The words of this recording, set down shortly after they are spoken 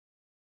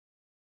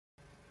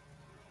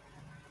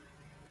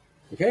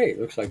Okay,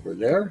 looks like we're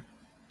there.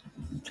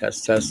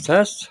 Test, test,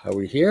 test. Are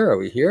we here? Are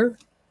we here?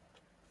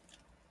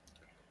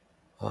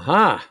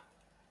 Aha.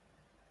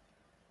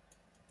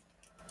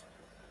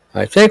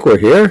 I think we're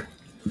here.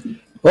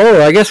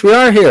 Oh, I guess we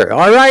are here.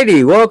 All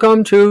righty.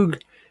 Welcome to,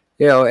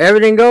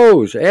 everything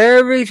goes.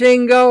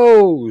 Everything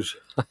goes.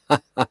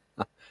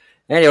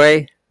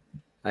 Anyway,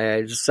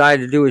 I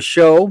decided to do a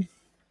show.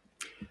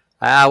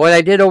 What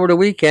I did over the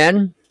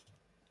weekend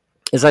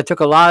is I took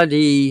a lot of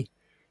the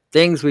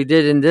things we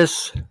did in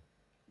this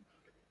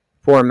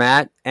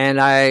format and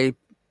I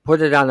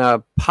put it on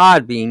a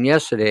Podbean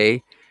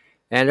yesterday.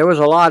 And there was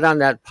a lot on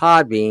that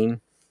Podbean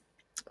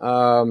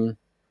um,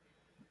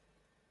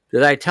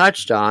 that I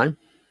touched on.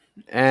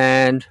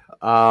 And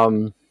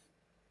I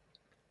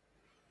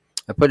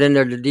put in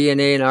there the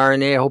DNA and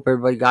RNA. I hope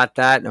everybody got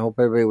that, and I hope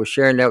everybody was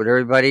sharing that with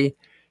everybody.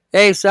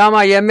 Hey,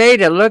 Selma, you made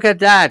it. Look at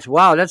that.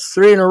 Wow, that's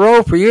 3 in a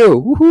row for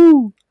you.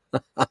 Woohoo!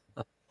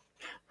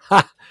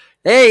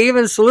 Hey,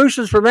 even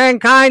Solutions for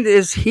Mankind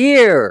is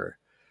here.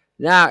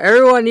 Now,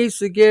 everyone needs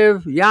to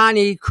give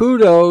Yanni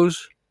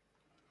kudos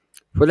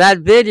for that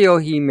video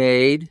he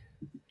made,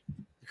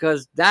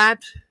 because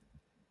that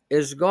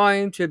is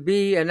going to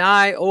be an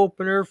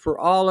eye-opener for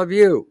all of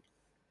you.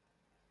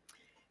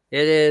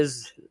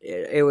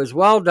 It was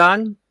well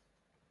done,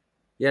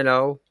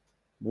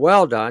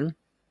 well done.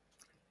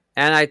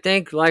 And I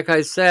think, like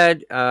I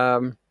said,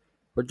 for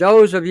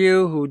those of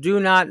you who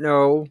do not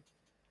know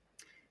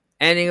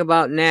anything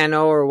about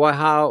nano or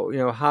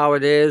how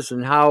it is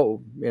and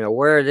how,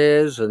 where it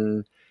is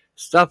and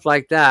stuff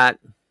like that,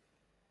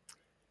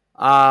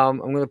 I'm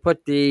going to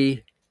put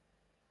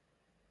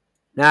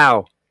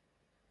now,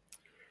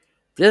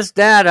 this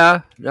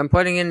data that I'm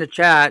putting in the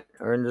chat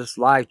or in this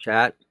live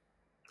chat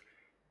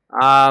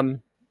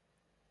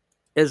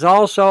is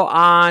also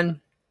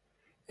on.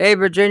 Hey,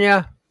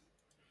 Virginia,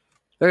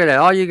 look at that.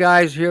 All you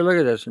guys here, look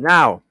at this.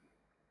 Now,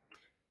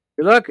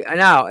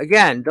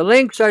 again, the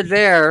links are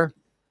there.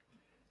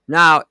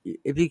 Now,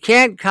 if you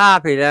can't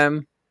copy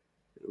them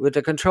with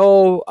the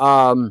control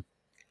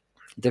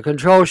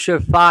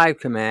shift 5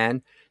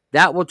 command,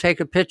 that will take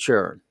a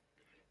picture.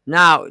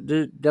 Now,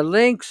 the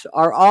links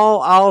are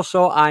all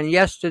also on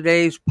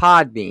yesterday's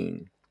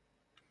Podbean.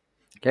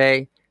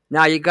 Okay.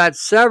 Now, you got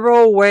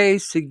several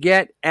ways to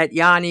get at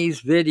Yanni's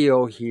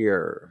video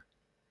here.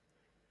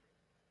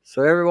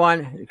 So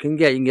everyone can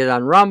get. You can get it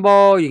on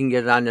Rumble. You can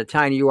get it on the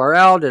tiny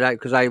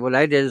URL. What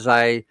I did is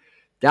I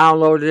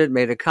downloaded it,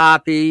 made a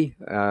copy,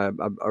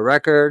 a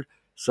record.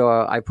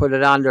 So I put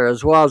it on there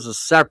as well as a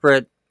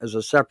separate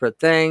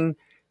thing.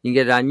 You can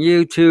get it on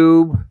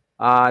YouTube.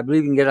 I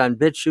believe you can get it on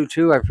BitChute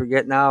too. I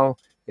forget now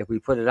if we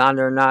put it on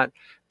there or not.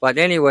 But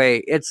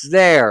anyway, it's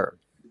there.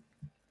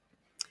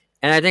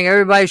 And I think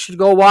everybody should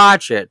go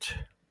watch it.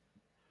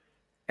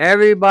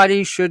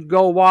 Everybody should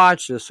go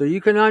watch this so you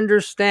can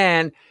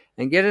understand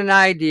and get an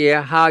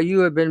idea how you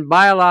have been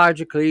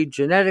biologically,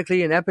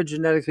 genetically, and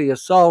epigenetically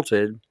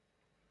assaulted,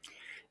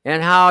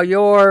 and how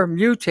you're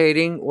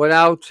mutating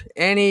without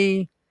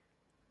any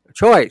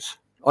choice.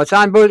 Oh, it's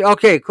on BitChute.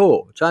 Okay,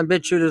 cool. It's on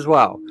BitChute as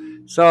well.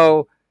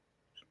 So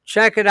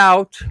check it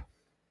out.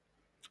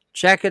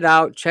 Check it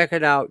out. Check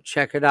it out.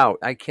 Check it out.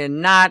 I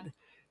cannot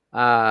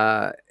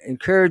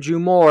encourage you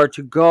more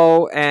to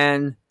go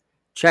and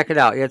check it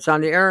out. It's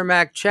on the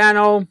Aramac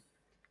channel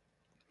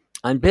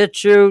on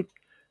BitChute.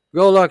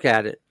 Go look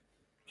at it.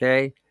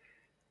 Okay.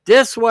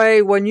 This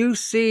way, when you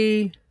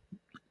see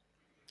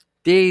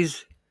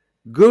these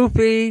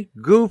goofy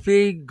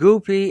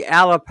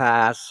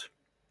allopaths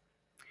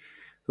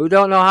who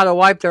don't know how to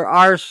wipe their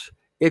arse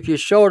if you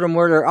showed them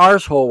where their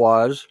arsehole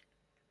was,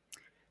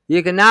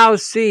 you can now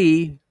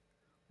see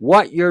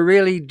what you're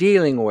really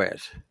dealing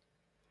with.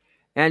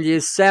 And the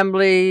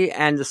assembly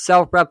and the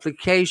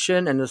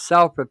self-replication and the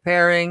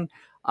self-preparing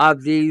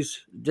of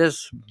this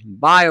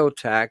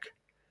biotech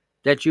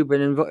that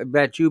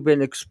you've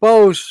been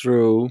exposed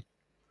through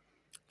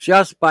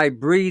just by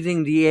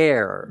breathing the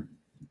air,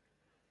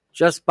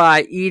 just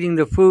by eating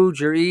the food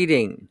you're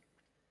eating.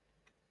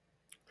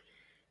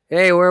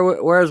 Hey,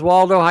 where's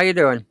Waldo? How you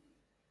doing?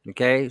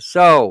 Okay,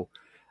 so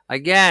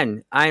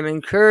again, I'm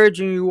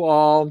encouraging you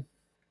all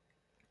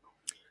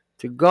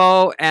to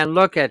go and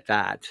look at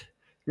that.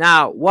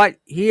 Now, what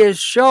he is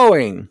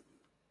showing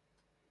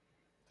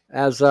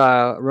as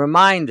a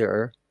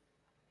reminder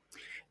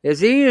is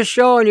he is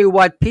showing you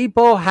what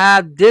people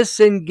have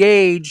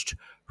disengaged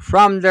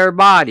from their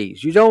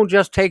bodies. You don't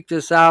just take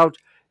this out,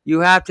 you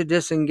have to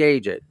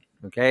disengage it.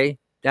 Okay?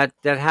 That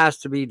has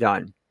to be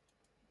done.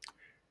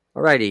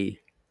 Alrighty.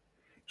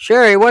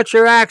 Sherry, what's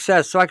your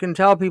access so I can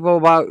tell people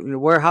about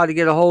how to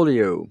get a hold of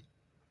you?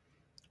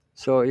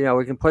 So,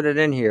 we can put it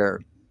in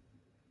here.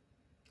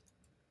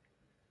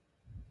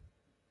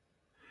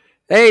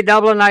 Hey,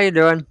 Dublin, how you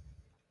doing?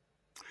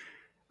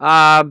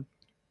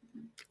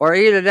 Or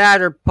either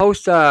that or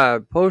post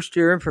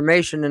your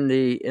information in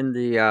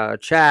the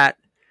chat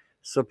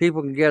so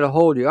people can get a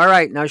hold of you. All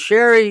right, now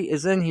Sherry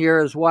is in here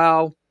as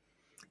well,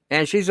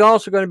 and she's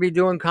also going to be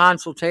doing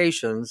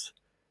consultations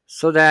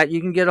so that you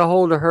can get a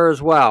hold of her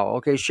as well.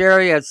 Okay,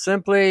 Sherry, it's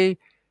simply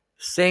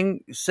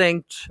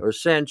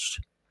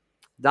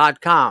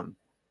synced.com.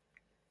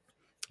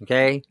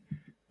 Okay.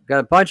 Got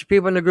a bunch of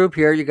people in the group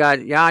here. You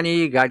got Yanni,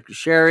 you got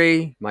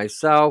Sherry,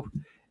 myself,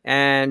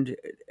 and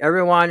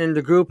everyone in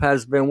the group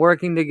has been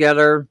working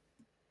together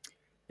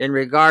in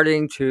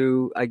regarding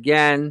to,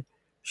 again,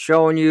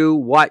 showing you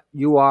what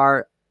you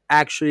are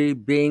actually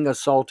being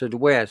assaulted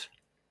with.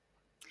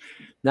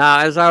 Now,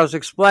 as I was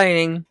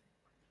explaining,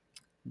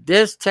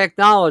 this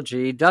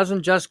technology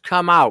doesn't just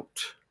come out.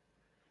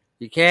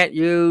 You can't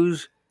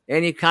use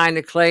any kind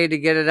of clay to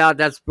get it out.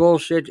 That's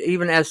bullshit.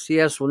 Even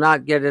STS will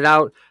not get it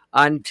out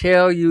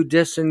until you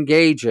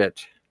disengage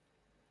it.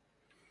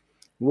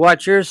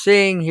 What you're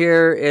seeing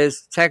here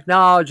is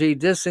technology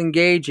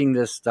disengaging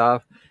this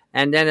stuff,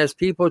 and then as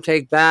people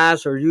take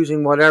baths or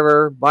using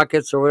whatever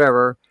buckets or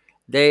whatever,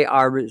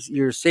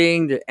 you're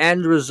seeing the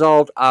end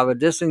result of a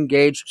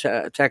disengaged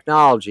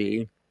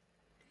technology.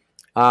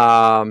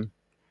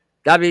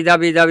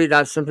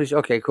 www.simply.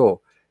 Okay,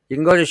 cool. You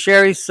can go to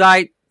Sherry's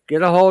site,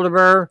 get a hold of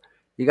her.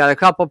 You got a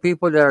couple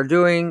people that are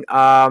doing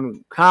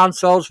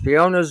consults.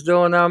 Fiona's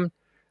doing them.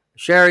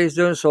 Sherry's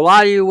doing. So a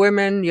lot of you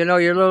women, you're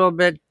a little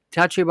bit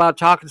touchy about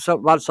talking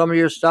about some of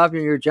your stuff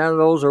and your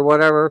genitals or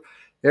whatever.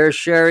 There's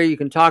Sherry. You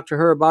can talk to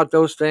her about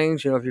those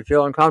things. If you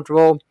feel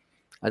uncomfortable.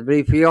 I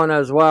believe Fiona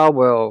as well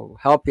will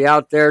help you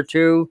out there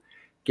too.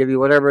 Give you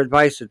whatever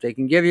advice that they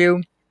can give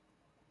you.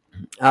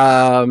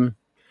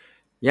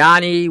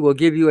 Yanni will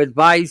give you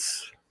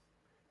advice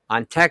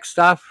on tech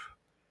stuff.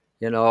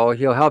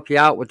 He'll help you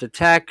out with the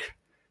tech,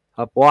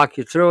 help walk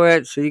you through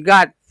it. So you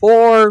got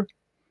 4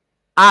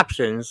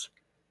 options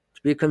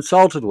to be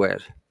consulted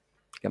with.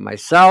 You got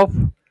myself,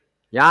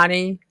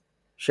 Yanni,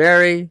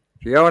 Sherry,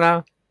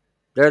 Fiona.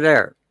 They're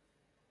there.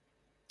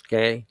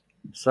 Okay.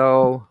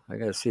 So I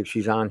got to see if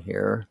she's on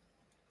here.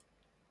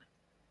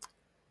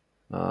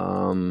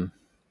 Give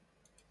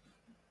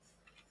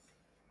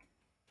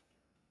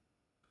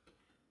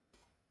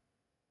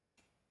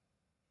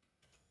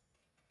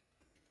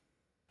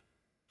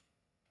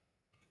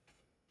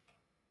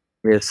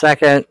me a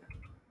second.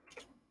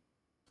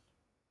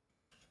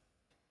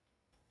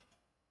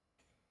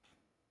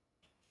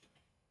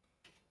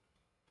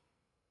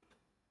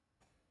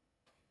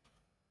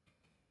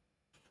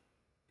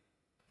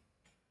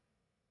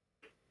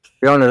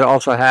 Fiona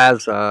also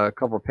has a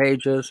couple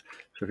pages.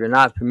 So if you're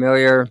not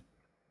familiar,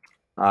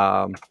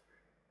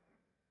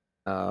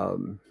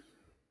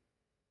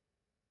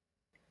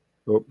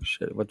 oops,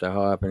 shit, what the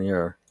hell happened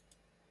here?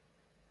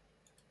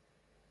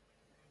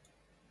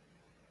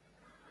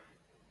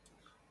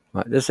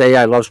 This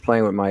AI loves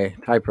playing with my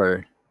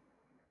typewriter.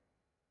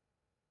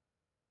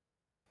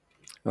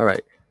 All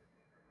right.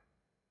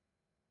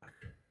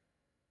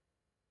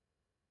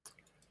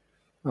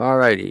 All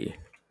righty.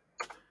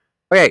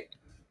 Okay.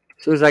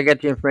 As soon as I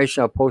get the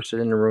information, I'll post it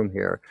in the room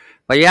here.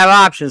 But you have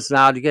options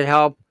now to get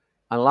help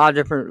on a lot of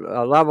different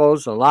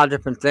levels, a lot of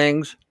different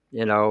things. There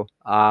you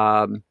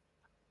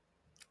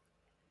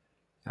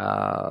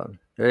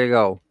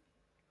go.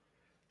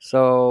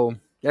 So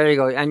there you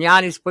go. And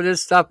Yanni's put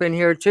his stuff in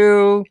here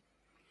too.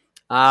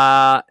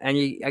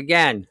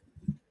 Again,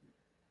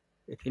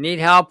 if you need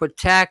help with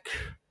tech,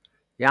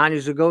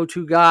 Yanni's a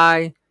go-to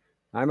guy.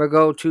 I'm a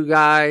go-to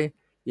guy.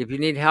 If you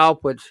need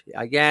help with,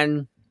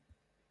 again,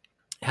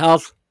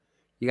 health,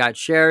 you got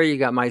Sherry, you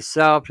got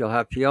myself, you'll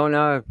have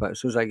Fiona, but as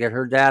soon as I get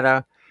her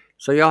data.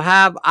 So you'll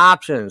have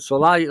options. So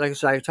like I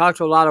said, I talk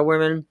to a lot of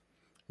women.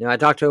 I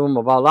talk to them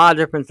about a lot of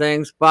different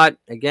things. But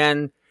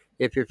again,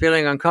 if you're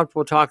feeling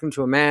uncomfortable talking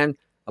to a man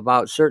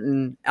about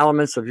certain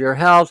elements of your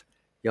health,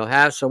 you'll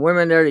have some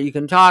women there that you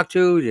can talk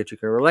to, that you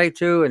can relate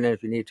to. And then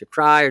if you need to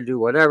cry or do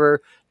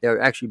whatever,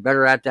 they're actually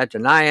better at that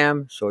than I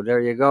am. So there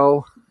you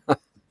go.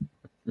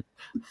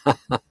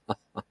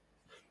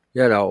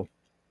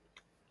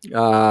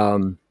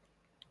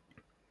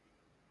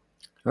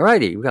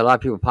 Alrighty, we got a lot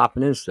of people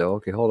popping in still.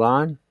 Okay, hold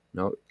on.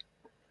 No,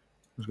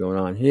 what's going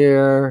on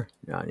here?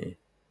 Yanni.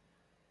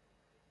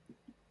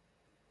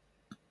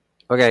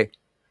 Okay,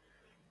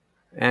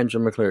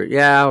 Angela McCleary.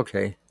 Yeah,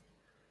 okay.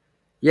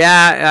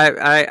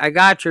 Yeah, I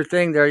got your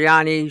thing there,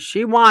 Yanni.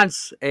 She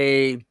wants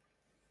a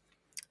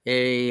what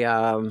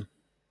the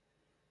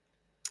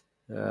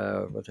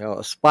hell,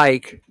 a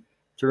spike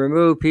to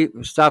remove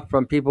stuff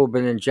from people who've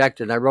been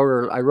injected. I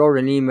wrote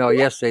an email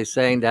yesterday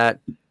saying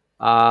that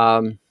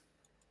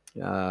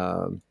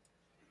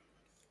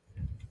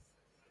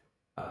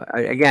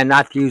again,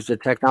 not to use the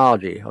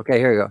technology. Okay,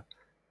 here you go.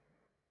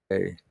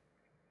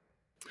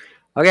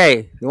 Okay,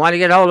 if you want to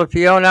get a hold of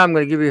Fiona, I'm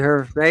going to give you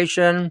her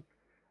information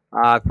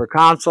for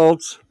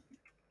consults.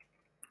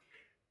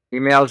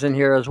 Emails in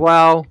here as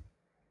well.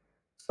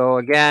 So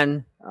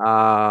again,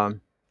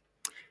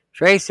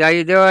 Tracy, how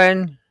you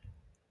doing?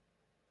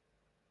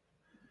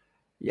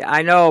 Yeah,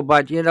 I know,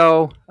 but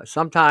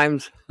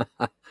sometimes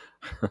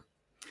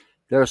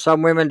there are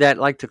some women that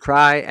like to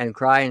cry and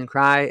cry and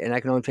cry, and I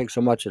can only take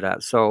so much of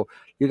that. So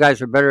you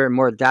guys are better and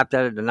more adept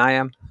at it than I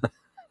am.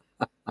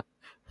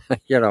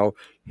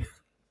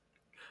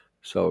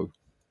 So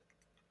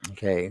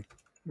okay.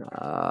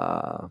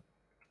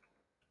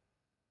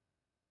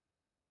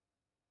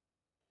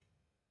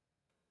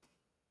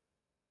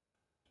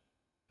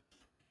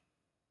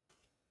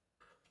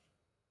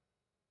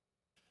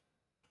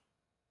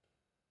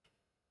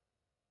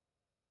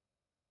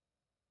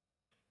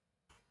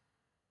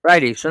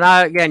 Righty. So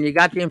now again, you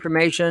got the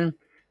information.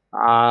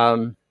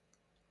 Um,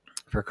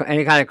 for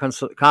any kind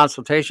of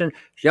consultation.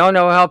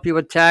 Fiona will help you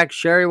with tech.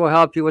 Sherry will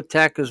help you with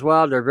tech as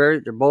well.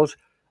 They're both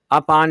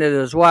up on it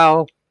as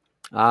well.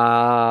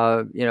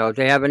 If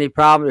they have any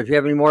problems, if you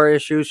have any more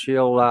issues,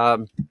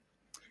 she'll.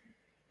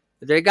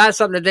 If they got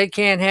something that they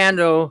can't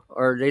handle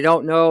or they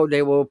don't know,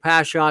 they will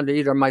pass you on to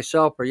either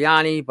myself or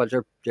Yanni. But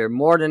they're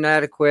more than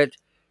adequate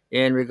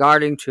in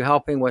regarding to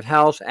helping with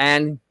health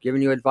and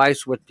giving you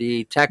advice with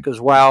the tech as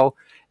well.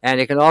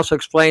 And they can also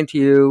explain to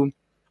you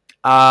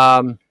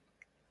um,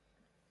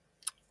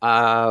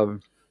 uh,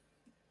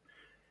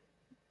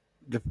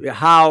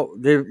 how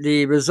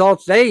the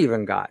results they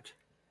even got.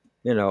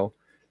 You know,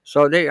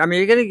 so you're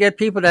going to get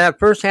people that have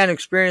firsthand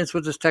experience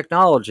with this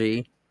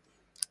technology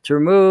to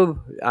remove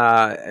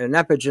an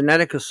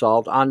epigenetic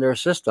assault on their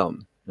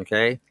system.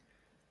 Okay,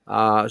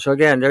 so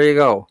again, there you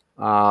go.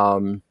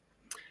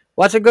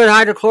 What's a good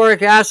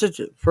hydrochloric acid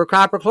for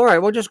copper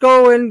chloride? Well, just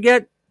go and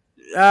get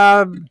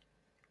uh,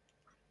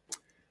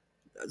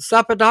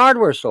 stuff at the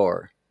hardware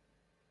store.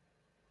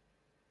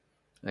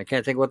 I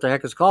can't think what the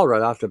heck it's called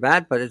right off the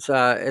bat, but it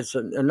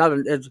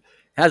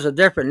has a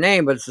different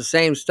name, but it's the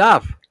same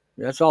stuff.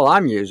 That's all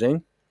I'm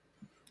using.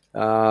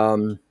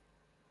 Um,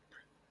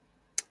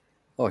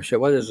 oh shit,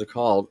 what is it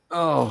called?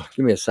 Oh,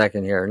 give me a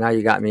second here. Now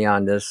you got me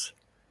on this.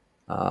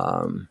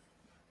 Um,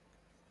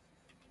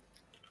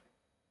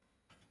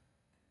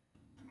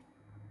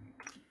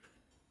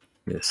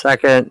 give me a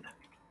second.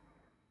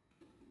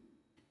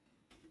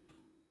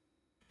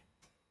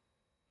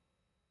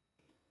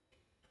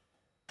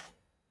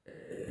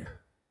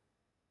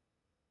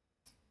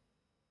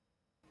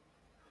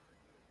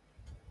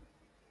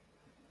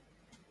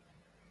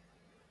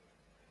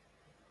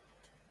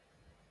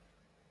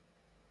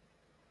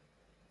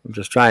 I'm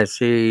just trying to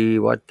see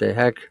what the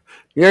heck.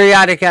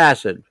 Muriatic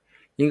acid.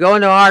 You can go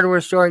into a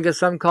hardware store and get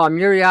something called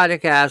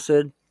muriatic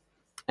acid,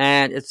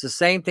 and it's the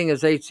same thing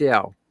as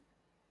HCl.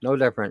 No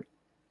different,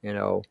 you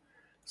know.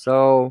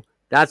 So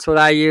that's what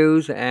I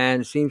use,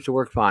 and it seems to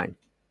work fine.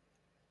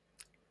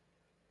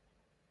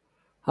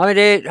 How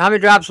many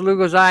drops of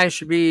glucoside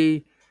should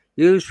be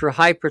used for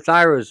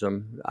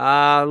hyperthyroidism?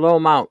 Low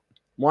amount,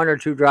 1 or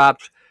 2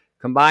 drops.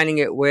 Combining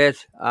it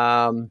with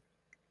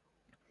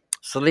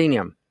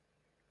selenium.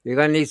 You're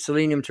going to need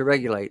selenium to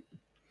regulate.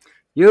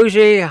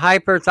 Usually,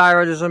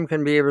 hyperthyroidism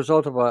can be a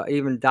result of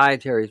even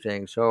dietary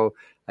thing. So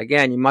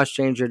again, you must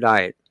change your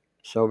diet.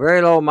 So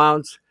very low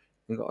amounts.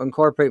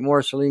 Incorporate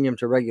more selenium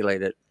to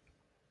regulate it.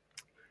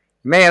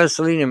 You may have a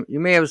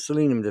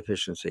selenium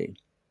deficiency.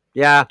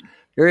 Yeah,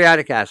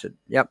 uric acid.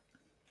 Yep.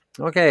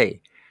 Okay.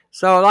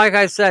 So, like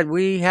I said,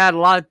 we had a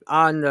lot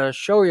on the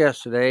show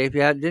yesterday. If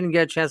you didn't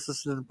get a chance to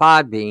listen to the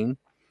Podbean,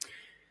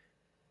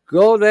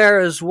 go there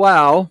as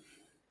well,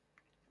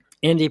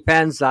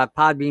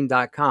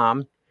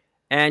 independs.podbean.com,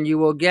 and you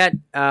will get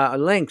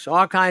links,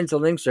 all kinds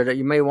of links there that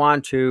you may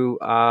want to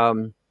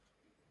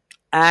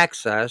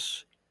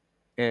access.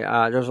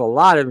 There's a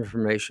lot of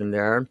information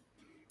there.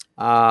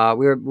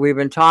 We've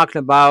been talking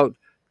about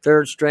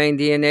third strain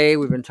DNA.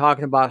 We've been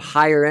talking about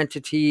higher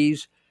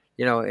entities,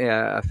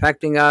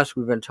 affecting us.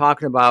 We've been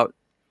talking about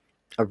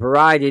a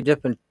variety of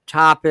different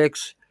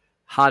topics,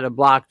 how to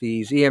block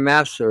these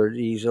EMFs or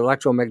these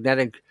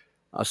electromagnetic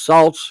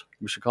assaults.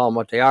 We should call them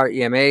what they are,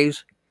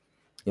 EMAs,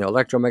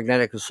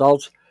 electromagnetic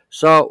assaults.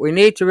 So we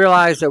need to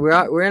realize that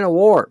we're in a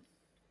war.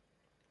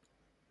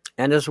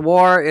 And this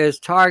war is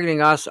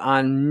targeting us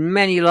on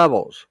many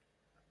levels,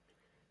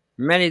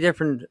 many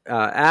different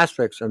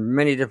aspects and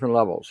many different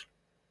levels.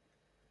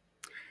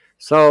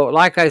 So,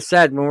 like I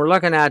said, when we're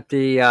looking at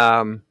the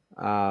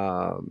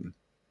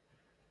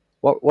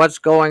what's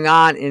going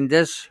on in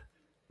this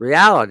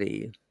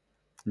reality,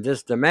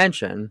 this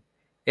dimension,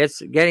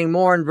 it's getting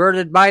more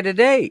inverted by the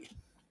day.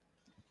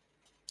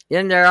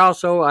 In there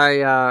also,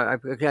 I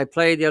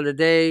played the other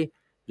day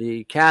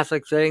the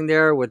Catholic thing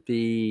there with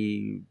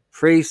the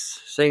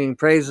priests singing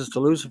praises to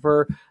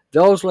Lucifer.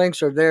 Those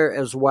links are there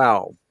as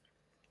well.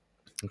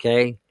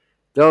 Okay,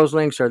 those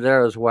links are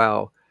there as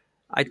well.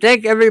 I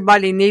think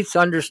everybody needs to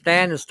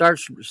understand and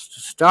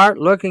start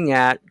looking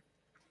at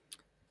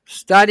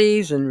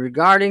studies in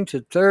regarding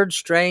to third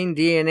strain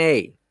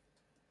DNA,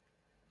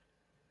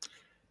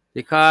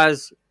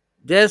 because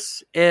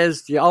this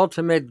is the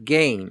ultimate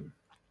game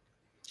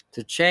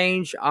to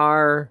change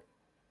our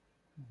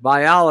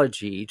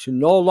biology to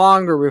no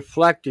longer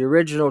reflect the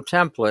original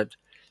template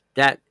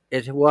that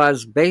it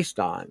was based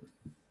on.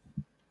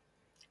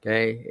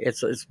 Okay,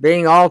 it's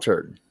being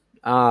altered,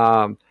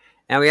 and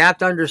we have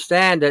to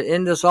understand that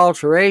in this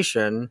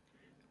alteration,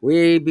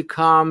 we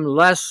become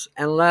less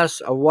and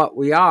less of what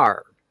we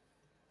are.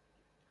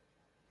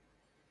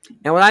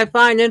 And what I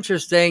find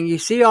interesting, you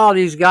see all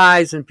these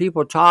guys and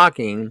people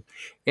talking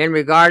in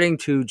regarding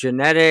to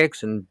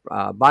genetics and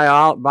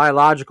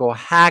biological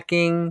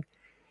hacking.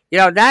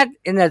 That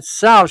in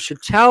itself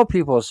should tell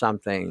people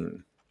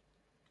something.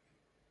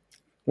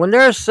 When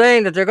they're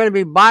saying that they're going to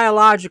be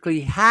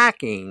biologically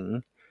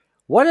hacking,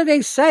 what are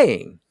they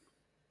saying?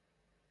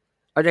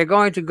 Are they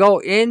going to go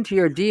into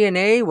your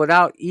DNA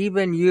without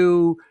even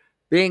you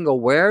being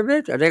aware of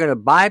it? Are they going to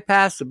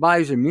bypass the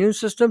body's immune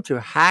system to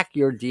hack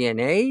your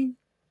DNA?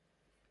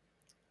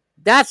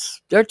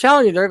 They're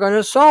telling you they're going to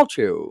assault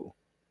you.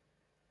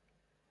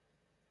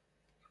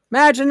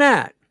 Imagine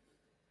that.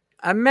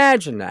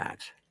 Imagine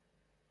that.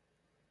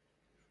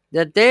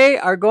 That they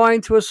are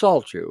going to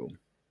assault you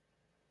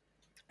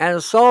and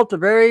assault the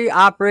very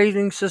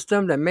operating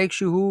system that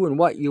makes you who and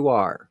what you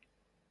are.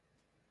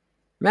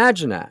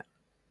 Imagine that.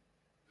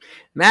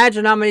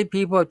 Imagine how many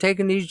people have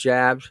taken these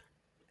jabs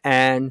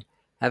and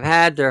have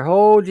had their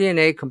whole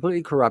DNA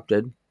completely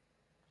corrupted,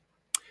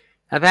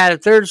 have had a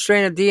third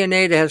strain of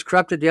DNA that has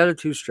corrupted the other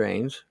two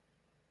strains,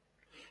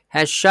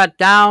 has shut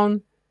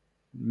down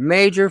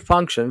major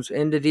functions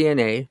in the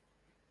DNA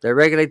that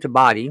regulate the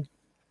body,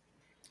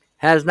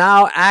 has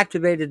now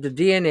activated the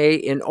DNA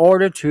in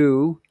order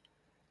to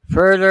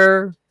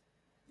further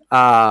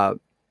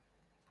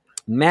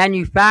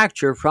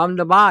manufacture from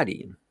the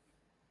body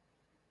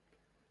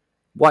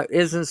what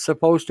isn't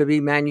supposed to be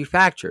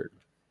manufactured.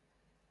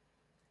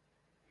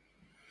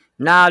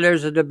 Now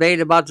there's a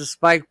debate about the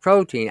spike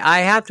protein.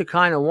 I have to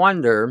kind of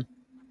wonder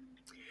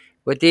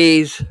with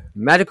these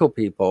medical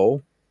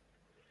people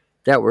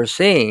that we're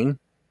seeing,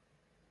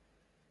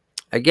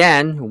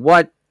 again,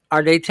 what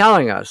are they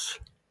telling us?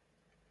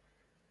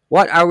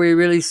 What are we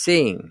really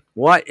seeing?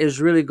 What is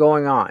really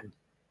going on?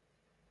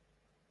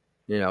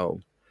 You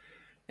know,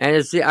 and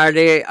are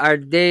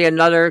they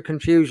another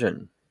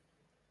confusion?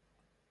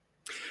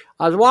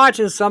 I was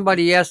watching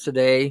somebody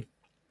yesterday,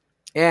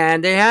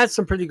 and they had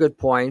some pretty good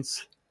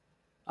points.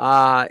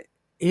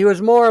 He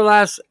was more or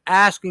less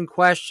asking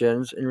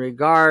questions in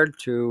regard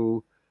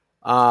to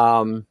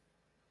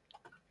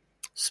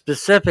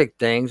specific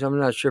things. I'm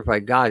not sure if I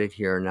got it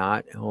here or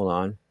not. Hold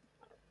on.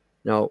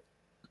 No.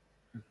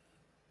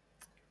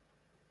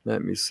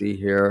 Let me see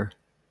here.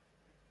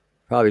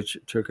 Probably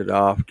took it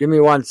off. Give me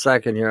 1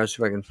 second here. I'll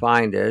see if I can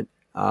find it.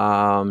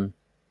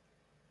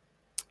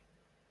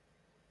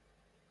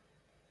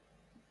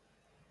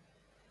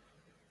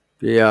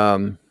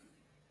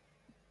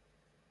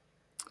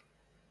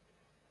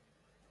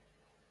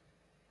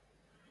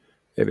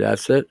 Maybe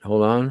that's it.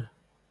 Hold on.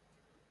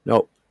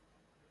 Nope.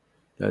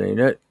 That ain't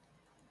it.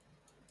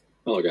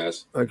 Hello,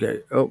 guys.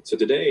 Okay. Oh. So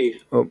today.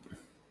 Oh.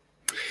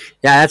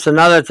 Yeah, that's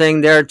another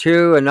thing there,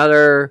 too.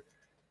 Another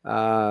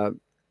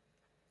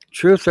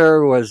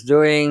truther was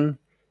doing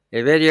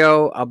a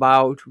video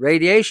about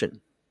radiation.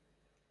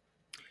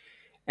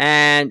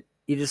 And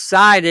he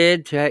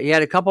decided he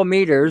had a couple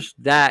meters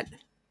that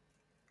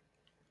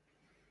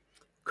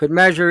could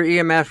measure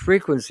EMF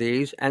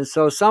frequencies. And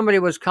so somebody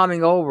was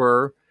coming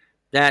over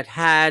that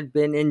had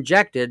been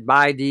injected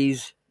by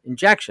these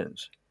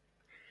injections.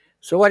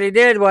 So what he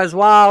did was,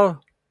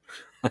 while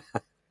he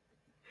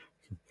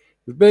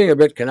was being a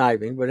bit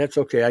conniving, but that's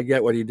okay. I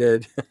get what he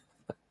did.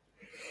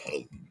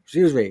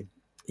 Excuse me.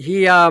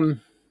 He,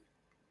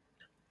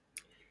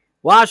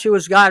 while she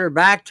got her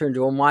back turned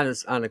to him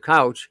on the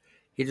couch,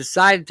 he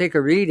decided to take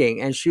a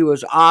reading, and she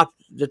was off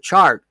the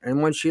chart.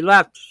 And when she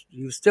left,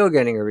 he was still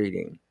getting a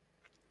reading.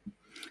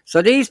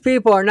 So these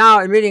people are now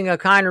emitting a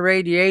kind of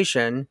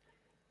radiation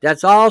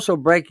that's also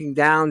breaking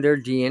down their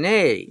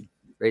DNA.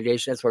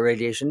 Radiation, that's what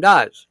radiation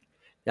does.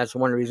 That's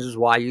one of the reasons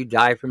why you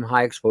die from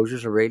high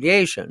exposures of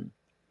radiation.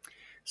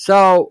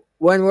 So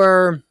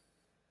when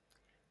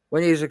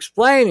he's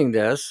explaining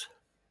this,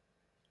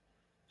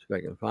 see if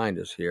I can find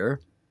this here.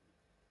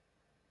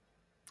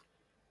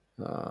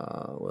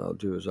 What I'll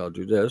do is I'll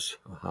do this.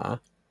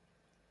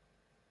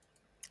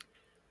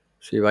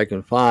 See if I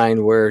can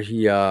find where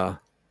he have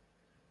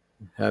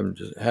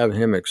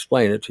him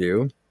explain it to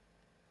you.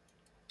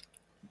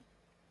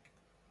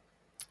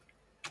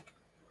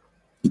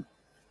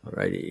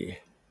 Alrighty.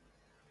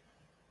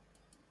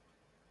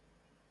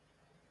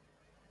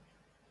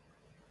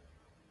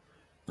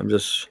 I'm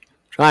just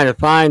trying to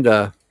find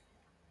a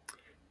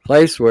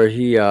place where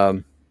he.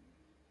 So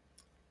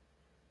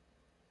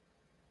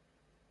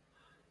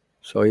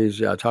he's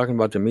talking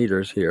about the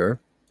meters here.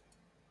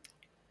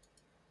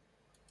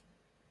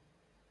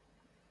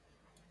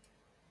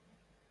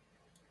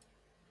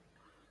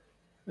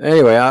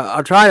 Anyway,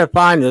 I'll try to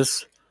find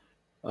this.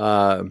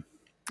 Here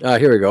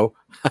we go.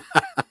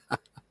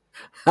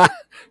 It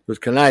was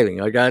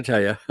conniving, I gotta tell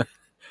you.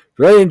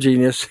 Very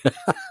ingenious,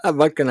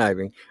 but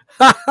conniving.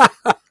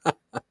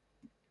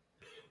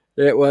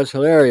 It was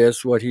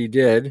hilarious what he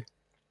did.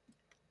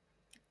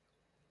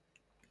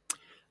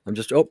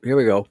 Here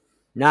we go.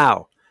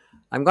 Now,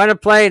 I'm going to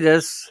play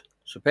this,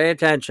 so pay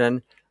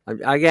attention.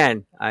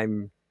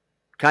 I'm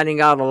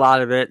cutting out a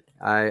lot of it.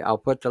 I'll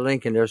put the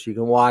link in there so you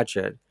can watch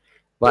it.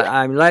 But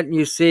I'm letting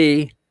you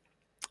see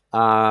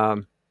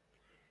what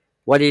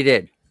he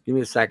did. Give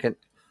me a second.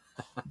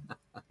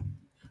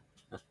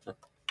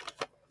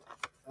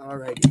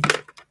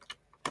 Alrighty.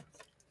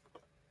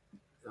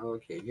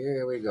 Okay,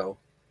 here we go.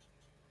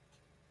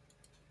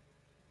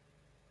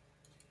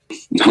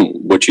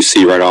 What you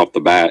see right off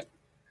the bat,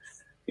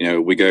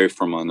 we go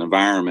from an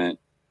environment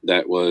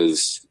that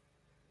was,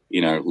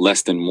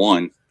 less than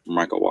 1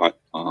 microwatt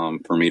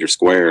per meter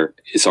square.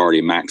 It's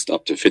already maxed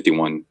up to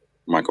 51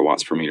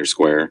 microwatts per meter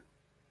square.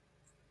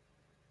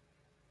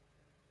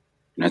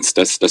 And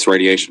that's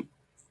radiation.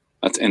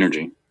 That's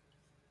energy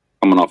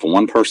coming off of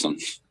one person.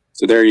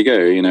 So there you go.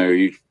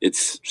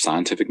 It's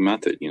scientific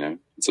method.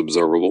 It's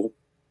observable,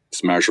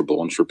 it's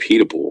measurable, and it's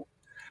repeatable.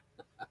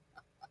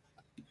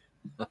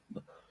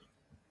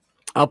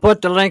 I'll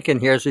put the link in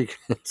here so you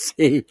can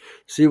see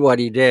what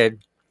he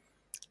did.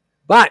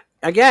 But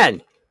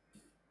again,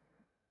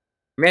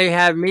 you may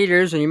have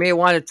meters and you may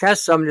want to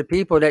test some of the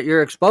people that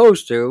you're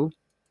exposed to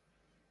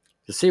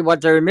see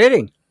what they're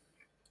emitting.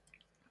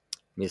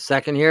 Give me a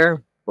second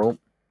here. Boom.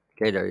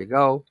 Okay, there you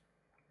go.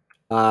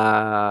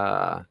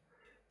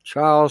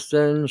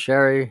 Charleston,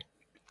 Sherry.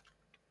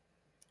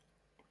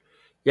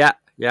 Yeah,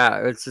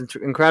 it's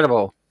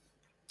incredible.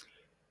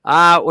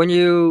 I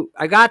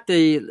got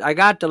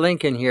the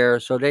link in here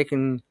so they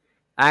can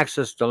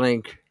access the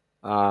link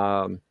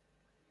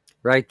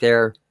right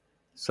there.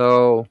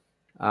 So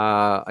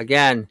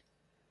again,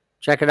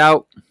 check it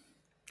out.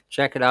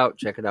 Check it out.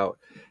 Check it out.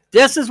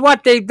 This is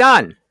what they've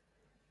done.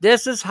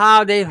 This is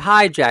how they've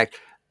hijacked.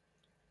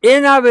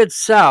 In of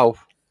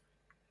itself,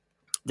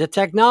 the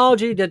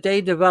technology that they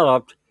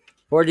developed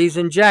for these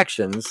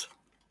injections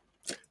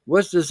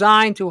was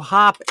designed to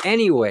hop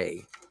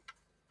anyway.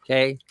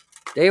 Okay?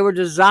 They were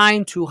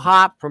designed to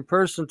hop from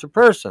person to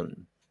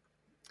person.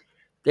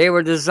 They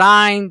were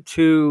designed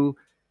to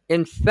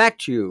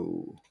infect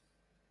you.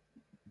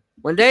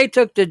 When they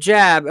took the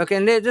jab, okay,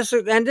 and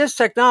this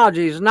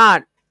technology is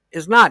not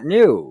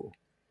new.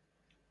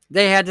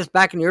 They had this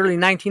back in the early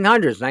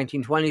 1900s,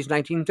 1920s,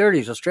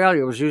 1930s.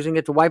 Australia was using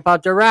it to wipe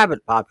out their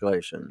rabbit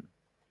population.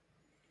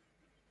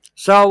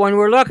 So when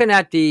we're looking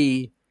at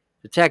the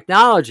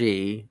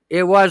technology,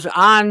 it was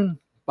on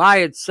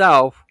by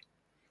itself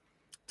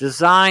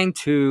designed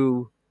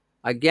to,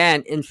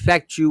 again,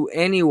 infect you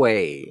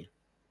anyway.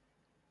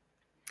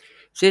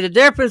 See, the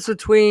difference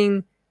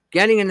between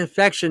getting an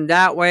infection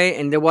that way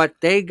and what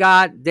they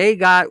got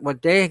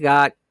what they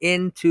got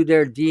into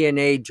their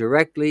DNA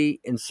directly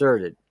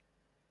inserted.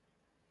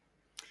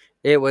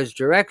 It was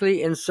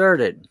directly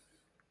inserted.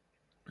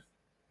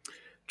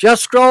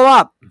 Just scroll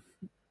up.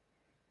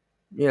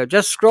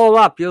 Just scroll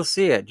up. You'll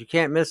see it. You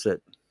can't miss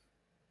it.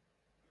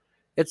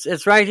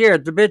 It's right here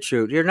at the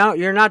BitChute.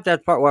 You're not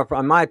that far. Well,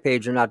 on my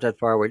page, you're not that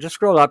far away. Just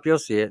scroll up. You'll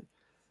see it.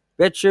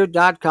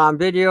 BitChute.com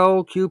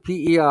video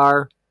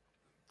QPER,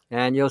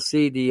 and you'll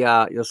see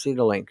the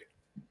link.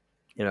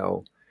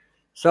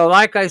 So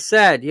like I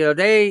said,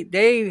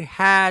 they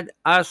had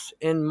us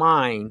in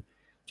mind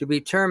to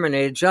be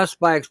terminated just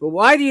by.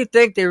 Why do you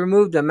think they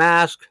removed the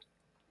mask?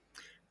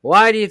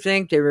 Why do you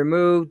think they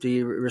removed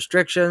the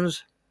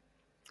restrictions?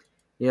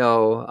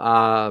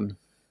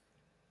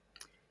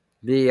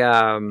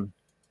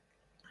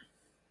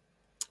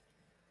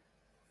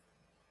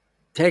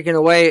 Taking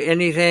away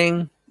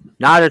anything.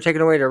 Now they're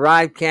taking away the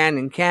ride can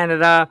in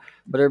Canada,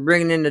 but they're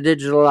bringing in the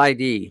digital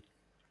ID.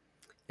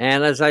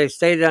 And as I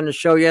stated on the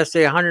show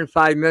yesterday,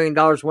 $105 million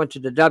went to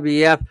the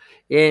WEF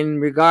in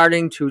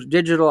regarding to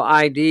digital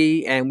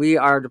ID, and we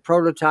are the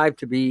prototype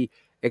to be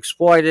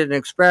exploited and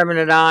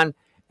experimented on,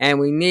 and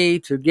we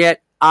need to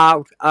get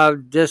out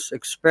of this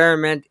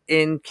experiment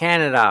in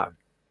Canada.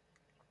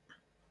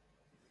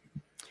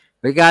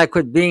 We got to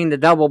quit being the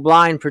double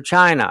blind for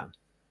China.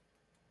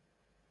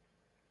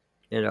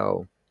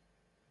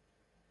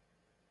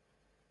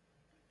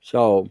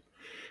 So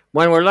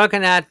when we're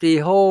looking at the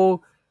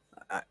whole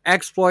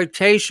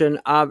exploitation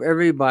of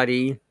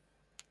everybody,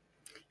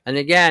 and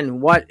again,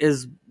 what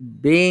is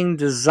being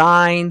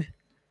designed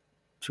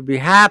to be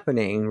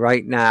happening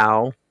right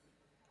now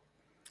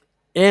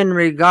in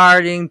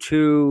regarding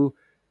to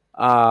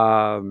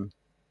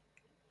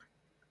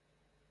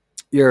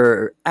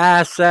your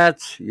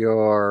assets,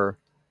 your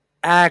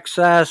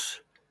access,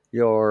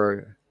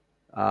 your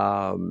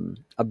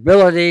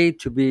ability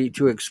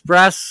to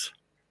express,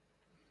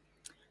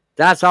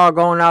 that's all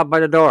going out by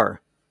the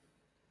door.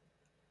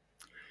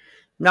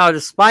 No,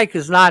 the spike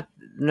is not.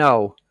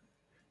 No,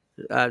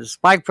 the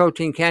spike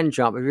protein can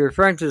jump. If you're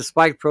referring to the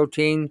spike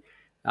protein,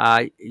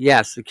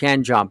 yes, it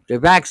can jump. The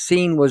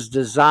vaccine was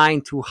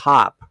designed to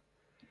hop.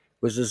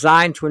 Was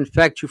designed to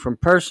infect you from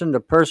person to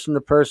person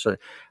to person.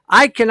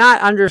 I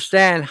cannot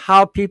understand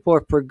how people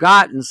have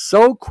forgotten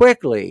so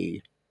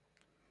quickly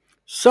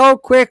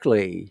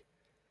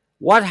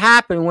what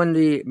happened when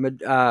the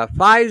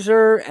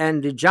Pfizer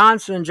and the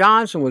Johnson &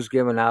 Johnson was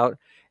given out,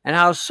 and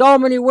how so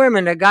many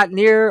women that got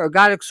near or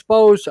got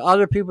exposed to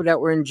other people that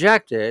were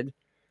injected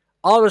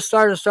all of a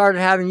sudden started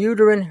having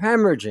uterine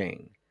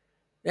hemorrhaging.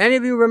 Any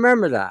of you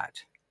remember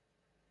that?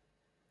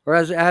 Or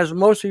has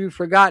most of you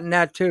forgotten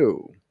that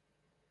too?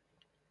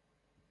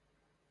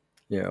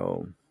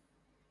 Think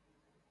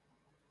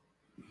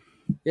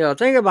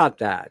about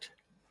that.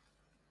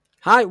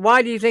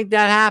 Why do you think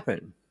that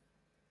happened?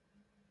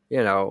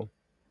 That's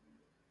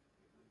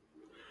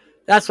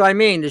what I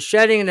mean. The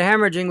shedding and the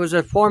hemorrhaging was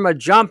a form of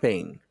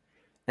jumping,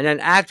 and then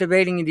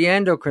activating the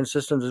endocrine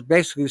system is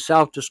basically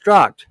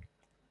self-destruct.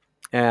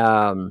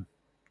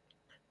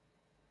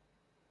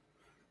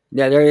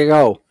 Yeah, there you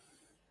go.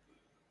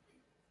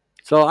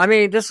 So, I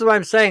mean, this is what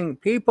I'm saying.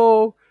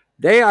 People,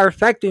 they are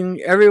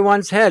affecting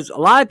everyone's heads. A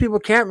lot of people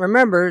can't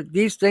remember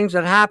these things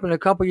that happened a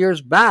couple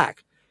years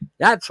back.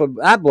 That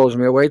blows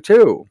me away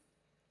too.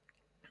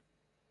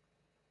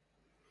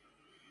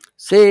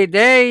 See,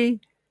 they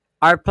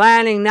are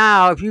planning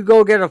now. If you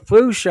go get a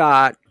flu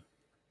shot,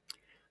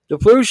 the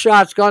flu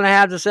shot's going to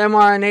have this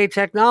mRNA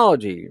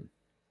technology.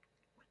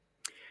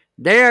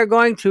 They are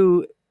going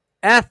to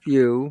F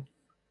you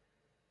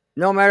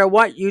no matter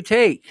what you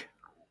take.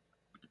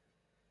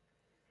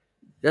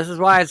 This is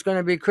why it's going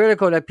to be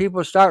critical that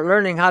people start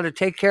learning how to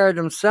take care of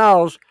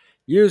themselves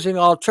using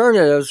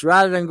alternatives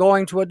rather than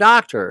going to a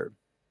doctor.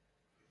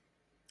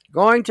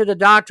 Going to the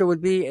doctor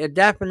would be a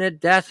definite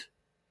death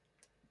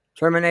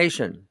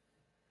termination,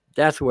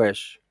 death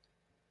wish.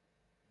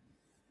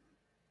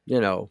 You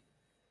know,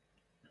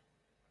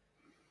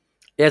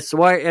 it's the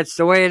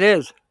way it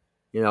is.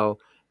 You know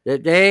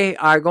that they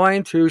are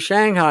going to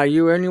Shanghai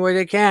you any way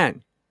they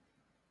can.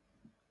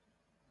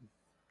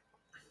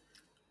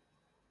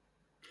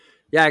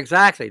 Yeah,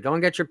 exactly. Don't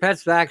get your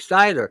pets vaxxed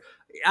either.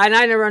 And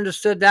I never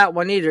understood that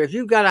one either. If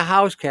you've got a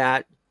house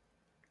cat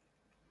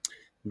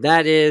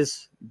that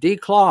is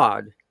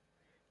declawed,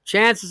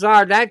 chances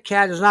are that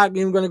cat is not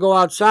even going to go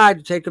outside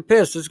to take a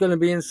piss. It's going to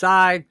be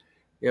inside,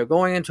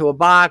 going into a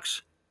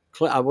box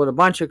with a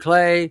bunch of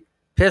clay,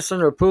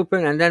 pissing or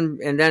pooping, and then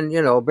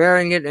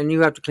burying it, and you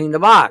have to clean the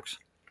box.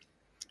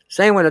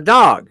 Same with a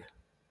dog.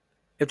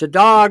 If the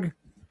dog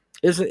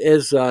is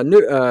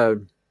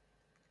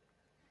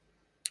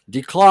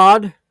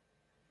declawed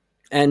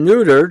and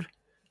neutered,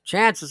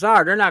 chances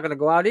are they're not going to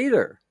go out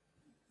either.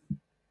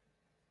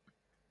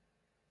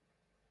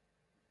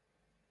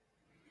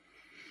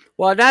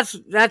 Well, that's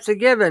a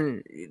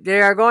given.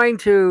 They are going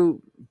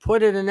to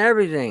put it in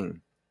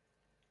everything.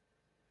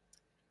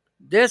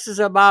 This is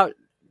about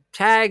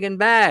tag and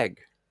bag.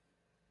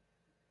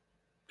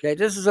 Okay,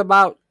 this is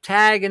about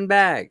tag and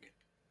bag.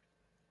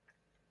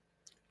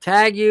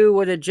 Tag you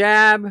with a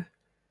jab,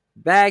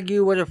 bag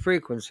you with a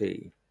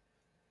frequency.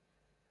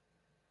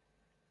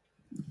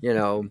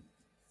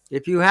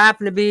 If you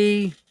happen to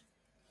be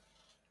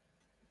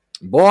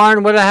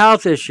born with a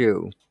health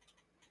issue,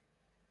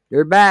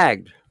 you're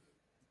bagged.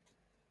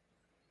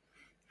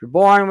 If you're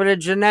born with a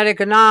genetic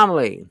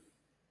anomaly,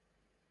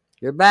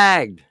 you're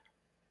bagged.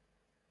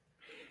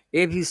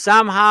 If you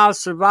somehow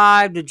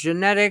survive the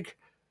genetic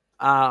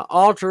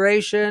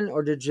alteration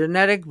or the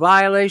genetic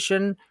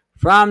violation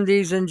from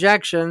these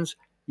injections,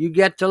 you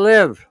get to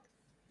live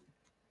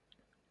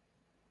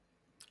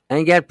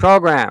and get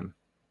programmed.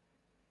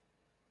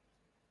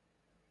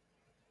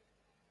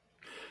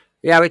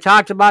 Yeah, we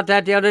talked about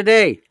that the other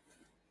day.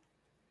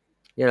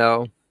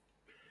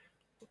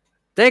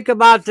 Think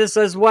about this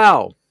as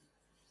well.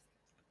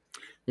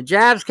 The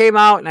jabs came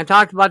out, and I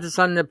talked about this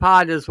on the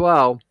pod as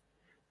well.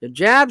 The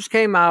jabs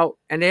came out,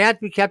 and they had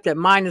to be kept at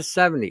minus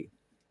 70,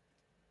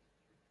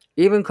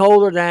 even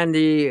colder than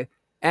the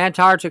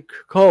Antarctic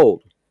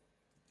cold.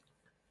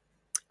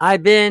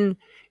 I've been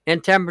in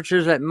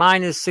temperatures at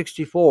minus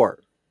 64,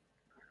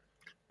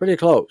 pretty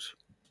close.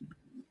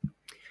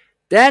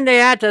 Then they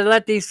had to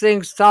let these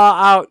things thaw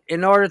out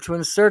in order to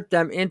insert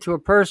them into a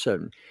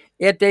person.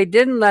 If they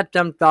didn't let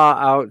them thaw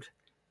out,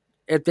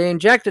 if they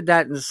injected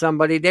that into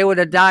somebody, they would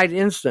have died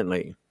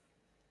instantly.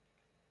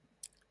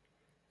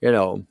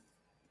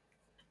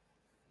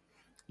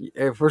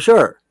 For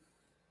sure.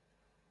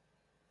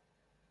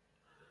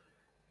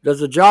 Does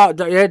the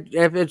job?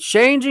 If it's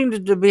changing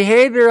the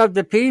behavior of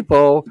the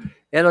people,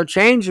 it'll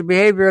change the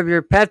behavior of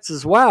your pets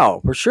as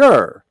well, for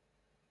sure.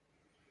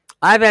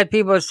 I've had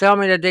people tell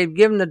me that they've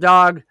given the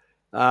dog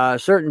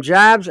certain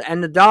jabs,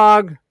 and the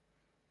dog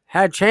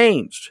had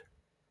changed.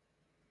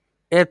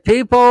 If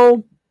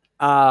people,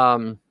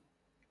 um,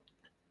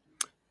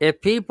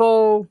 if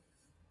people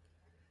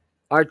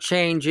are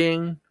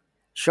changing,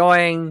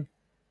 showing,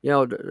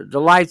 the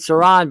lights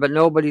are on but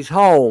nobody's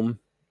home,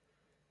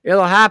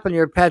 it'll happen to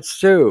your pets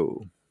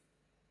too.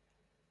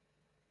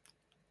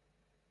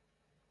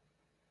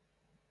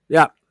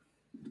 Yep.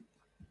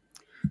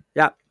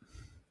 Yep.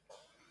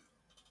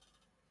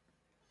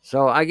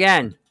 So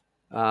again,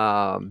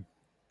 um,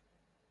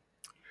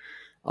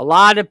 a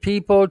lot of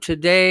people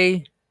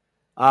today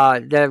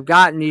that have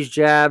gotten these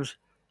jabs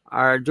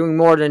are doing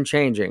more than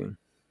changing.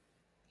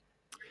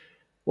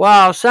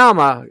 Well,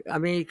 Selma, I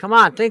mean, come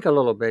on, think a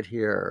little bit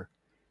here.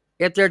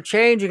 If they're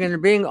changing and they're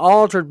being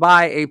altered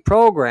by a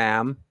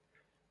program,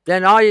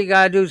 then all you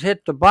got to do is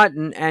hit the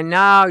button, and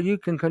now you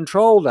can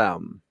control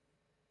them.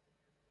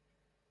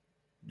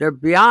 They're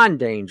beyond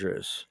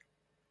dangerous.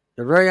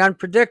 They're very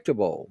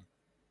unpredictable.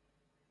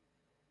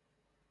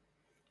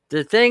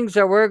 The things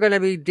that we're going to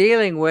be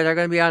dealing with are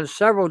going to be on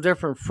several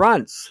different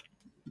fronts.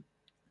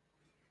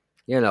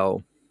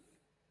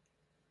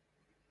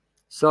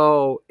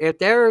 So if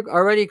they're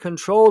already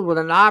controlled with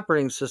an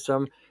operating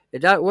system,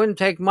 wouldn't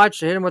take much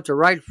to hit them with the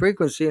right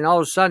frequency, and all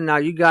of a sudden now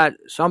you got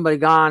somebody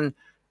gone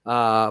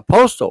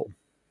postal.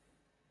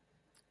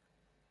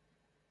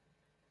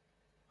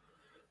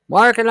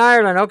 Mark in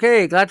Ireland,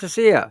 okay, glad to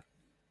see you.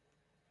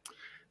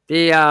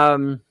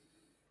 The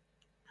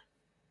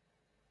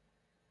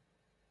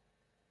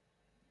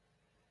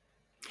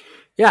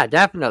yeah,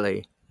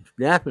 definitely,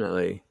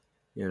 definitely.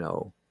 You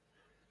know,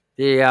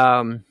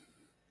 the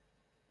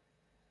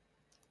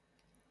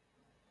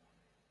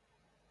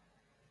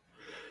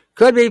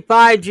could be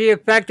 5G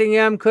affecting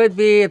him. Could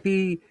be if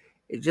he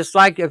just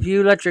like if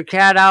you let your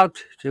cat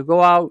out to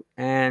go out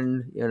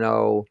and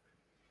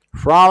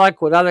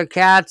frolic with other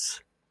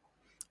cats,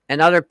 and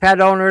other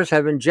pet owners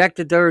have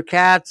injected their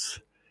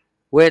cats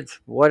with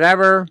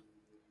whatever.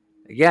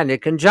 Again,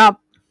 it can jump.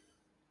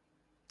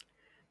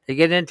 They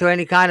get into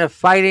any kind of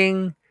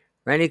fighting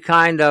or any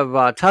kind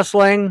of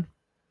tussling.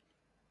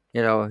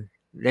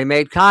 They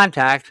made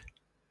contact.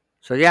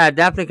 So yeah, it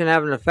definitely can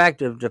have an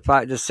effect. Of the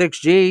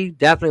 6G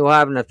definitely will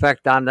have an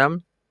effect on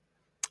them.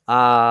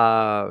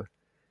 Uh,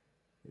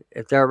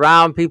 if they're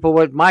around people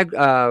with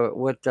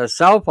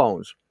cell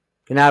phones,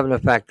 can have an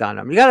effect on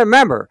them. You got to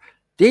remember,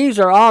 these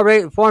are all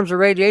forms of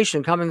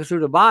radiation coming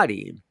through the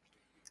body,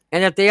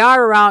 and if they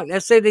are around,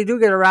 let's say they do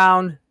get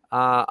around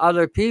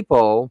other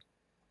people.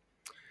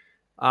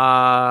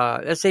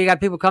 Let's say you got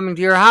people coming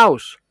to your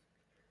house.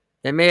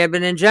 They may have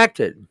been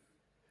injected.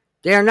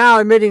 They are now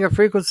emitting a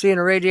frequency and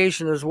a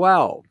radiation as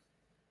well.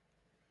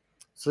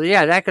 So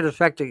yeah, that could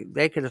affect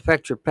they could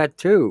affect your pet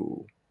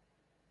too.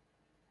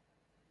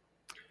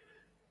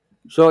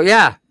 So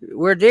yeah,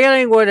 we're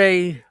dealing with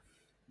a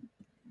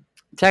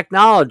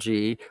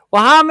technology.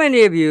 Well, how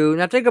many of you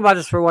now think about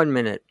this for 1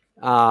 minute?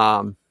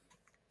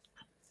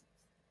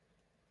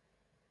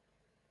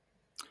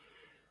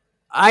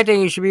 I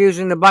think you should be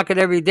using the bucket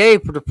every day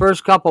for the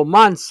first couple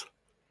months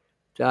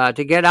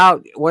to get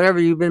out whatever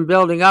you've been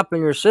building up in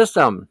your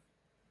system.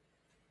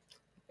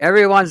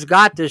 Everyone's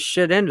got this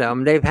shit in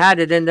them. They've had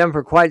it in them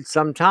for quite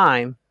some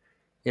time.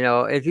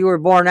 If you were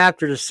born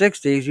after the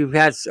 60s, you've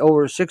had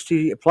over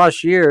 60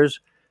 plus years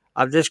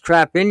of this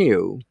crap in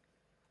you.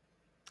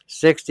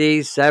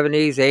 60s,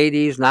 70s,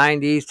 80s,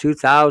 90s,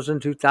 2000,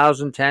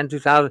 2010,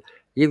 2000.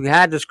 You've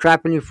had this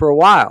crap in you for a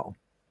while.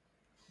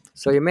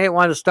 So you may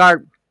want to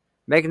start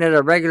making it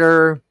a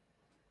regular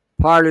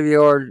part of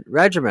your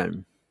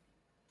regimen.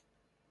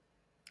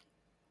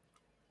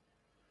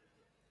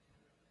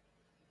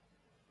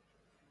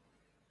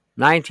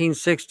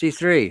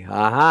 (1963).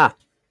 Aha.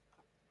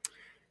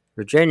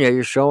 Virginia,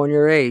 you're showing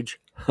your age.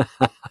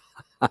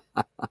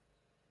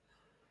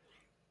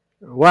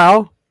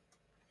 Well,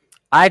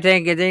 I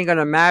think it ain't going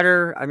to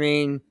matter. I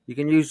mean, you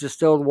can use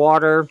distilled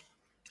water.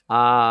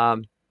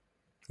 Um,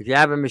 if you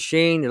have a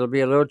machine, it'll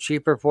be a little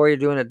cheaper for you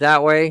doing it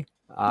that way.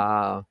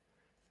 But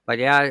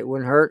yeah, it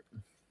wouldn't hurt.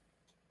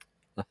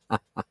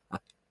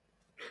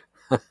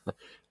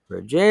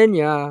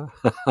 Virginia.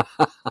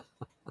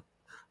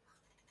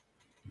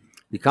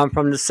 You come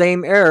from the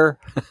same era.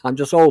 I'm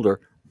just older.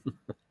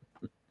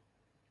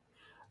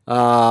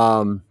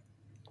 Um,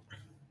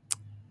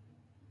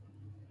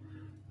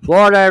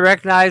 Florida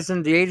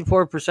recognizing the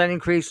 84%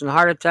 increase in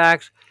heart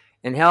attacks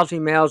in healthy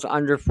males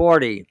under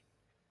 40.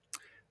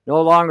 No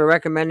longer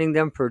recommending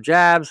them for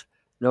jabs.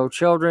 No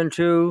children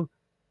too.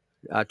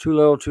 Too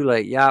little, too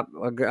late. Yep,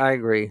 I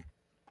agree.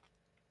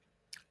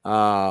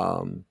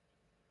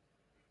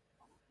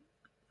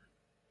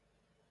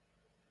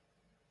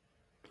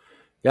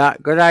 Yeah,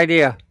 good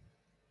idea.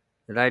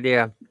 Good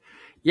idea.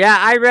 Yeah,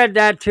 I read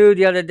that too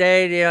the other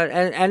day.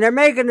 And they're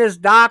making this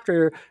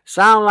doctor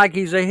sound like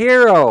he's a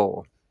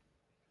hero.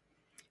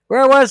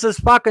 Where was this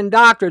fucking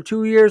doctor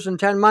 2 years and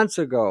 10 months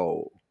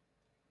ago?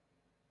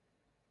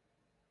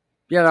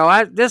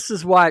 This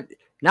is what,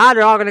 now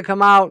they're all going to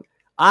come out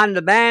on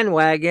the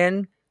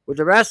bandwagon with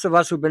the rest of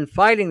us who've been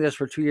fighting this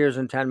for 2 years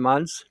and 10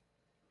 months.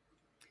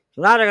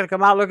 So now they're going to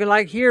come out looking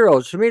like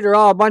heroes. To me, they're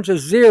all a bunch of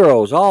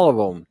zeros, all of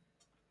them.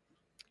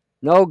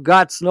 No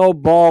guts, no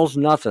balls,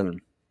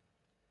 nothing.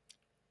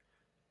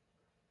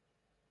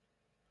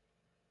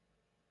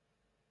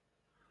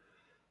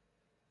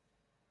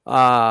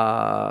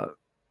 Yeah,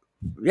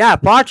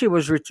 Fauci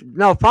was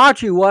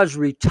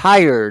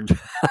retired.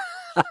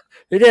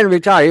 He didn't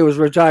retire, he was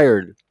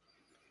retired.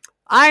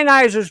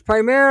 Ionizers,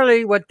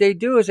 primarily what they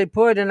do is they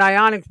put an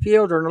ionic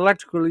field or an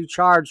electrically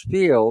charged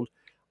field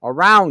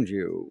around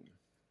you.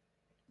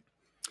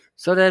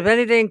 So that if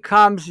anything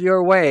comes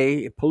your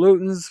way,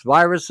 pollutants,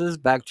 viruses,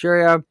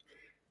 bacteria,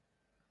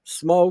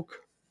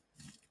 smoke,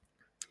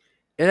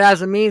 it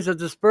has a means of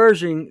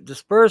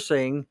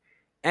dispersing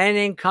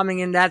anything coming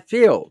in that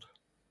field.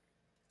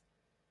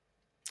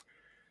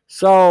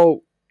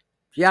 So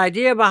the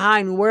idea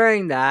behind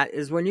wearing that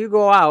is when you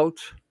go out,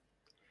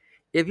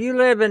 if you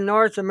live in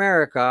North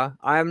America,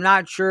 I'm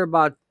not sure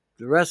about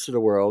the rest of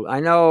the world. I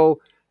know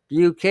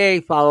the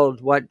UK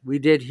followed what we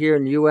did here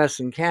in the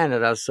US and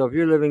Canada. So if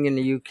you're living in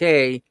the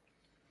UK,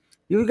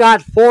 you've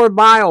got 4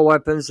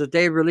 bioweapons that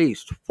they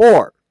released.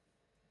 4.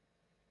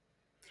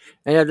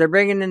 And if they're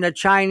bringing in the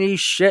Chinese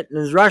shit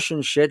and the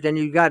Russian shit, then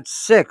you've got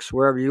 6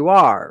 wherever you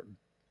are.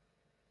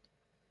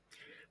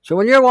 So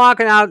when you're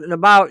walking out and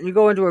about and you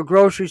go into a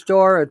grocery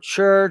store, a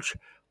church,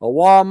 a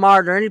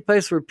Walmart, or any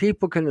place where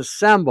people can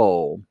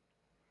assemble,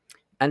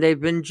 and they've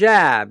been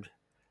jabbed,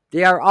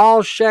 they are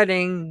all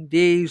shedding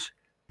these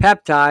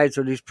peptides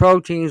or these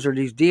proteins or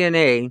these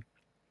DNA.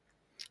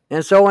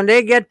 And so when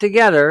they get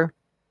together,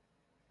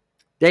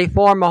 they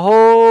form a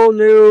whole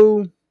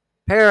new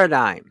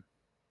paradigm.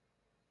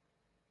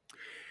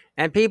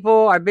 And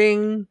people are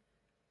being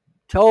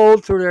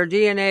told through their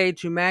DNA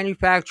to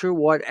manufacture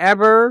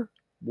whatever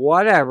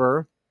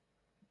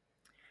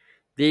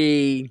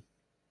the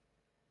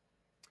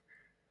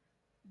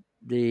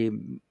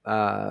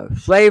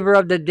flavor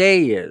of the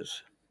day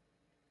is.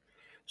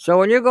 So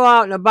when you go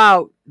out and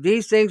about,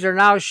 these things are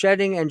now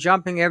shedding and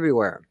jumping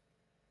everywhere.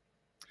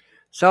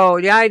 So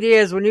the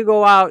idea is when you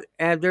go out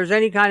and if there's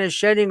any kind of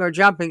shedding or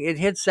jumping, it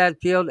hits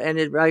that field and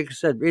it, like I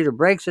said, either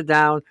breaks it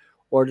down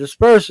or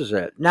disperses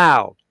it.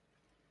 Now,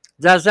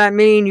 does that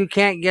mean you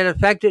can't get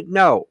affected?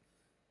 No.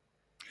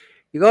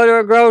 You go to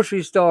a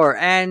grocery store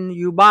and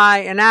you buy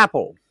an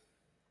apple.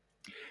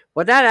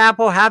 Well, that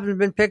apple hasn't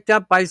been picked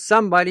up by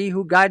somebody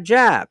who got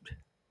jabbed.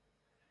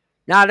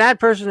 Now, that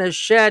person has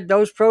shed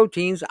those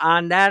proteins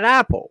on that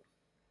apple.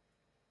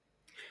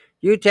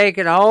 You take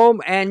it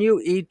home and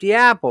you eat the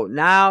apple.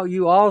 Now,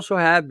 you also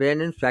have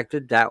been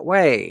infected that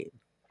way.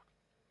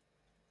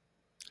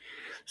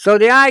 So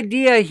the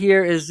idea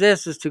here is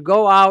this, is to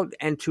go out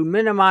and to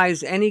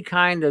minimize any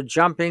kind of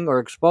jumping or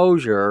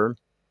exposure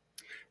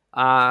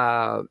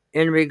in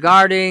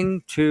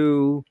regarding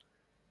to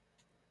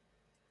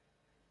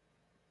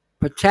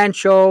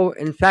potential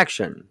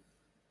infection.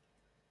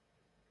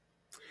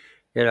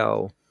 You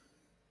know,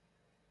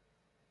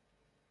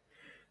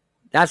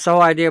 that's the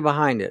whole idea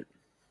behind it.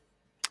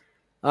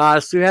 So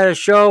we had a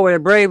show with a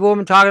brave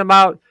woman talking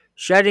about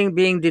shedding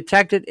being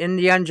detected in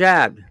the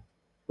unjabbed.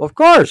 Well, of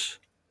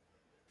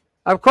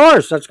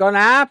course, that's going to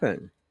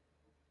happen.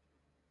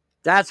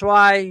 That's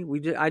why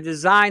I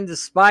designed the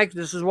spike.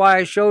 This is why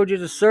I showed you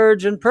the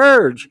surge and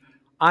purge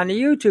on the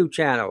YouTube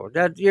channel.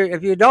 That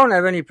if you don't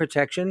have any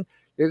protection,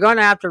 you're going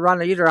to have to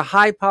run either a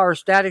high power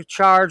static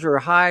charge or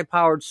a high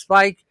powered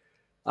spike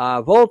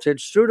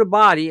voltage through the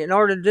body in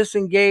order to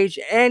disengage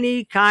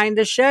any kind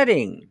of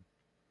shedding.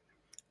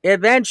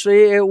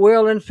 Eventually, it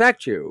will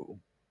infect you.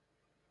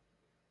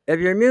 If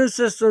your immune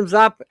system's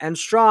up and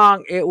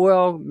strong, it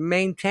will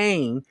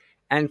maintain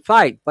and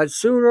fight, but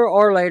sooner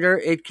or later,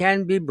 it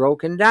can be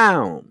broken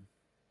down.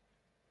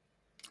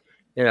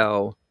 You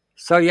know,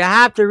 so you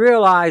have to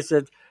realize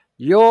that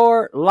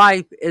your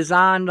life is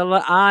on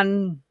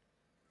the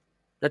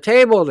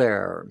table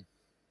there.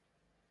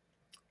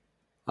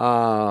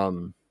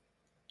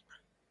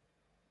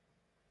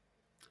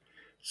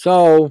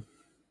 So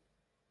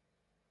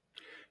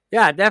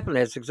yeah,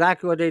 definitely, it's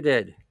exactly what they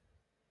did.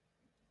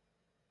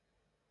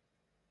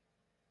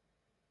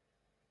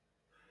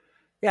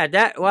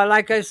 Yeah,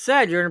 like I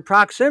said, you're in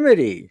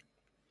proximity.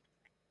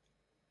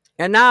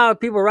 And now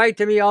people write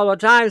to me all the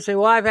time saying,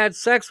 well, I've had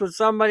sex with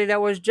somebody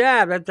that was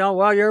jabbed. I tell them,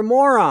 well, you're a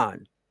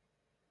moron.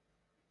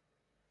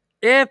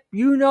 If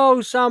you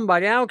know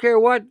somebody, I don't care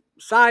what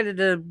side of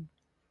the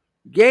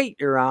gate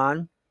you're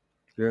on,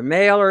 if you're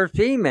male or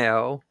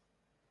female,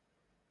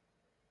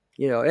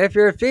 if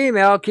you're a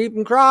female, keep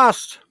them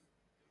crossed.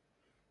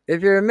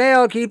 If you're a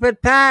male, keep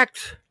it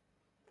packed.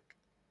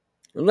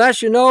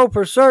 Unless you know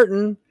for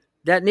certain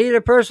that neither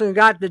person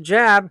got the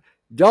jab,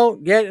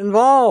 don't get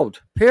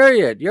involved.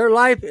 Period. Your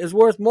life is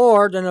worth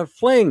more than a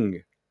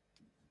fling.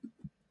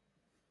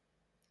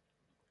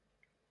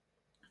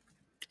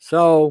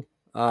 So,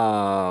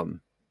 nope,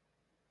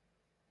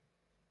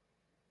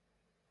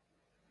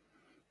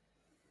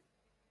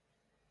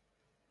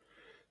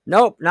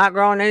 not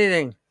growing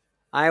anything.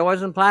 I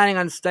wasn't planning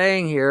on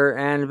staying here,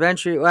 and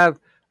eventually, if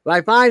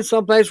I find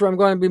someplace where I'm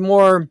going to be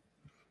more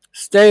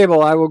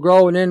stable, I will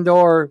grow an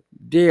indoor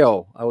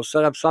deal. I will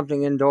set up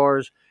something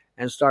indoors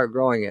and start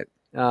growing it.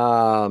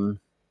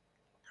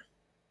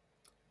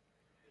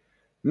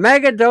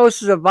 Mega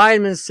doses of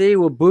vitamin C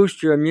will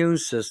boost your immune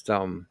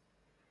system,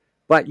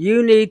 but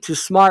you need to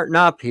smarten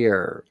up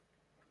here.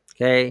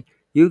 Okay,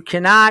 you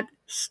cannot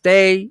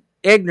stay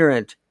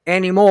ignorant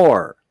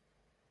anymore.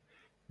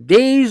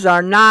 These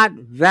are not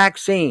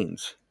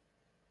vaccines.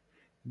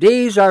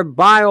 These are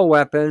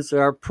bioweapons that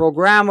are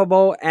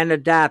programmable and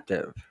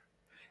adaptive,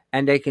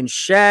 and they can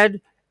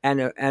shed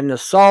and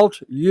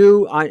assault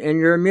you in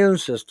your immune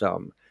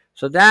system.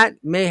 So that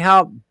may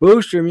help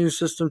boost your immune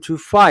system to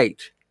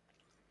fight.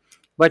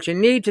 But you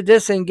need to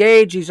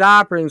disengage these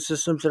operating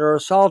systems that are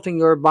assaulting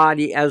your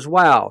body as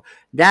well.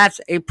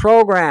 That's a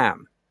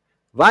program.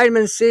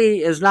 Vitamin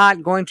C is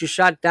not going to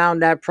shut down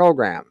that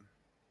program.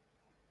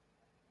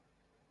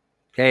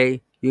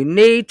 Okay? You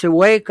need to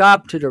wake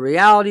up to the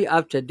reality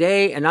of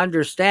today and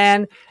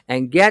understand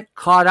and get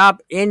caught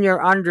up in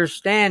your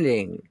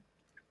understanding.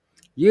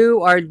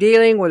 You are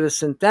dealing with a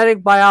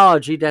synthetic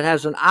biology that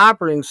has an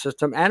operating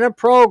system and a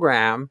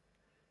program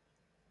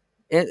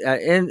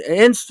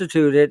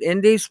instituted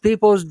in these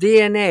people's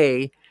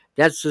DNA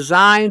that's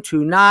designed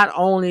to not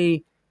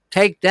only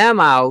take them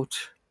out,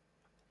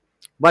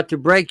 but to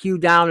break you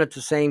down at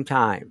the same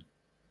time.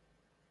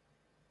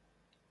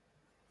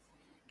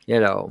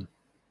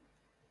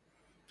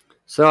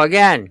 So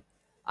again,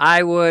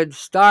 I would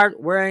start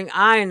wearing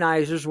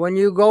ionizers when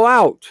you go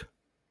out.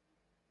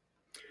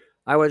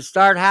 I would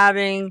start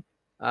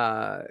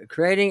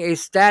creating a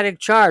static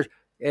charge.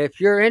 If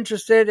you're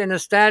interested in a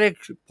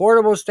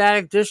portable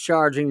static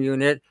discharging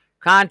unit,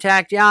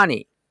 contact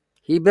Yanni.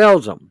 He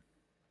builds them.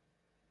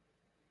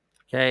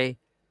 Okay.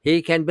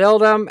 He can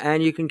build them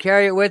and you can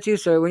carry it with you.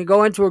 So when you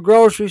go into a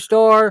grocery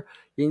store,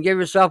 you can give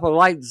yourself a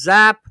light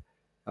zap,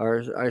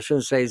 or I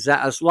shouldn't say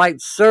zap, a light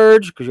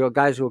surge, because you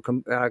guys will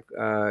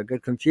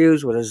get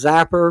confused with a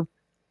zapper.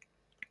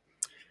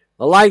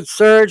 A light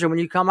surge, and when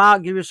you come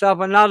out, give yourself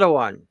another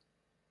one.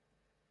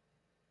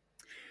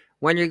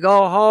 When you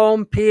go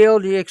home, peel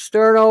the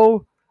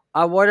external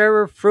of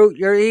whatever fruit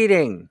you're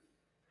eating.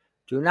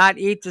 Do not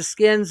eat the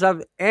skins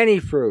of any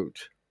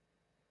fruit.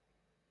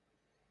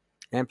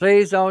 And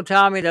please don't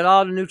tell me that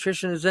all the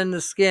nutrition is in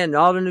the skin.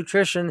 All the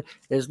nutrition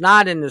is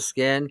not in the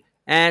skin,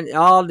 and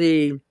all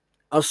the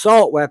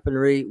assault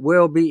weaponry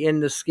will be in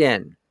the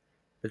skin.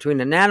 Between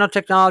the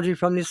nanotechnology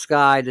from the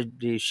sky,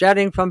 the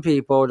shedding from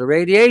people, the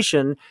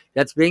radiation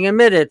that's being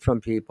emitted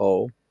from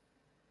people,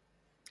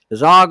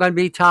 is all going to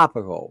be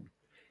topical.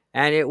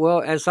 And it will,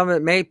 and some of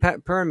it may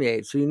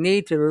permeate. So you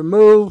need to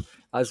remove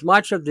as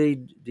much of the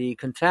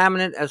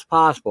contaminant as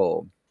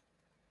possible.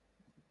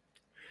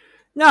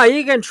 No,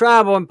 you can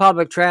travel in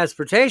public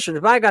transportation.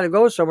 If I got to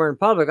go somewhere in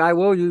public, I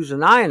will use an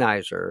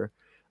ionizer.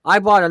 I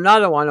bought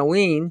another one, a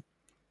Wien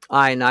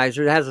ionizer.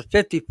 It has a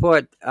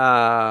 50-foot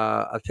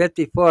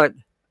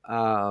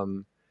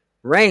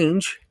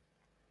range.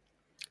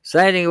 So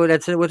anything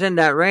that's within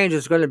that range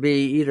is going to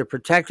be either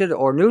protected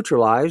or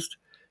neutralized.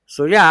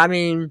 So yeah, I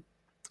mean,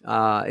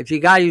 if you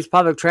got to use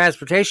public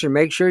transportation,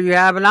 make sure you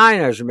have an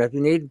ionizer. If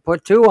you need,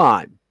 put two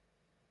on.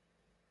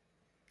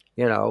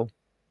 You know.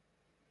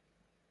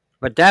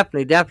 But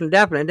definitely.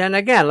 And then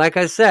again, like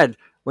I said,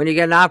 when you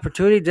get an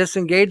opportunity,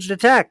 disengage the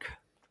tech.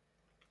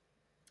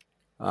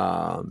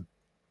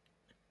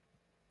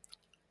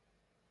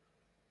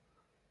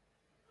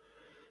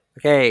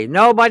 Okay,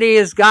 nobody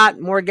has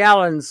got more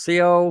gallons,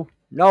 CO.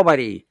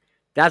 Nobody.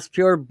 That's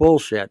pure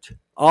bullshit.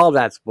 All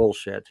that's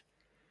bullshit.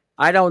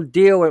 I don't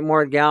deal with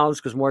more gallons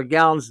because more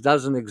gallons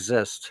doesn't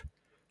exist.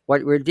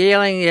 What we're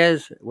dealing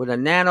is with a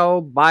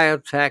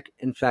nanobiotech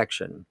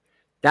infection.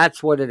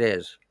 That's what it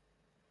is.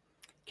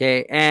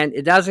 Okay, and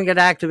it doesn't get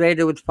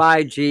activated with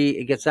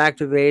 5G. It gets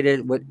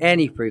activated with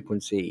any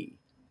frequency.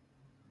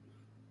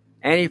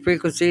 Any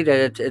frequency that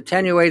it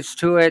attenuates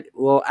to it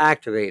will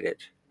activate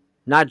it,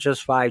 not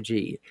just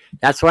 5G.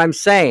 That's what I'm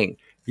saying.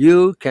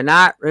 You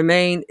cannot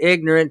remain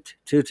ignorant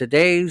to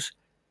today's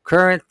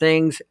current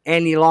things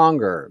any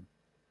longer.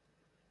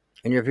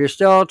 And if you're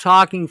still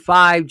talking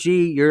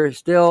 5G, you're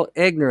still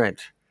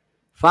ignorant.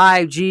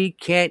 5G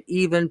can't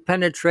even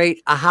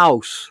penetrate a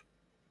house.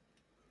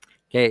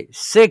 Okay,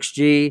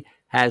 6G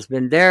has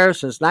been there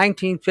since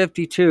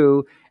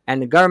 1952,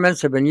 and the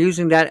governments have been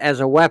using that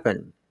as a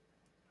weapon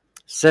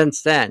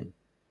since then.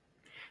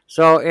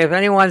 So if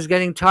anyone's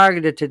getting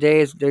targeted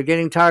today, they're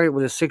getting targeted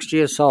with a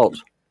 6G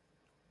assault.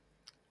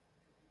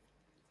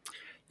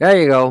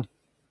 There you go.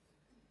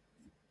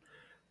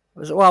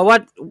 Well,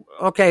 what?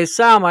 Okay,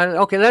 Salma.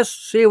 Okay, let's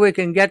see if we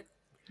can get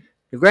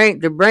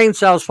the brain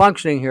cells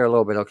functioning here a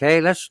little bit.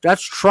 Okay, let's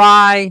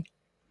try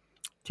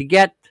to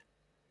get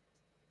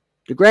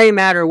the gray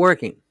matter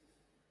working.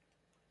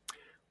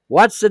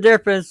 What's the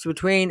difference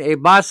between a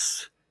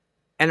bus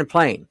and a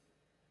plane?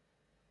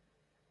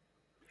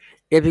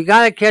 If you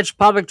got to catch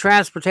public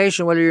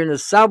transportation, whether you're in the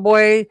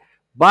subway,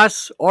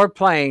 bus, or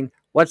plane,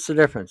 what's the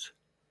difference?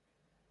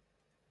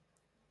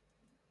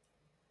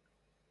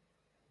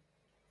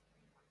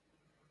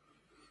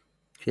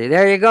 See,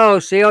 there you go.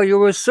 See,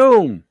 you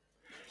assume.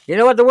 You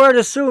know what the word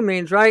assume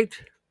means, right?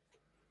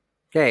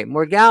 Okay,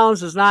 more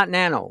gallons is not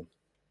nano.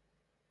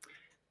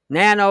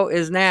 Nano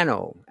is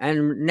nano,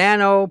 and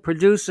nano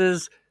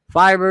produces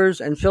fibers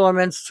and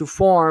filaments to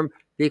form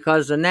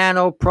because the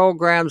nano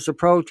programs the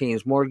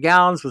proteins. More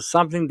gallons was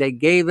something they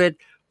gave it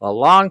a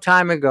long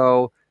time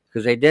ago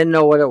because they didn't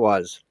know what it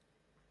was.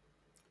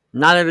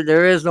 None of it.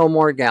 There is no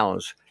more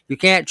gallons. You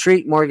can't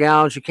treat more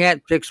gallons. You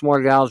can't fix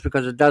more gallons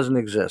because it doesn't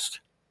exist.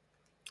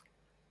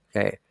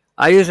 Okay.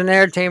 I use an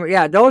air tamer.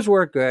 Yeah, those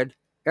work good.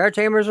 Air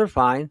tamers are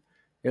fine.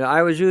 You know,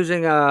 I was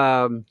using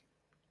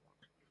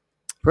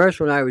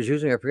first one I was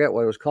using, I forget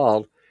what it was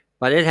called,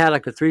 but it had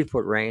like a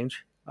 3-foot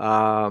range.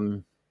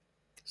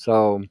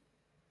 So,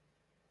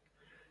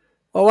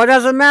 well, what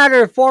does it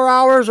matter? 4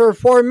 hours or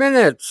 4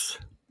 minutes?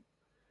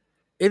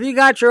 If you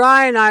got your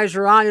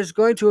ionizer on, it's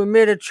going to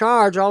emit a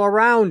charge all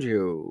around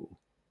you.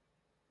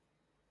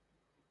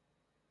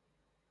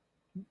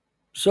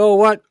 So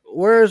what?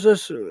 Where is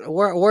this?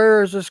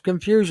 Where is this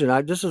confusion?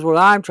 This is what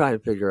I'm trying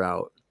to figure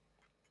out.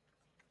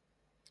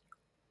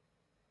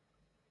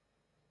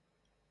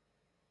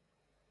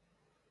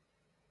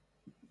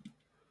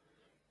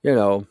 You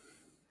know,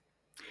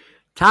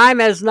 time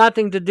has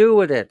nothing to do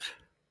with it.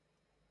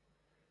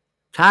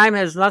 Time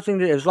has nothing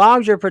to, as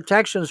long as your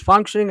protection is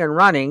functioning and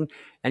running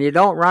and you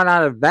don't run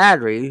out of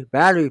battery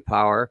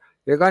power,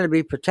 you're going to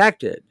be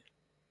protected.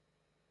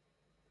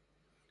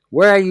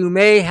 Where you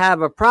may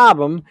have a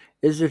problem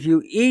is if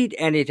you eat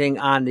anything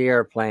on the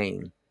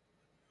airplane.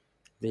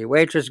 The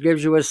waitress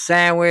gives you a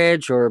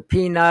sandwich or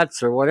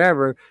peanuts or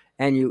whatever,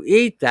 and you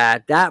eat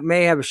that, that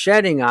may have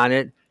shedding on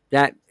it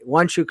that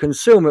once you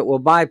consume it will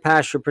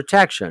bypass your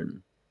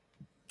protection.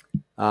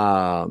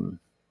 Um,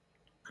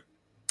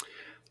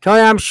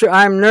 Tony,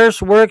 I'm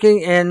nurse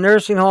working in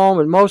nursing home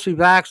with mostly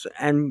vax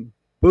and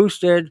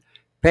boosted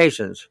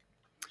patients.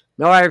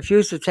 No, I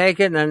refuse to take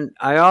it, and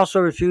I also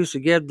refuse to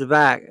give the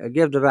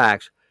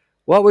vax.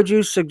 What would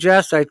you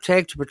suggest I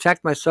take to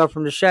protect myself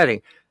from the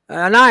shedding?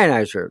 An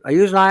ionizer. I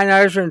use an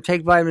ionizer and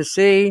take vitamin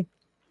C,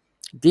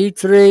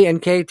 D3,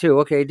 and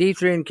K2. Okay,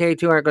 D3 and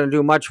K2 aren't going to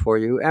do much for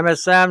you.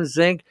 MSM,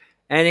 zinc,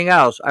 anything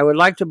else? I would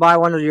like to buy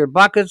one of your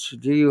buckets.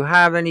 Do you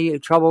have any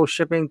trouble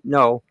shipping?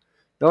 No.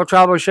 No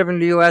trouble shipping to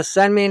the U.S.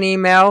 Send me an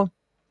email.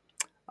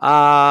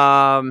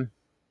 Um,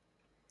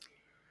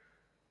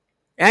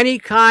 any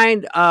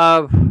kind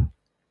of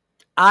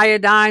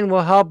iodine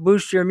will help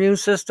boost your immune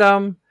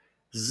system.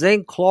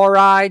 Zinc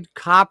chloride,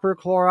 copper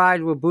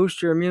chloride will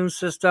boost your immune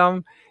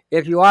system.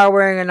 If you are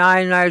wearing an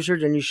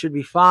ionizer, then you should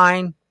be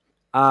fine,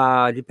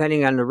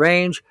 depending on the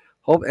range.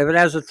 Hope if it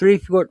has a 3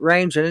 foot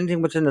range, and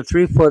anything within the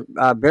 3 foot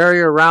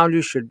barrier around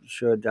you should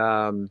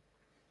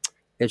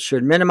it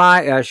should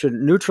minimize, should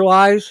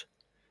neutralize,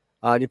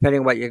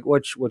 depending what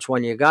which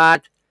one you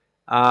got.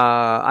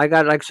 I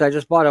got, like I said, I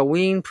just bought a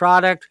Ween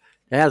product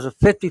that has a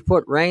 50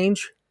 foot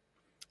range.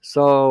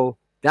 So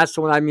that's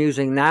the one I'm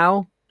using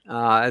now.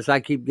 As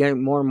I keep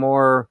getting more and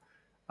more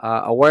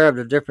aware of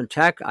the different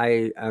tech,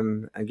 I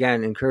am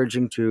again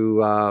encouraging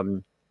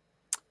to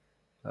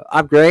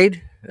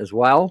upgrade as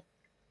well.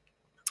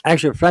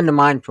 Actually, a friend of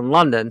mine from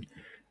London,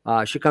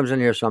 she comes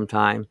in here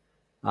sometime.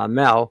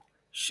 Mel,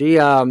 she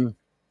was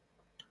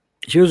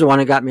the one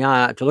who got me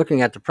on to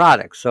looking at the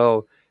product.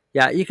 So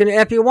yeah, you can,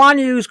 if you want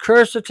to use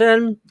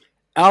quercetin,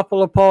 alpha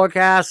lipoic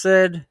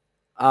acid,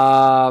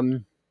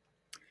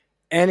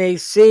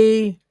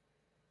 NAC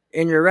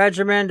in your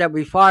regimen, that would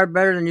be far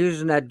better than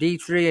using that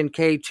D3 and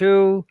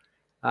K2.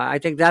 I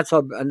think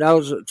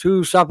those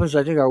two supplements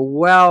I think are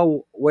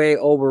way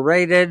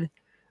overrated,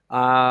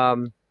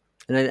 and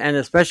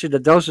especially the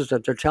doses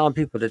that they're telling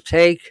people to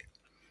take.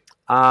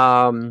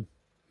 Um,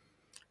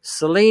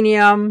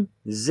 Selenium,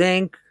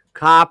 zinc,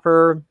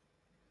 copper,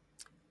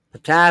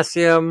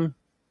 potassium,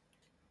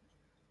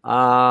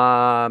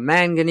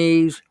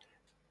 manganese.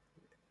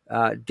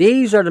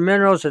 These are the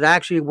minerals that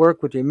actually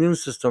work with the immune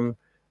system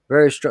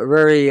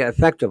very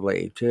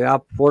effectively to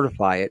help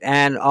fortify it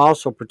and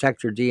also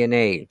protect your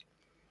DNA.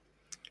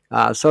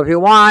 So if you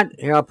want,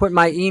 here I'll put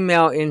my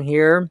email in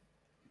here.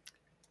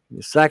 In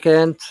a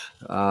second.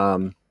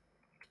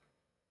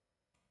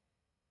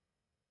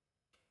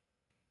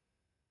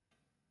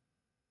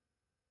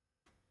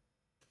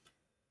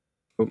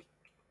 Oop,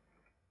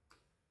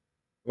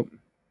 oop.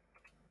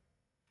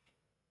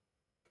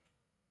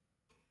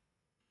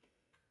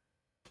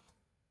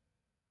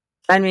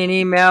 Send me an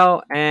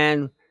email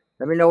and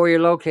let me know where you're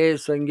located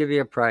so I can give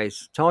you a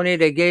price. Tony,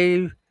 they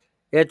gave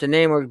it the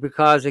name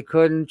because they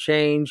couldn't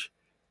change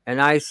an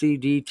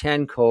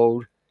ICD-10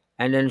 code,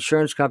 and the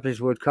insurance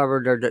companies would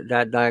cover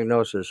that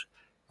diagnosis.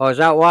 Oh, is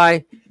that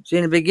why? See,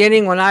 in the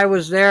beginning, when I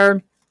was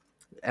there,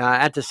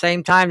 at the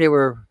same time they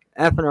were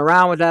effing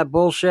around with that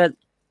bullshit.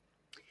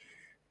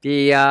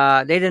 They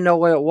didn't know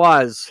what it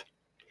was,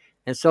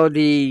 and so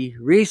the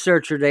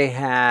researcher they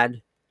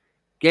had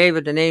gave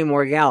it the name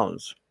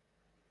Morgellons.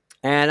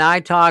 And I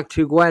talked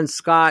to Gwen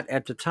Scott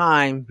at the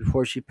time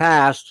before she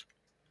passed,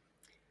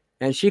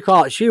 and she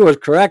was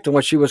correct in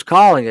what she was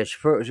calling it. She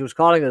was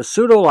calling it a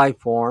pseudo life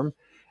form,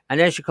 and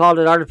then she called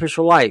it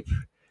artificial life.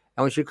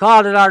 And when she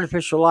called it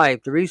artificial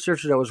life, the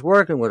researcher that was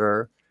working with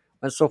her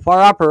went so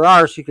far up her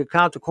arse he could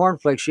count the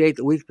cornflakes she ate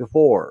the week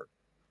before.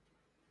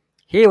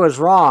 He was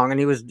wrong, and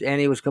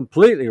he was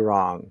completely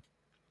wrong.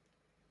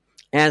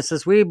 And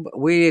since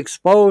we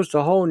exposed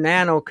the whole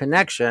nano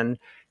connection,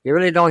 you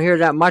really don't hear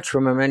that much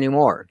from him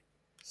anymore.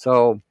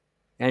 So,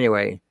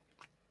 anyway,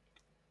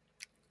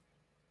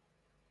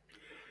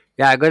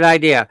 yeah, good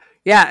idea.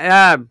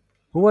 Yeah,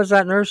 who was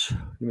that nurse?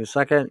 Give me a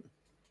second.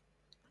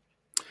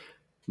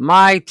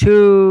 My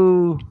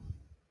two.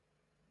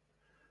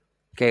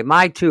 Okay,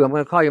 my two. I'm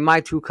going to call you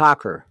my two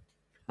cocker.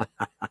 That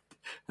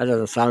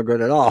doesn't sound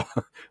good at all.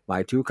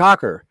 My two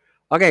cocker.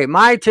 Okay,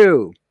 my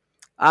two.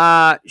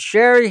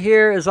 Sherry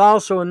here is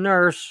also a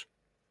nurse,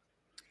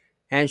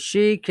 and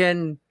she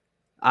can,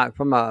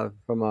 from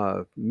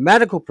a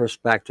medical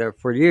perspective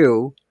for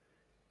you,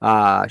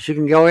 she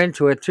can go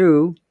into it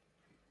too.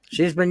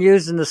 She's been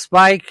using the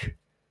spike.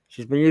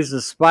 She's been using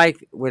the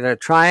spike with a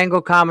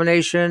triangle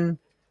combination,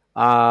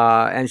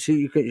 and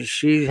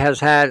she has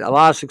had a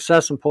lot of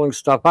success in pulling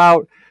stuff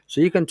out.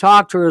 So you can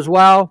talk to her as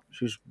well.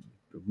 She's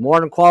more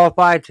than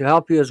qualified to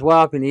help you as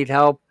well if you need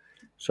help.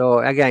 So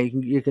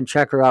again, you can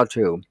check her out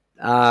too.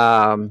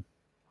 Oh,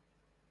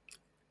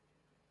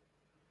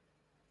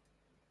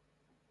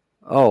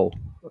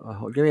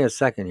 give me a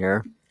second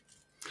here.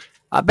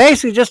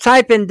 Basically, just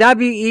type in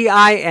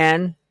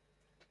WEIN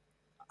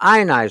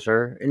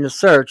ionizer in the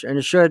search, and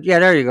it should, yeah,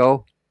 there you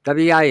go,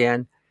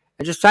 WIN,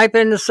 and just type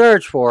in the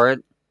search for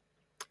it.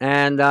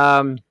 And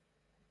I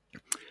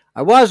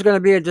was going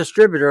to be a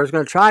distributor. I was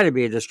going to try to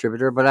be a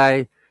distributor, but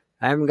I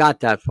haven't got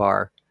that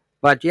far.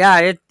 But yeah,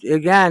 it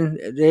again,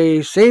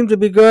 they seem to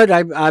be good.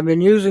 I've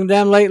been using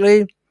them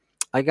lately.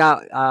 I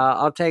got,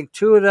 I'll take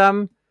two of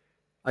them.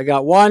 I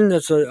got one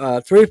that's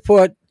a 3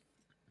 foot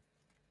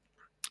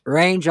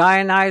range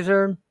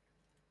ionizer,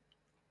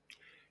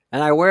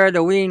 and I wear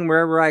the wing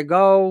wherever I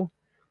go.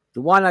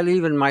 The one I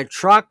leave in my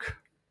truck,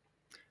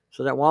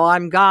 so that while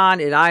I'm gone,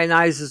 it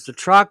ionizes the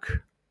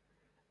truck.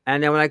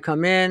 And then when I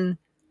come in,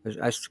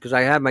 because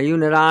I have my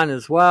unit on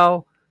as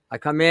well, I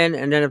come in,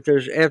 and then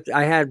if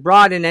I had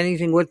brought in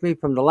anything with me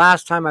from the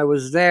last time I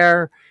was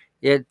there,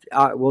 it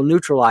will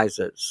neutralize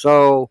it.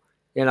 So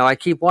I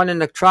keep one in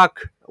the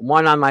truck,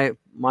 one on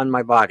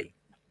my body.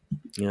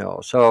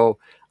 So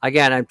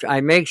again, I try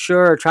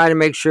to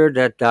make sure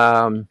that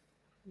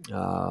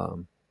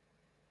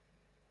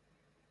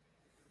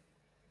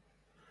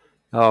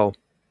oh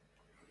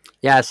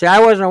yeah. See, I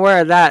wasn't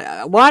aware of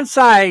that.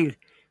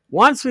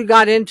 Once we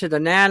got into the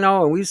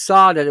nano and we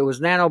saw that it was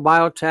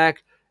nanobiotech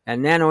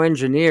and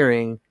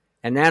nanoengineering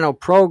and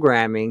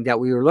nanoprogramming that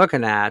we were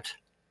looking at,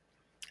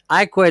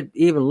 I quit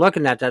even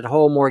looking at that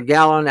whole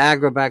Morgellon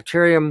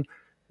agrobacterium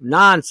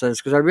nonsense,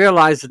 because I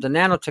realized that the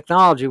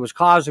nanotechnology was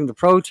causing the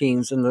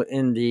proteins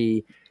in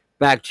the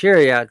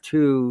bacteria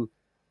to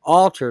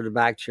alter the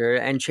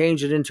bacteria and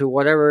change it into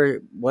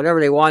whatever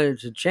they wanted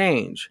to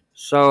change.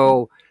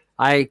 So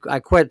I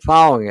quit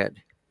following it.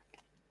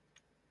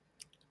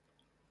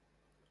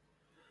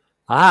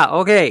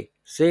 Okay.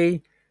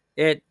 See,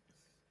 it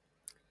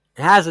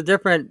has a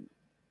different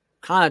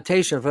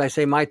connotation if I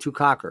say my two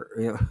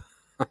cocker.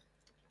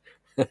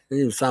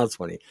 It sounds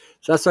funny.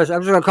 So that's why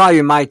I'm just gonna call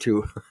you my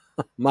two,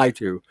 my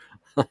two.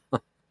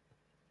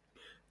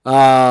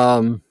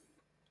 Um,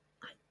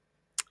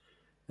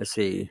 let's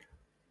see.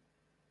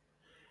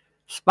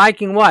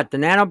 Spiking what? The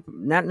nano?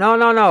 No,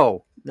 no,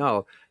 no,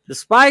 no. The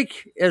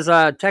spike is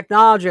a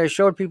technology I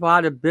showed people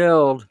how to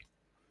build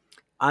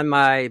on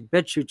my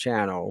BitChute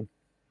channel.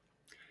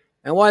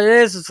 And what it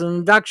is, it's an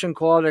induction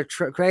coil that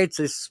creates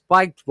a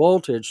spiked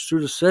voltage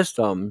through the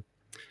system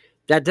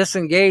that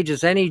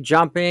disengages any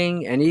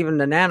jumping and even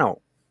the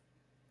nano.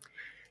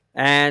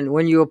 And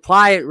when you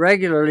apply it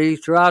regularly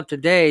throughout the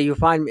day, you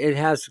find it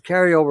has a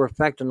carryover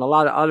effect on a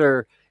lot of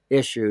other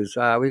issues.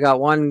 We got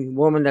one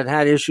woman that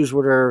had issues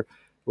with her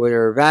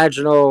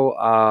vaginal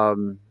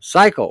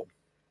cycle,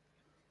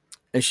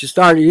 and she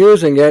started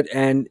using it,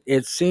 and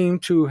it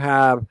seemed to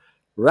have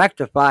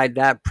rectified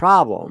that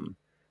problem.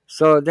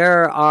 So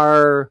there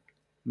are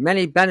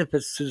many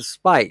benefits to the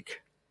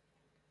spike.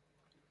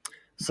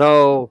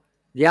 So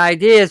the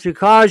idea is,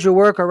 because you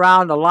work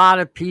around a lot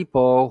of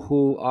people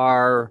who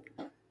are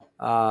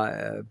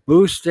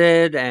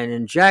boosted and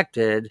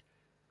injected,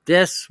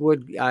 this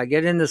would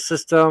get in the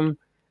system.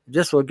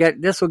 This will get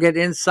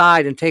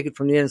inside and take it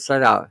from the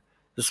inside out.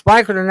 The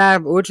spike or the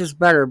nano, which is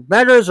better?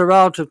 Better is a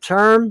relative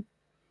term.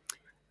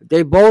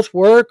 They both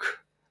work.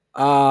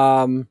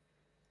 Um,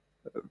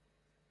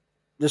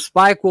 the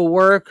spike will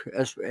work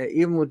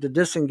even with the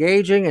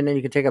disengaging, and then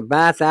you can take a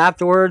bath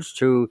afterwards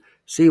to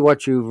see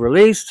what you've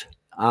released.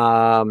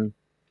 Some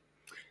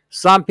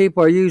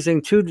people are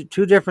using two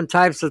different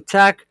types of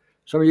tech.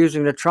 Some are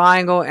using the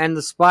triangle and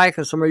the spike,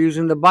 and some are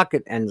using the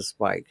bucket and the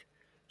spike.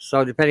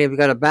 So depending if you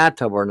got a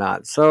bathtub or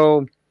not.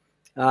 So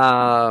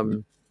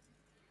in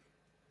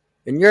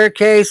your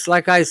case,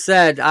 like I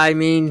said, I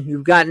mean,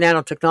 you've got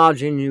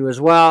nanotechnology in you as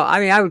well. I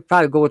mean, I would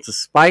probably go with the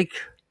spike.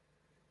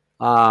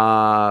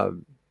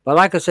 But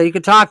like I said, you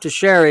can talk to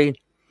Sherry,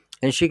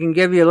 and she can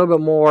give you a little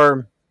bit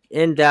more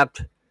in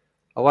depth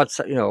of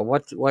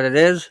what it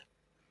is.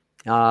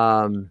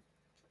 Um,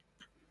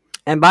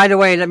 and by the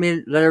way, let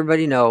me let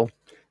everybody know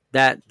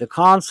that the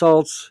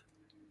consults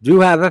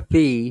do have a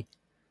fee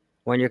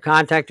when you're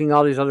contacting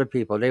all these other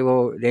people.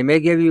 They may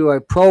give you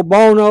a pro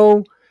bono.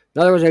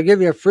 In other words, they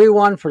give you a free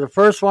one for the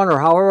first one, or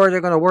however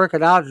they're going to work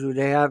it out.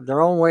 They have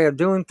their own way of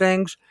doing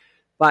things,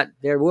 but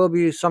there will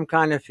be some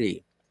kind of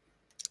fee.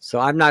 So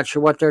I'm not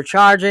sure what they're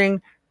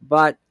charging,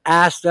 but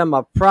ask them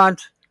up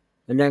front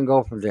and then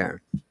go from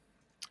there.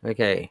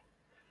 Okay.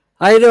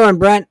 How you doing,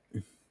 Brent?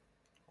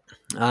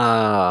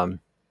 Um,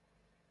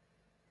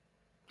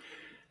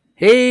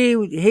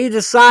 he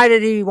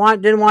decided didn't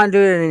want to do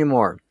it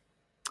anymore.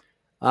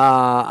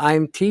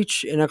 I'm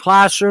teach in a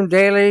classroom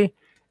daily.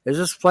 Is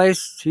this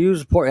place to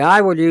use a port? I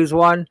would use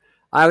one.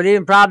 I would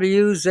even probably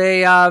use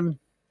a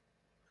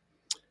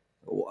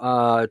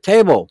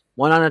table,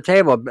 one on a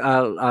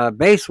table,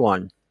 base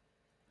one.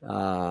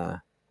 Uh,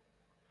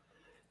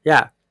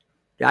 yeah,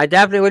 I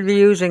definitely would be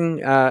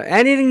using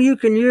anything you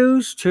can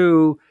use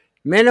to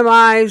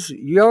minimize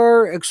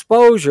your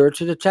exposure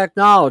to the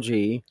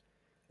technology.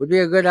 Would be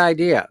a good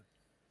idea.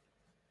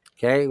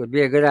 Okay, would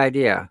be a good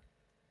idea.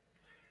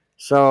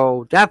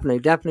 So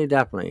definitely.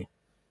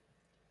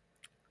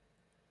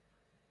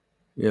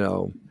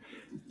 You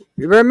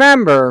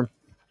remember,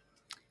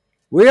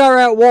 We are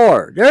at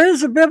war. There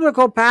is a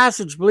biblical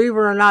passage, believe it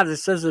or not, that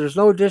says there's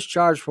no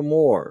discharge from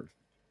war.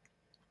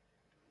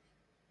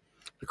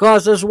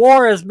 Because this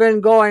war has been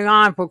going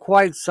on for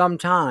quite some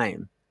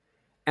time.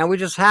 And we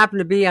just happen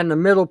to be on the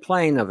middle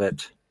plane of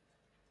it.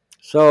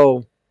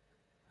 So,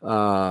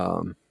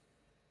 alrighty.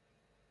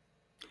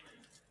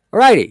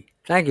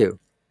 Thank you.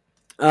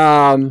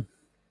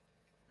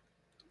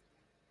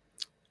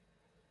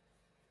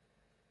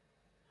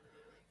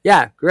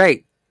 Yeah,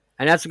 great.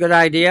 And that's a good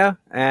idea.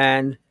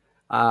 And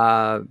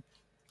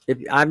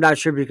I'm not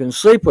sure if you can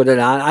sleep with it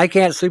on. I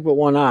can't sleep with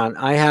one on.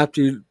 I have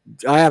to.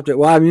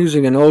 Well, I'm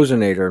using an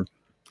ozonator.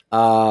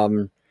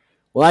 When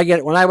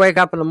I wake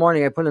up in the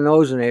morning, I put an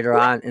ozonator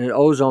on, and it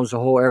ozones the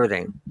whole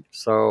everything.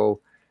 So,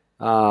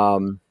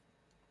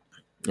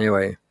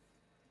 anyway,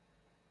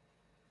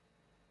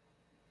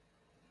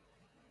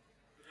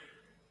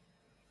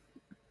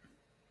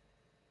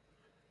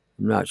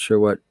 I'm not sure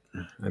what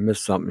I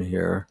missed something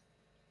here.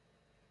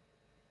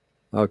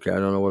 Okay, I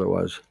don't know what it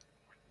was.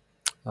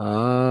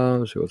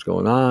 Let's see what's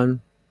going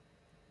on.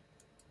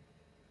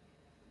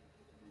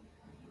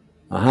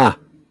 Aha.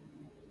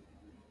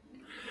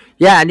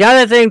 Yeah, and the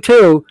other thing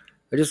too,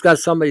 I just got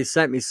somebody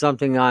sent me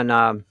something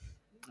on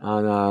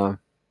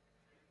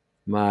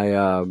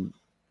my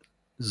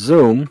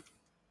Zoom.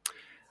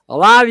 A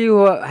lot of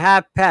you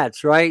have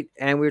pets, right?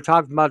 And we were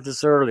talking about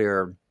this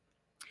earlier.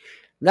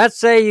 Let's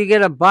say you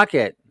get a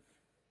bucket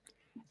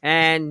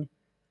and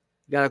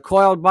you got a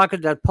coiled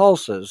bucket that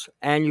pulses,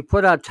 and you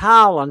put a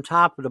towel on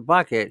top of the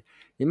bucket.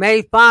 You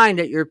may find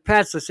that your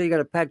pets, let's say you got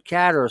a pet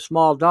cat or a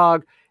small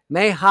dog,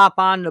 may hop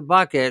on the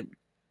bucket,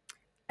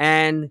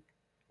 and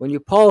when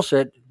you pulse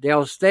it,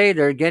 they'll stay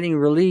there getting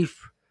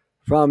relief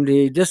from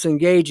the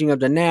disengaging of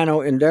the nano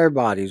in their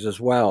bodies as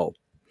well.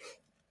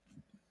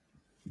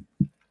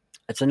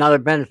 It's another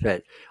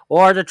benefit.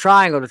 Or the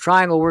triangle. The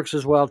triangle works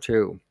as well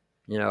too.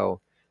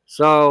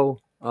 So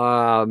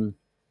I've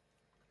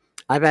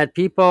had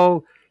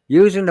people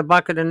using the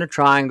bucket in the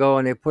triangle,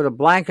 and they put a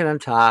blanket on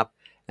top,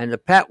 and the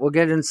pet will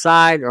get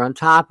inside or on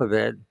top of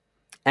it,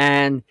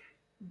 and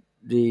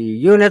the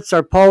units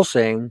are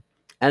pulsing,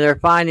 and they're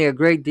finding a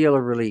great deal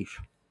of relief.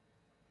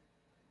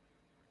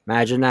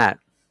 Imagine that.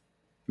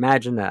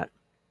 Imagine that.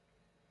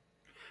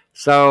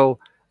 So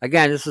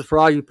again, this is for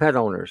all you pet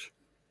owners.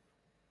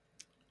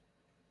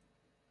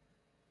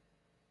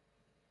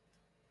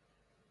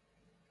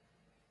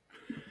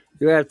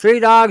 You have 3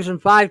 dogs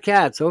and 5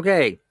 cats.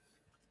 Okay.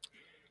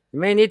 You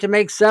may need to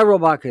make several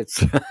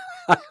buckets.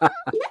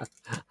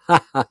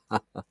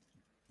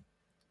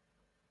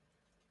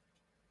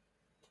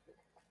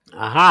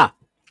 Aha.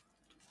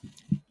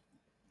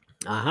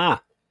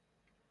 Aha.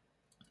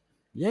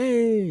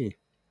 Yay.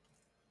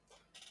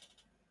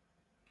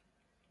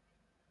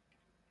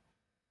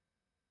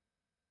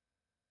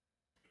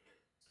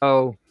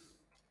 So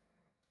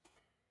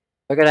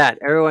look at that.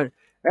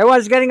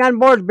 Everyone's getting on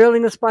board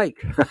building a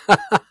spike.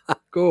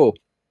 Cool.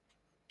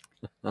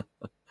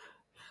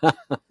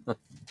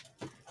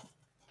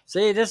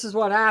 See, this is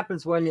what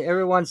happens when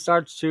everyone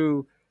starts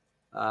to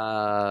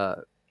uh,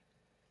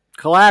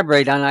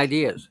 collaborate on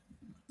ideas.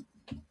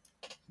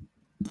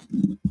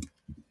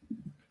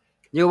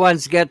 New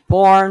ones get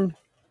formed,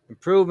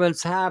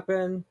 improvements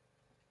happen,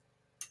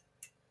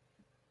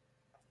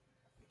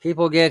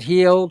 people get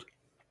healed.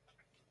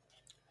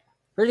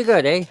 Pretty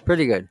good, eh?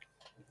 Pretty good.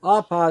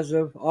 All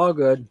positive, all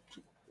good,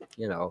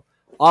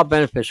 all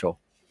beneficial.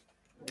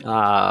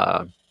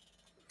 Uh,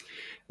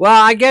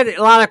 well, I get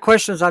a lot of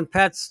questions on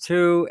pets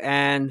too,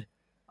 and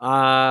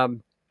a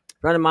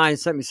friend of mine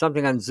sent me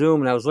something on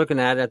Zoom, and I was looking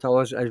at it.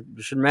 I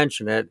should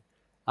mention it.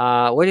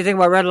 What do you think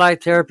about red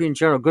light therapy in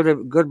general?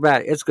 Good,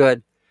 bad. It's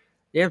good.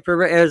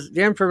 The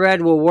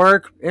infrared will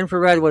work.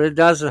 Infrared, what it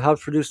does, it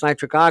helps reduce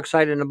nitric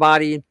oxide in the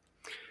body.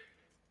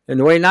 And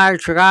the way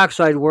nitric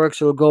oxide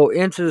works, it'll go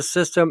into the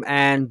system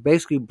and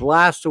basically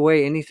blast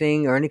away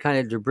anything or any kind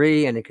of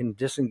debris, and it can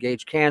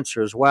disengage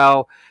cancer as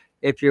well.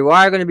 If you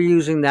are going to be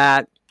using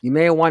that, you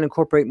may want to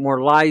incorporate more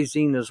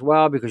lysine as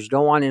well, because you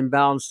don't want to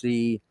imbalance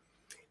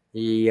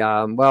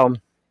well,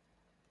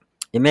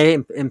 it may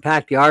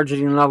impact the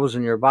arginine levels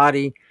in your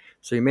body.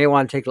 So you may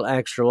want to take a little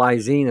extra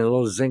lysine and a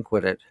little zinc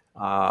with it.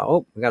 We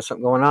got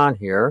something going on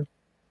here.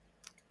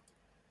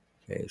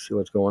 Okay, see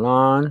what's going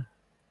on.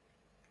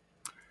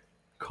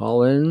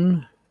 Call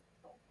in.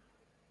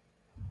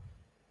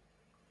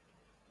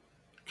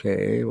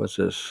 Okay, what's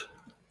this?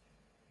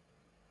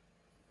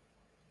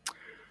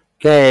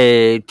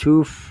 Okay,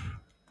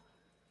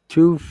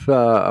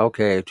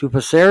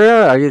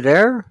 Tufaceria, are you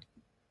there?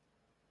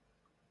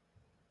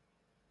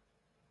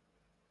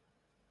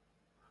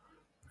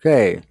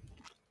 Okay.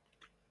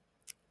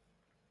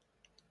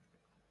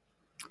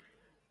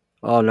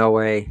 Oh, no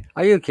way.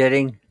 Are you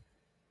kidding?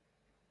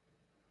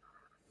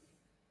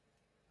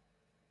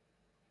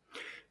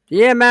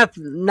 The EMF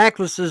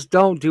necklaces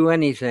don't do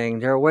anything.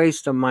 They're a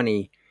waste of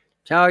money.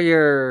 Tell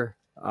your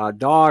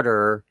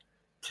daughter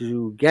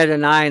to get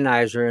an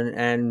ionizer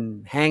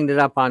and hang it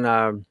up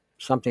on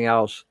something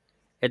else.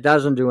 It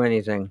doesn't do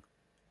anything.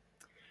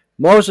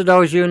 Most of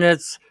those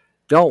units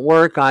don't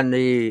work on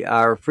the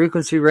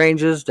frequency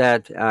ranges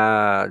that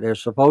they're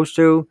supposed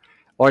to,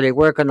 or they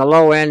work on the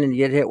low end and you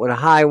get hit with a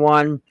high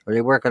one, or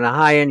they work on the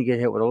high end and you get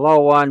hit with a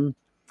low one,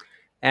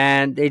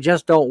 and they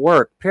just don't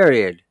work,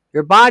 period.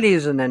 Your body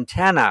is an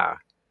antenna,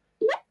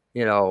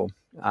 you know.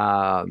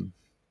 Um,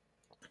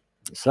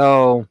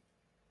 so,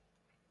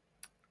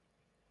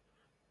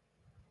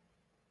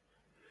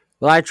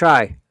 well, I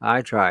try.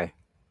 I try.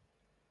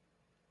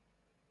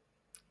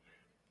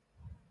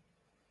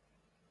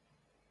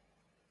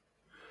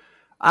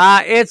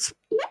 It's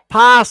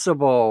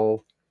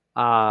possible.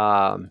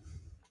 Um,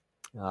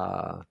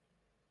 uh,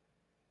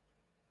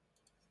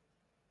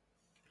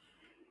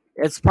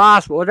 it's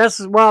possible. This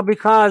is well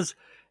because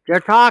they're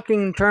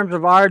talking in terms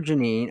of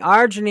arginine.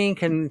 Arginine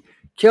can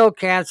kill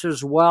cancer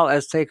as well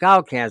as take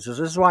out cancers.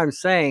 This is why I'm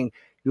saying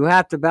you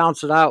have to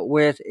balance it out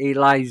with a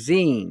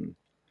lysine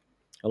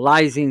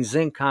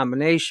zinc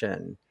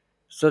combination.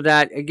 So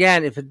that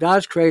again, if it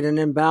does create an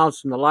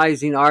imbalance in the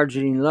lysine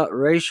arginine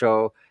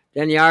ratio,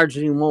 then the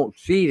arginine won't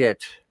feed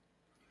it.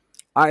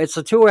 It's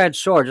a two-edged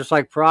sword, just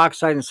like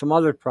peroxide and some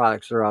other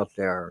products that are out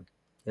there.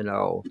 You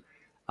know,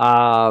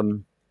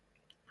 um,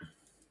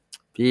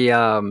 the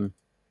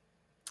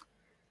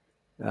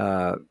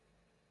uh,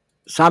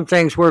 some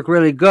things work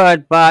really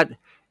good, but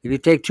if you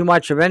take too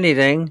much of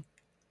anything,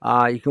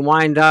 you can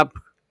wind up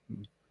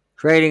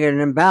creating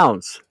an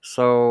imbalance.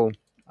 So,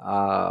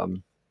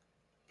 um,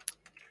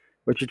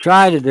 what you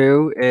try to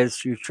do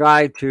is you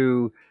try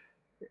to,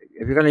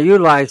 if you're going to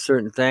utilize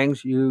certain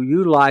things, you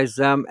utilize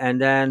them,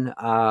 and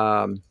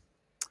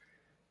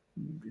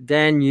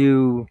then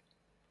you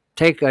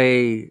take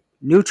a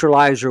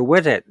neutralizer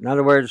with it. In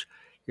other words,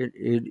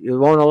 it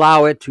won't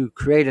allow it to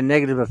create a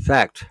negative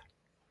effect.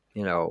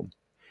 You know,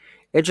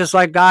 it's just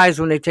like guys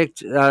when they take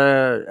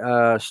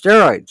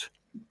steroids.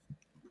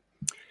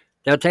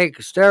 They'll take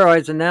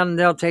steroids and then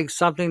they'll take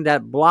something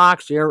that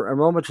blocks the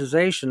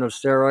aromatization of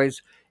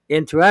steroids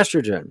into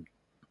estrogen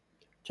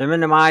to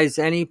minimize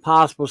any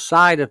possible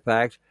side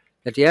effect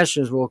that the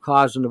estrogens will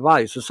cause in the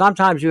body. So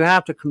sometimes you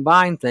have to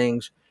combine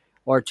things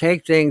or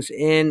take things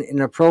in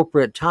an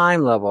appropriate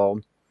time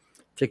level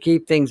to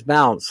keep things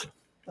balanced.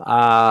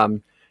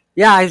 Um,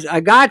 yeah, I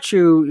got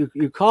you.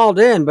 You called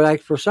in,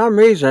 but for some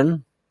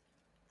reason,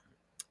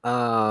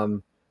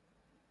 um,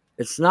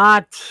 it's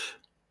not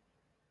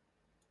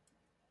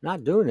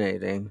doing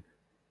anything.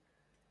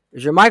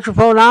 Is your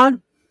microphone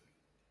on?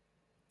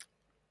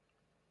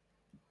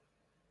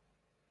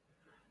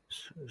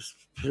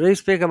 Please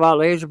speak about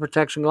laser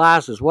protection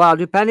glasses. Well,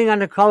 depending on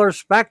the color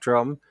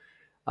spectrum,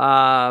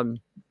 um,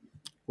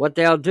 what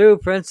they'll do,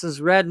 for instance,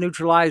 red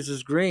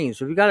neutralizes green.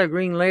 So if you got a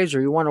green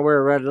laser, you want to wear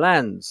a red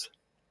lens.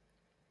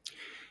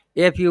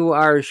 If you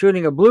are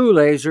shooting a blue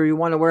laser, you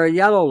want to wear a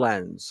yellow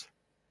lens.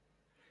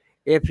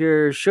 If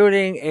you're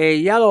shooting a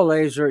yellow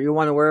laser, you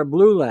want to wear a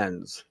blue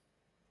lens.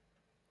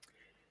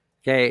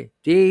 Okay,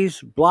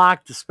 these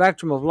block the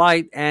spectrum of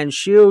light and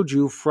shield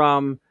you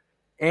from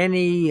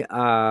any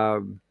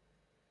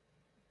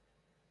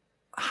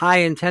high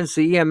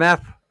intensity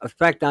EMF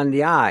effect on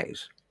the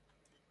eyes.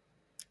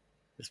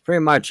 That's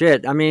pretty much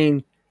it. I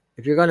mean,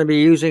 if you're going to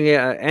be using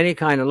any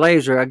kind of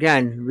laser,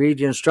 again, read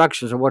the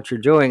instructions of what you're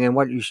doing and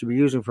what you should be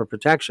using for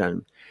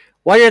protection.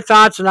 What are your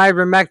thoughts on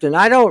ivermectin?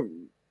 I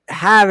don't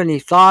have any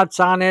thoughts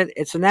on it.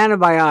 It's an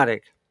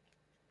antibiotic.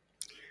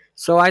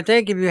 So I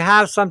think if you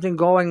have something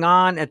going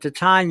on at the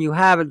time you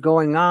have it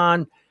going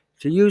on,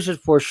 to use it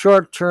for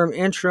short-term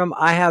interim,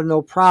 I have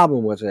no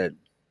problem with it.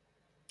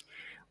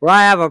 Where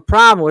I have a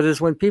problem with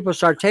is when people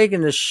start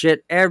taking this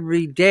shit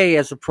every day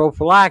as a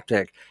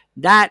prophylactic.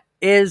 That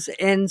is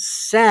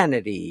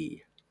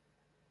insanity.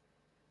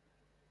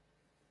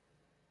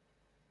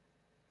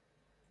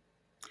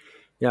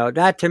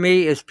 That to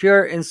me is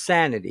pure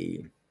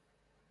insanity.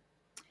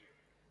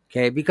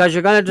 Okay, because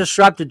you're going to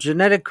disrupt the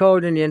genetic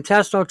code in the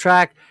intestinal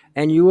tract,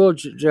 and you will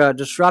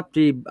disrupt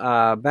the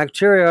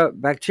bacteria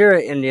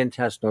in the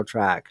intestinal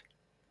tract.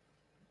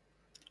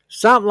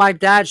 Something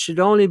like that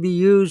should only be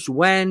used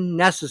when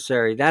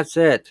necessary. That's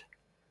it.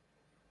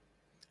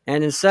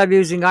 And instead of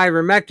using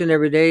ivermectin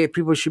every day,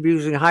 people should be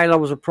using high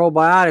levels of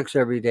probiotics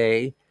every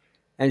day,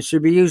 and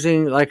should be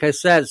using, like I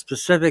said,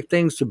 specific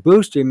things to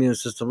boost the immune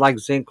system, like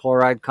zinc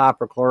chloride,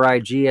 copper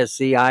chloride,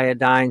 GSC,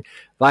 iodine,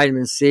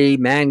 vitamin C,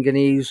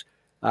 manganese,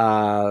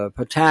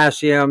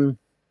 potassium,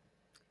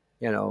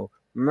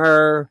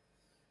 myrrh,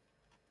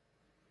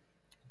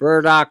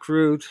 burdock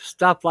root,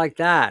 stuff like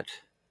that.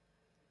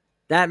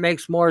 That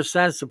makes more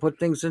sense to put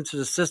things into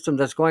the system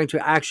that's going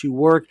to actually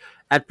work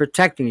at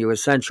protecting you.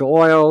 Essential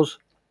oils.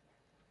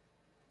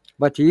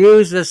 But to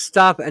use this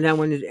stuff, and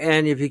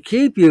then if you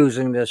keep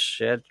using this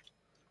shit,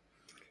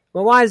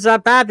 well, why is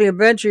that happening?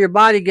 Eventually, your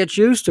body gets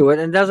used to it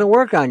and doesn't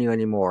work on you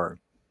anymore.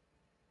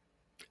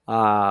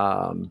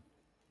 Um,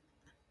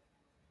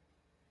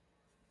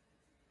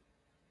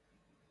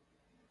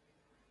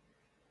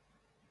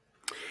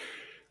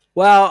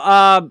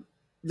 well,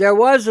 there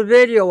was a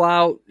video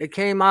out that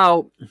came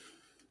out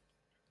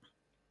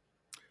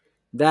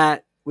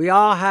that we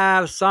all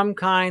have some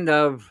kind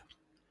of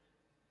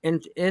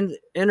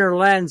inner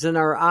lens in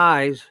our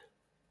eyes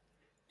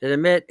that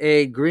emit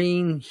a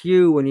green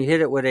hue when you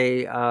hit it with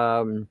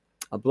a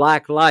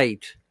black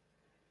light.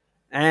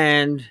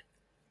 And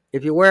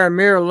if you wear a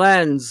mirror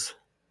lens,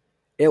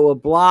 it will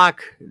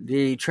block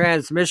the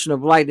transmission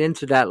of light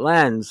into that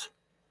lens.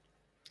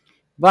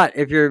 But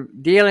if you're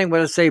dealing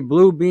with, let's say,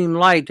 blue beam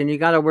light, then you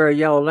got to wear a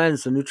yellow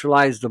lens to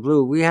neutralize the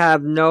blue. We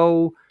have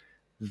no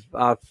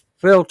uh,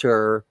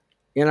 filter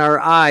in our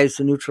eyes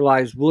to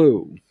neutralize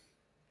blue.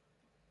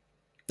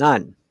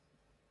 None.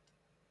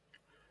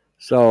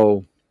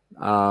 So,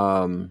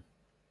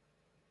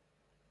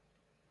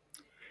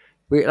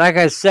 we, like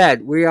I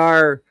said, we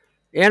are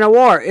in a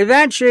war.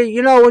 Eventually,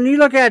 when you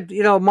look at,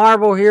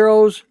 Marvel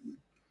heroes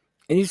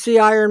and you see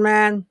Iron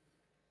Man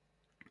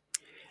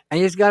and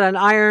he's got an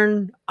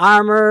iron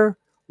armor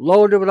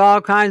loaded with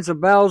all kinds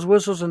of bells,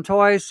 whistles, and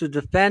toys to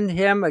defend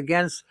him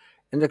against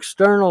an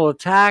external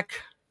attack.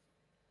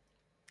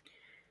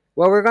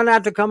 Well, we're going to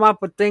have to come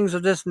up with things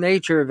of this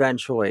nature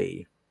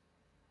eventually,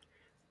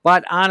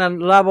 but on a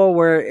level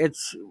where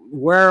it's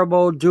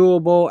wearable,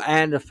 doable,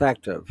 and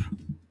effective.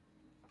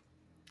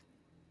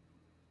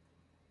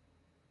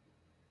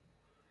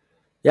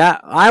 Yeah,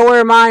 I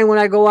wear mine when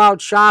I go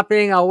out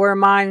shopping. I'll wear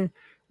mine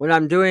when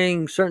I'm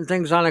doing certain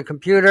things on a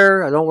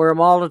computer. I don't wear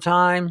them all the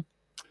time.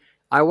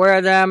 I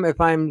wear them if if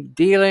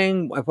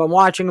I'm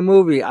watching a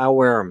movie, I'll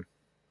wear them.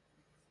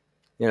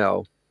 You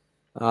know,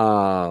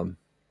 um,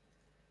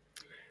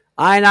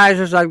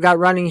 ionizers I've got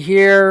running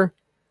here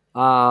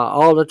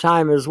all the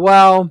time as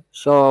well.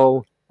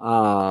 So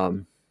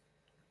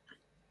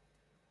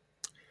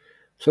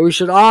we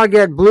should all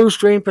get blue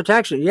screen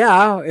protection.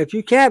 Yeah, if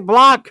you can't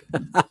block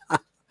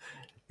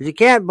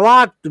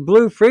the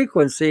blue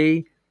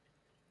frequency,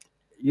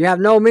 you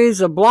have no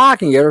means of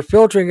blocking it or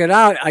filtering it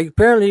out.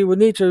 Apparently, you would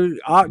need to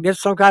get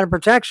some kind of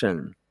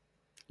protection.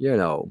 You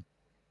know,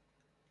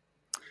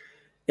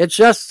 it's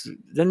just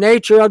the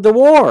nature of the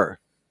war.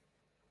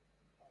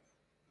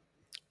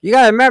 You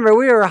got to remember,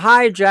 we were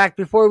hijacked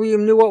before we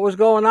even knew what was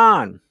going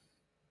on.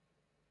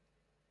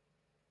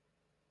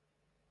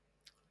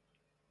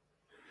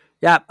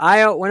 Yeah,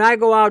 when I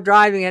go out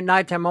driving at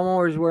nighttime, I'm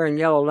always wearing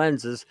yellow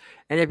lenses.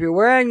 And if you're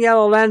wearing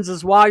yellow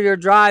lenses while you're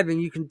driving,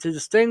 you can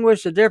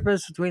distinguish the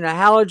difference between a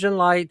halogen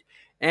light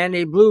and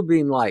a blue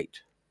beam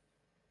light.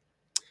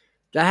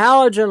 The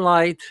halogen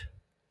light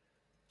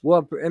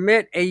will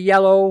emit a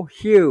yellow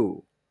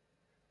hue.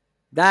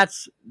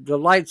 That's the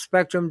light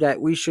spectrum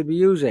that we should be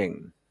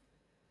using.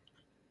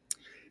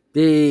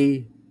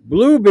 The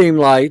blue beam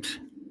light,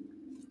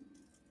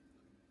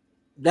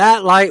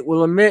 that light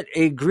will emit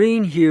a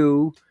green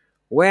hue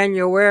when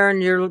you're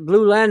wearing your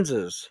blue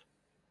lenses.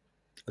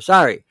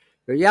 Sorry,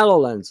 your yellow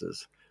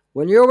lenses.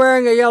 When you're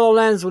wearing a yellow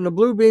lens, when the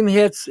blue beam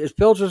hits, it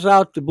filters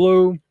out the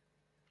blue,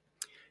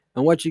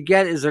 and what you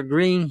get is a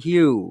green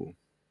hue.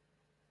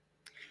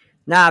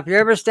 Now, if you're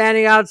ever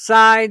standing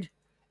outside,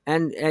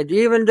 and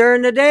even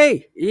during the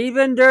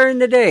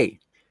day,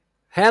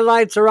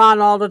 headlights are on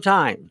all the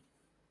time.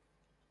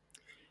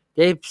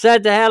 They've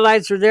said the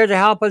headlights are there to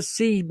help us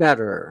see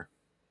better.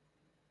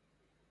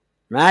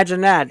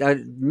 Imagine that.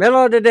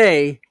 Middle of the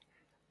day,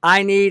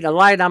 I need a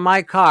light on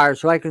my car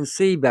so I can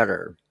see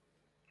better,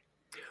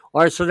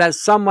 or so that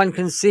someone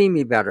can see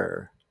me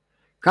better.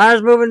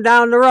 Cars moving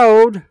down the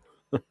road.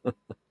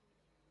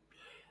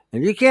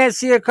 If you can't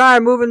see a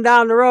car moving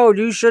down the road,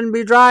 you shouldn't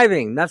be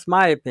driving. That's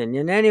my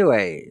opinion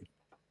anyway.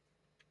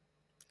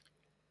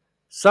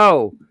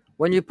 So,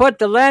 when you put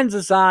the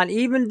lenses on,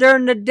 even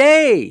during the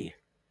day,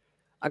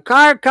 a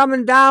car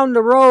coming down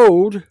the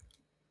road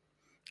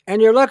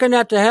and you're looking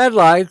at the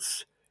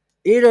headlights,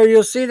 either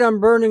you'll see them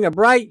burning a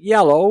bright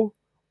yellow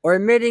or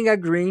emitting a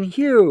green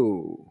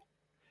hue.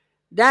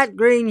 That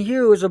green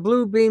hue is a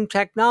blue beam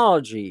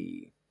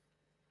technology.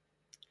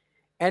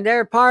 And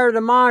they're part of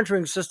the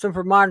monitoring system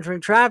for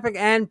monitoring traffic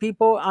and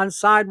people on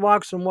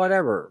sidewalks and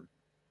whatever.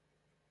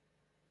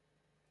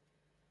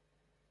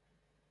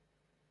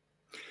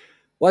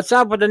 What's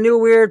up with the new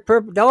weird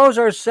purple? Those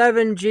are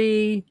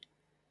 7G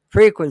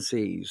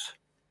frequencies.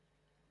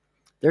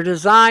 They're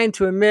designed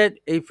to emit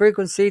a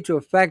frequency to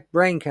affect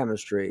brain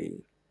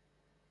chemistry.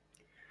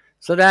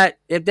 So that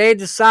if they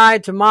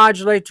decide to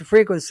modulate the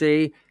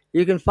frequency,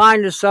 you can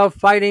find yourself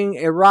fighting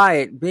a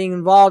riot, being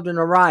involved in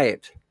a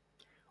riot.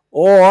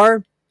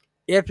 Or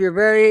if you're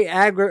very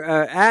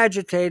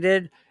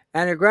agitated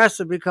and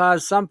aggressive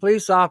because some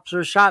police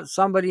officer shot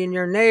somebody in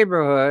your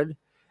neighborhood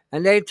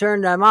and they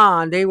turn them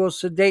on, they will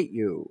sedate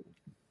you.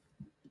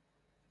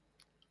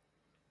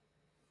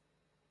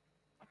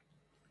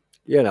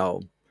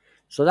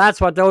 So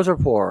that's what those are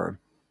for.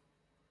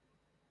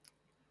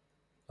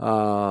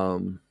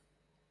 Yeah.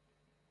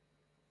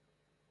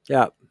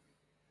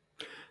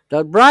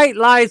 The bright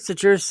lights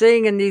that you're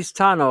seeing in these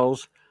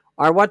tunnels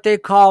are what they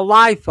call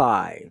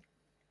Li-Fi.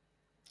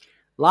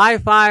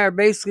 Li-Fi are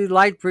basically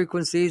light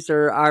frequencies that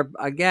are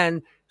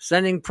again,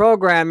 sending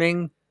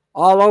programming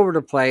all over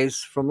the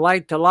place from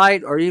light to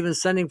light, or even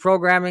sending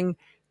programming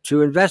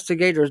to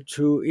investigate or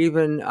to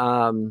even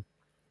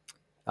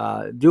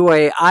do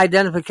a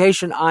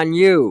identification on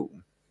you.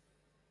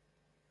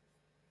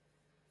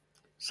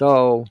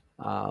 So,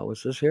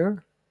 what's this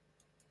here?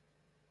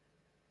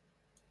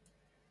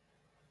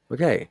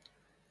 Okay.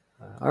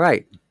 All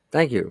right.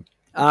 Thank you.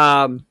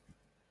 Um,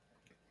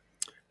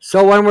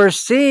 so when we're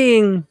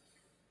seeing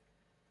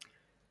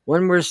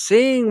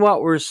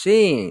what we're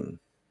seeing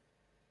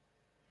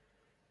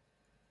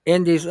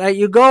in these,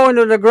 you go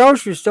into the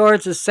grocery store,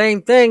 it's the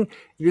same thing.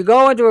 If you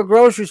go into a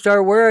grocery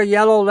store, wear a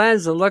yellow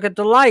lens and look at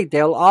the light.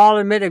 They'll all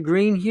emit a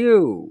green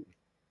hue.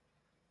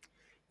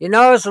 You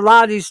notice a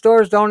lot of these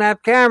stores don't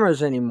have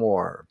cameras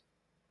anymore.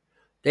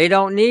 They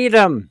don't need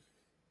them.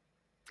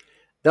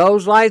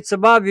 Those lights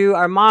above you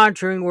are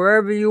monitoring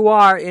wherever you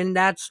are in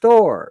that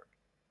store.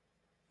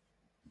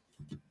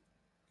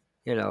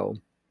 You know,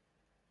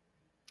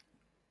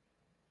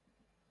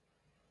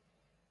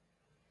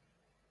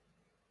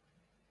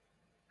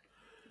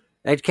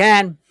 it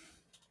can.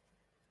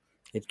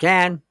 It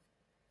can.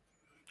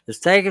 Is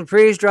taking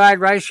freeze-dried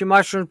reishi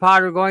mushroom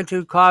powder going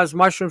to cause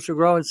mushrooms to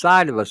grow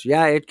inside of us?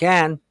 Yeah, it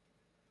can.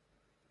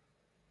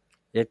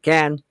 It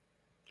can.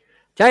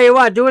 Tell you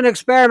what, do an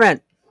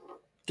experiment.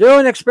 Do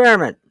an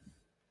experiment.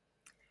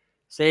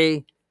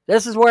 See,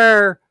 this is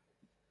where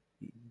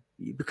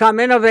you become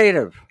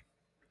innovative.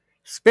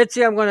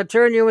 Spitzy, I'm going to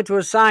turn you into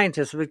a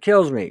scientist if it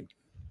kills me.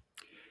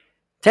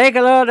 Take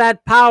a little of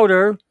that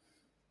powder,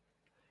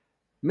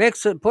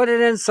 mix it, put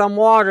it in some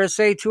water,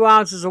 say 2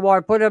 ounces of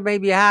water, put in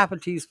maybe a half a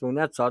teaspoon,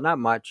 that's all, not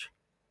much.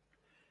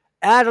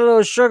 Add a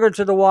little sugar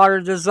to the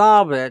water,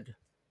 dissolve it,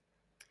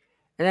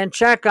 and then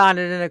check on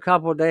it in a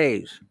couple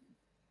days.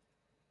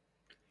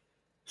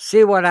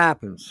 See what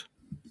happens.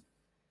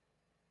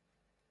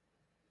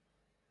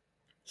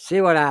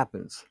 See what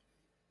happens.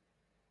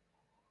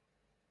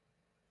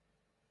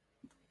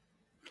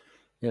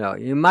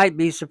 You might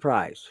be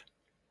surprised.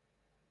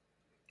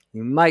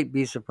 You might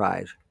be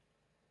surprised.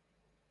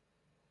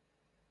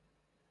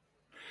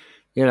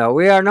 We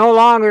are no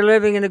longer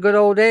living in the good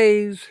old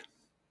days.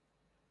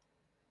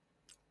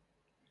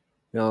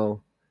 And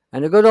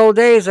the good old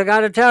days, I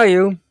got to tell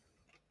you,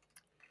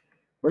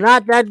 we're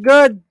not that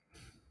good.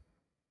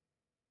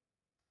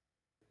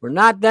 We're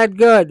not that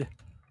good.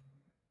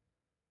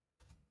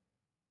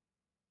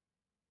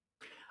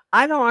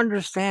 I don't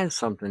understand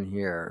something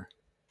here.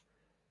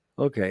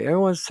 Okay,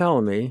 everyone's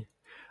telling me.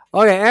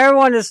 Okay,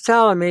 everyone is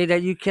telling me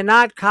that you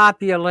cannot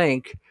copy a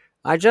link.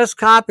 I just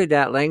copied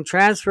that link,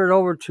 transferred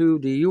over to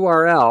the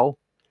URL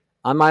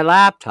on my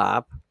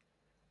laptop.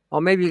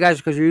 Oh, maybe you guys,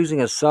 because you're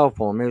using a cell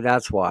phone, maybe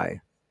that's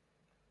why.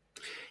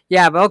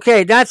 Yeah, but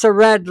okay, that's a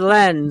red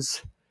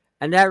lens,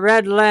 and that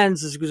red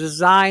lens is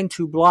designed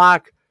to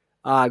block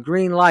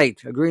green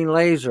light, a green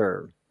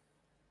laser.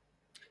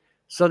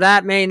 So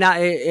that may not,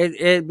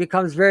 it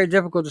becomes very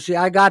difficult to see.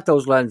 I got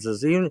those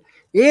lenses. Even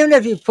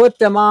if you put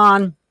them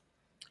on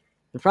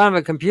in front of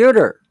a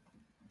computer.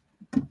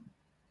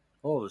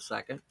 Hold a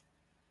second.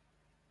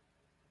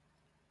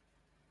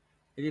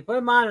 If you put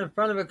them on in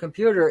front of a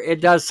computer, it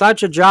does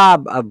such a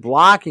job of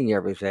blocking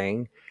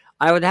everything.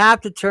 I would have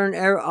to turn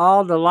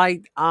all the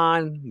light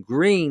on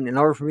green in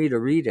order for me to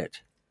read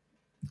it.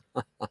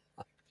 So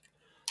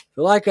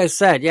like I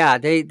said, yeah,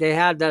 they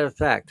have that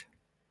effect.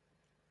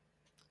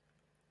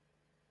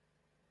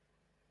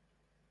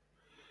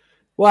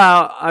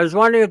 Well, I was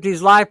wondering if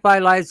these light-by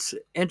lights,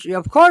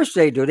 of course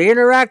they do. They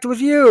interact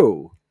with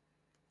you.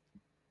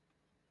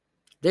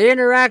 They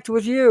interact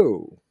with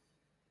you.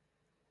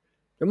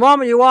 The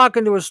moment you walk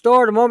into a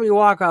store, the moment you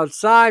walk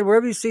outside,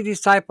 wherever you see these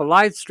type of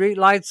lights, street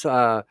lights,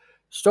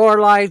 store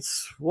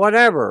lights,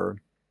 whatever,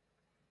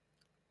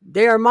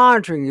 they are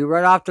monitoring you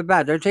right off the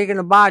bat. They're taking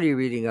a body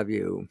reading of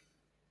you.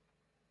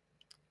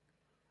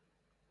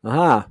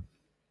 Uh-huh.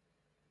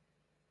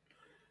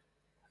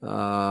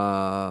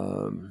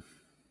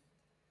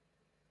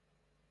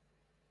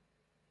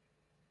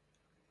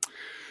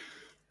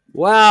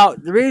 Well,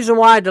 the reason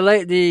why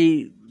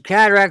the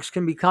cataracts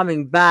can be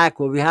coming back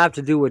will have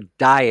to do with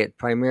diet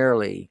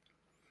primarily.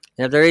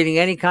 If they're eating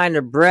any kind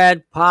of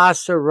bread,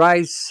 pasta,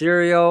 rice,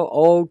 cereal,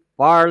 oat,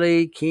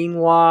 barley,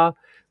 quinoa,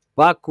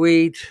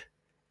 buckwheat,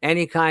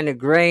 any kind of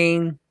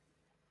grain,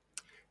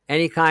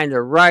 any kind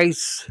of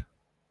rice,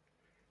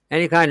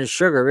 any kind of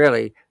sugar,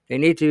 really, they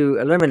need to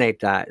eliminate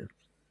that. And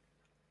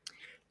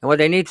what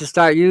they need to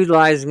start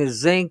utilizing is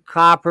zinc,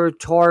 copper,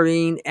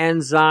 taurine,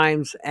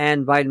 enzymes,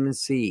 and vitamin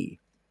C.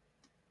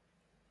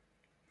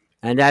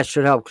 And that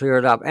should help clear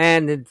it up.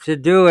 And to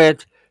do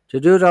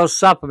those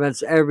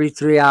supplements every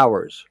 3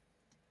 hours.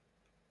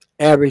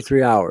 Every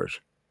 3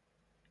 hours.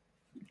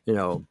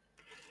 Can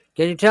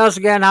you tell us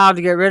again how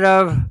to get rid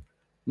of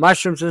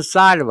mushrooms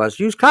inside of us?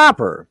 Use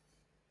copper.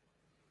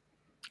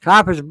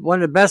 Copper is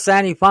one of the best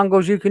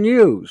antifungals you can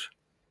use.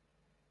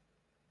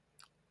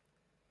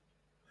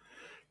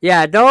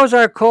 Yeah, those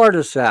are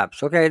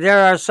cordyceps. Okay, there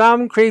are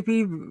some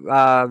creepy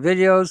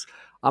videos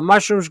of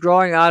mushrooms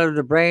growing out of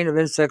the brain of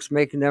insects,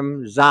 making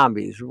them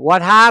zombies.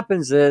 What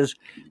happens is,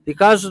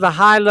 because of the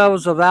high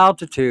levels of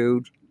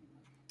altitude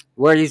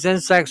where these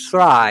insects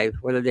thrive,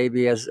 whether they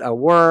be a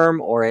worm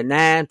or an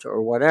ant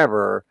or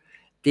whatever,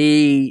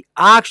 the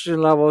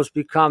oxygen levels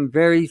become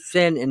very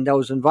thin in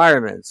those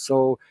environments.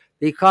 So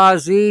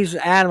because these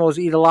animals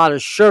eat a lot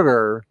of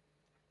sugar,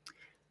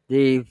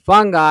 the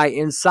fungi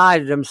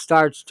inside of them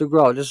starts to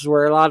grow. This is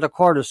where a lot of the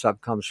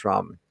cordyceps comes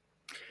from.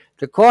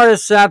 The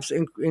cordyceps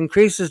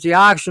increases the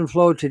oxygen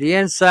flow to the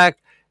insect.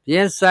 The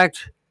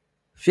insect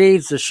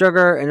feeds the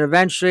sugar, and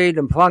eventually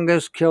the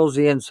fungus kills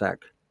the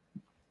insect.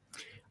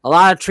 A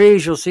lot of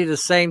trees, you'll see the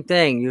same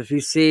thing. If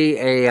you see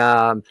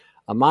a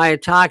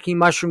maitake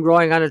mushroom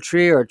growing on a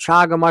tree or a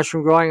chaga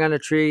mushroom growing on a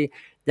tree,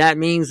 that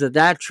means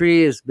that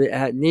tree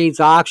needs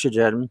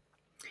oxygen,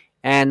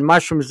 and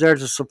mushrooms there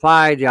to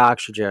supply the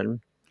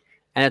oxygen.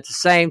 And at the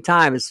same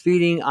time, it's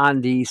feeding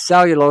on the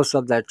cellulose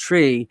of that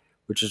tree,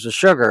 which is the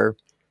sugar,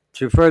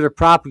 to further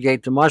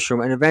propagate the mushroom.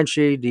 And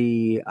eventually,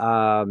 the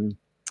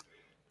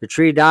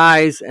tree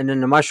dies, and then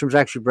the mushrooms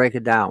actually break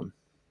it down.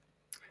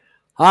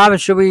 How often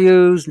should we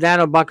use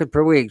nano bucket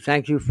per week?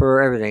 Thank you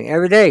for everything.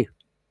 Every day.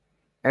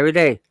 Every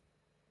day.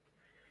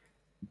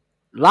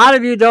 A lot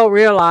of you don't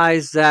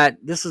realize that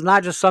this is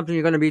not just something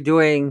you're going to be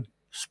doing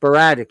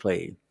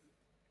sporadically.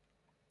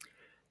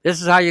 This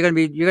is how you're going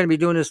to be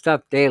doing this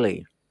stuff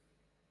daily.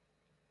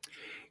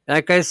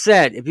 Like I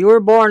said, if you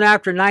were born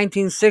after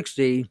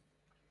 1960,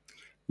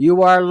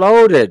 you are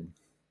loaded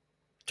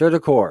to the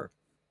core.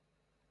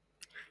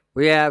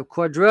 We have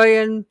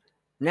quadrillion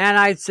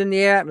nanites in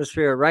the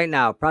atmosphere right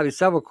now, probably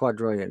several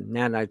quadrillion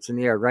nanites in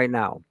the air right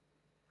now.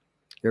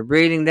 You're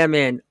breathing them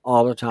in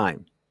all the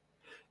time.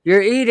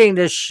 You're eating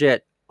this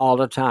shit all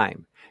the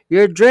time.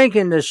 You're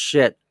drinking this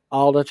shit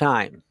all the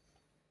time.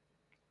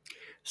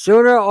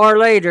 Sooner or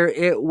later,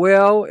 it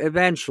will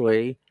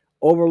eventually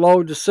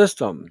overload the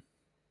system.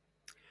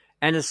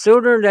 And the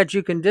sooner that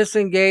you can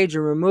disengage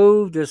and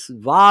remove this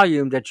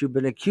volume that you've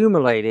been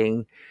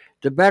accumulating,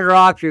 the better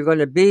off you're going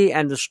to be,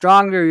 and the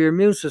stronger your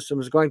immune system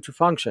is going to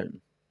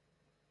function.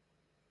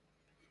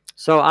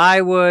 So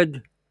I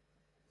would,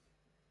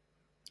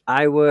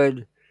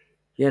 encourage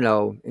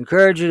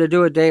you to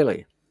do it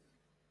daily.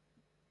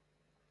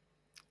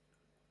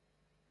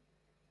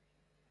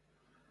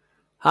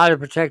 How to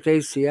protect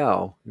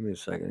ACL. Give me a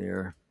second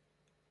here.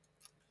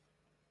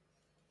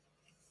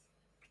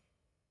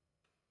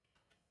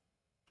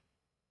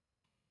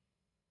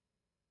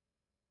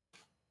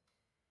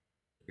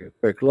 Take a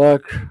quick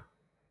look.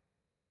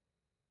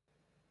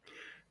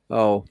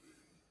 Oh.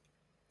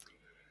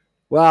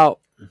 Well,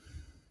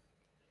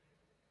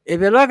 if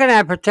you're looking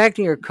at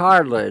protecting your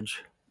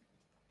cartilage,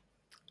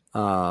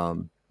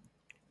 you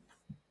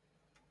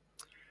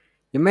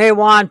may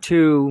want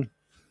to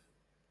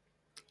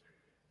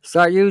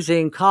start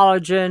using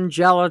collagen,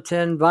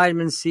 gelatin,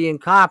 vitamin C,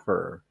 and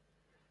copper,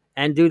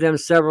 and do them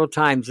several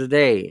times a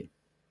day,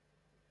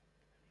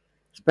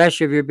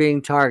 especially if you're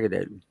being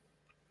targeted.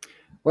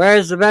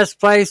 Where's the best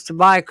place to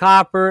buy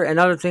copper and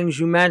other things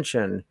you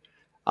mentioned?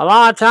 A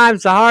lot of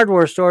times, the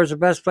hardware store is the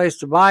best place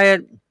to buy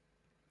it.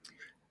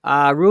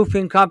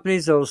 Roofing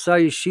companies that will sell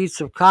you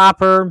sheets of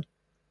copper.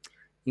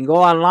 You can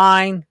go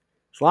online.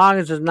 As long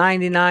as it's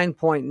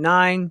 99.9,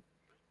 then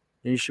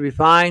you should be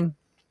fine.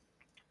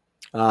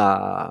 You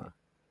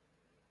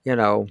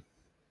know,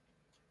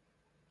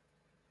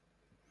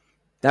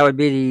 that would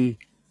be the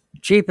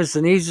cheapest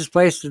and easiest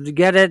place to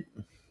get it.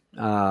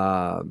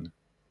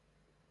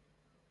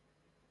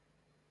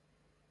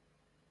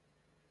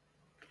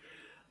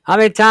 How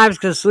many times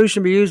can a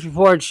solution be used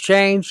before it's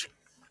changed?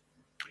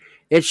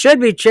 It should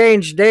be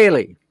changed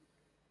daily,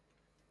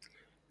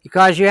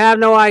 because you have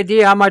no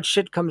idea how much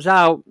shit comes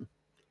out.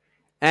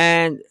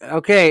 And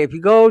okay, if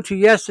you go to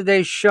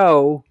yesterday's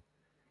show,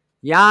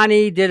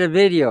 Yanni did a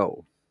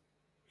video.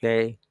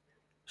 Okay,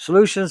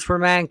 Solutions for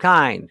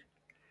Mankind.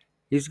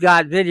 He's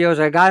got videos.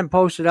 I got him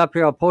posted up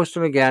here. I'll post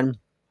them again,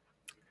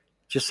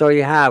 just so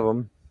you have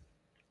them.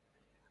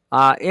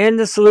 In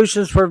the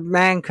Solutions for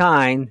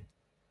Mankind,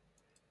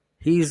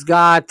 he's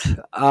got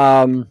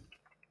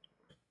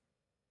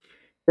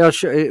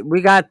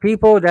we got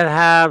people that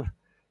have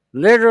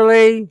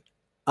literally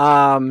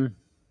have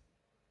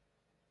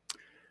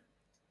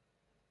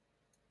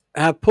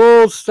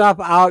pulled stuff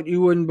out you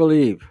wouldn't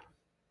believe.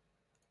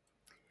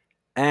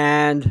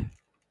 And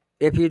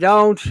if you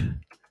don't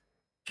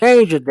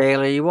change it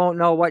daily, you won't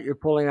know what you're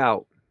pulling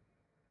out.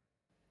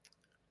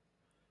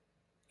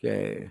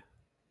 Okay.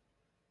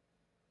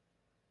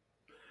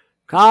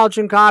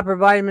 Collagen, copper,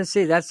 vitamin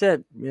C. That's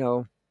it.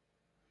 Go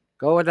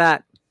with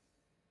that.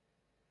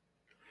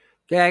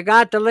 Okay, I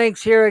got the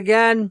links here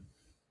again.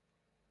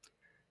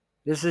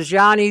 This is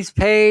Yanni's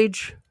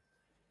page.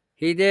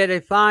 He did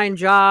a fine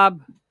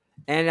job,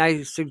 and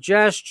I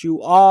suggest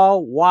you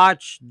all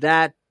watch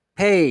that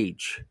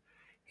page.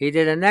 He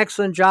did an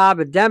excellent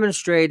job of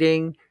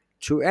demonstrating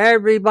to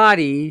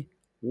everybody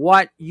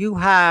what you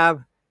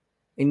have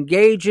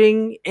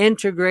engaging,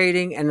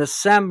 integrating, and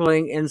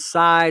assembling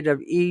inside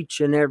of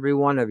each and every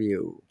one of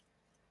you.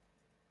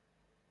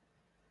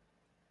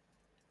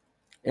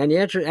 And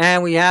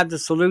we have the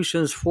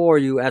solutions for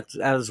you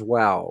as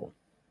well.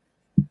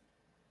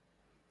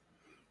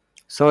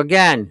 So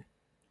again,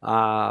 take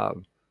a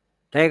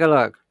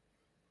look.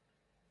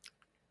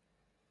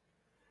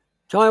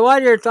 Tony,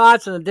 what are your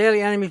thoughts on the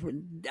daily enemy?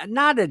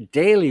 Not a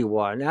daily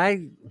one.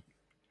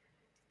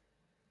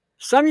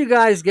 some of you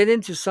guys get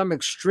into some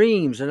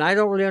extremes, and I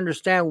don't really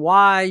understand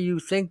why you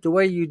think the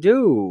way you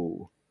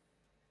do.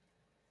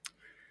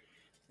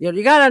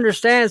 You got to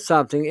understand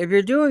something. If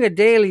you're doing a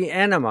daily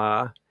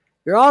enema,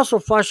 you're also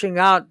flushing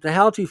out the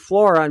healthy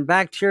flora and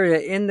bacteria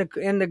in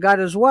the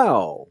gut as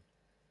well.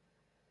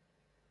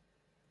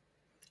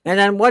 And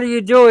then what are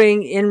you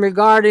doing in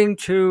regarding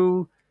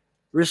to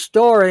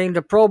restoring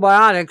the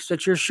probiotics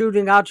that you're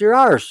shooting out your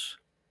arse?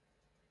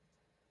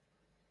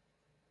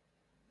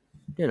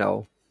 You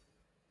know.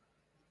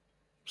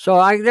 So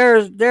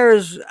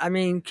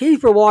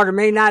kefir water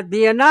may not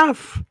be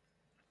enough.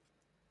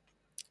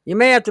 You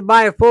may have to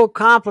buy a full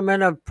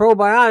complement of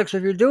probiotics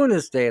if you're doing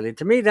this daily.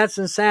 To me, that's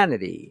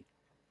insanity.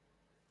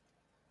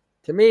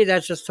 To me,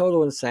 that's just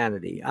total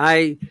insanity.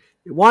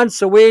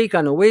 Once a week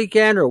on a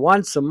weekend or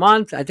once a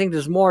month, I think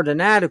there's more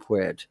than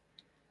adequate.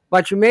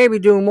 But you may be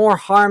doing more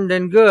harm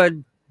than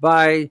good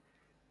by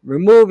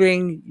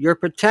removing your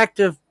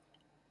protective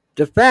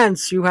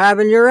defense you have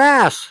in your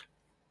ass.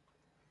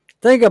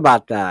 Think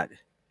about that.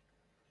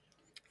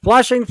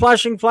 Flushing,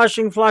 flushing,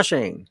 flushing,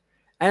 flushing.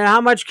 And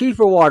how much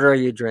kefir water are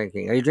you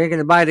drinking? Are you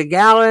drinking it by the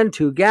gallon,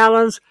 2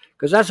 gallons?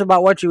 Because that's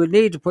about what you would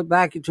need to put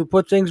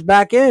things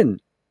back in.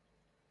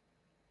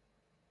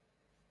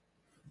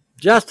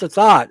 Just a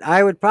thought.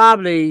 I would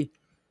probably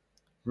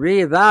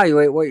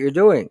reevaluate what you're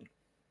doing.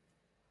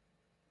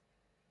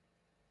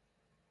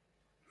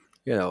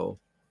 You know.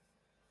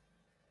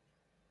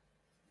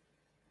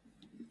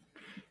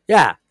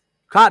 Yeah.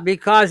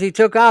 Because he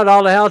took out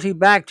all the healthy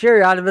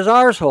bacteria out of his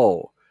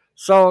arsehole.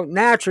 So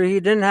naturally, he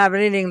didn't have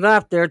anything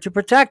left there to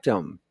protect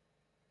him.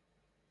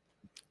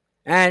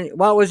 And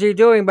what was he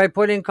doing by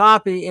putting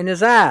coffee in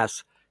his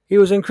ass? He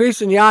was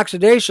increasing the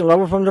oxidation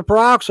level from the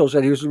peroxyls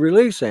that he was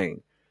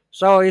releasing.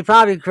 So he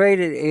probably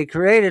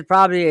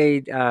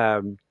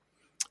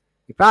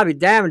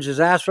damaged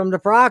his ass from the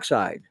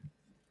peroxide.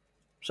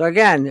 So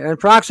again, and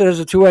peroxide is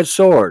a two-edged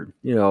sword,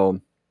 you know.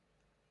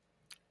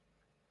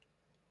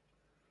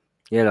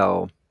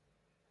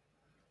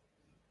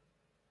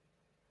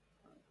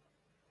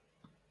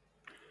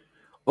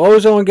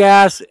 Ozone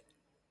gas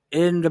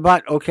in the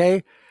butt,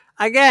 okay?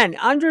 Again,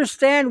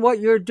 understand what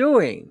you're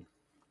doing.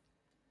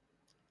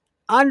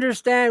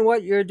 Understand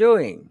what you're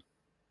doing.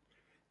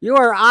 You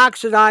are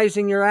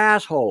oxidizing your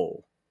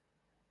asshole.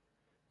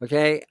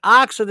 Okay?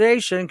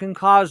 Oxidation can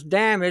cause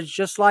damage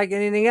just like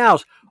anything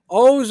else.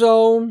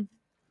 Ozone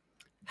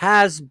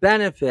has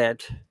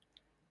benefit,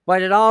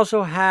 but it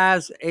also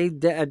has a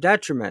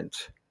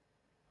detriment.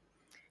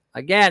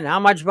 Again, how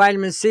much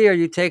vitamin C are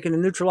you taking to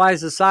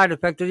neutralize the side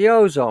effect of the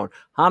ozone?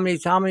 How many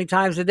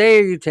times a day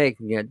are you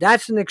taking it?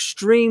 That's an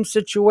extreme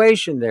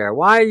situation there.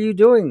 Why are you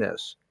doing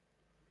this?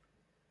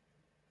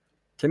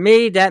 To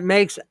me, that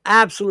makes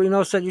absolutely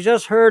no sense. You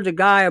just heard the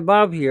guy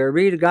above here,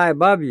 read the guy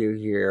above you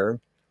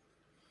here,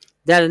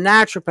 that a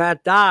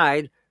naturopath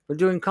died for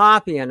doing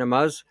coffee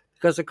enemas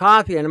because the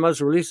coffee enemas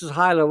releases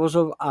high levels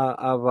of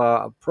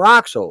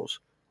peroxyls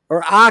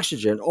or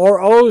oxygen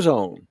or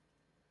ozone.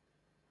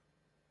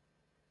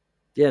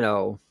 You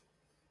know,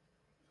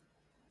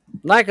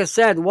 like I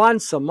said,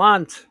 once a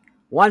month,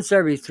 once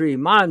every 3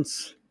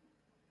 months.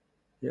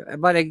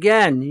 But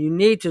again, you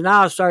need to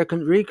now start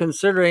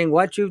reconsidering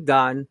what you've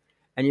done,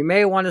 and you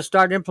may want to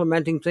start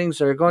implementing things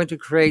that are going to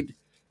create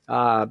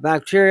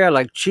bacteria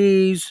like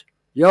cheese,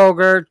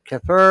 yogurt,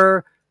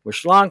 kefir,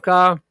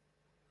 wishlanka,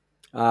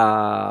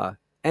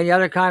 any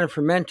other kind of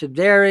fermented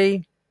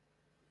dairy.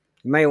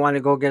 You may want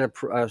to go get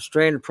a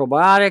strain of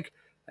probiotic.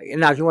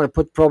 Now, if you want to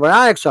put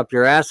probiotics up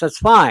your ass, that's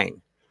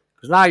fine,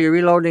 because now you're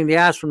reloading the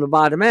ass from the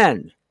bottom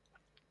end.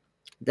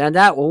 Then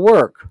that will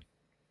work.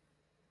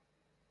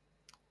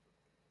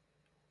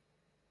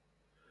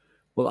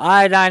 Will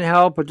iodine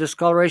help with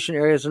discoloration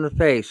areas in the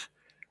face?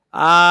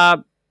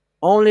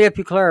 Only if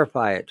you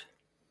clarify it.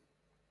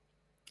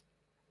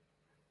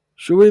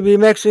 Should we be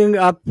mixing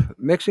up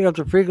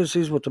the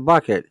frequencies with the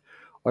bucket,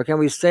 or can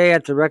we stay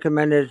at the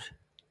recommended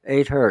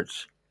 8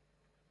 hertz?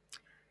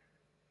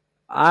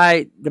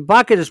 The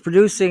bucket is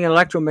producing an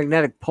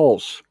electromagnetic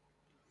pulse.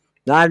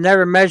 Now, I've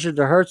never measured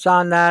the hertz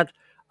on that.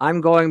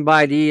 I'm going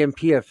by the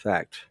EMP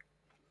effect.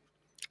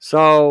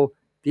 So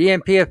the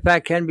EMP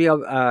effect can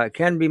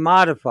be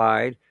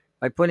modified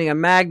by putting a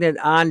magnet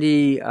on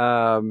the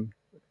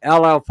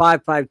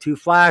LL552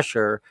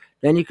 flasher.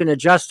 Then you can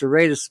adjust the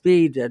rate of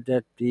speed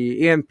that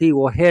the EMP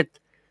will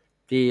hit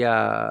the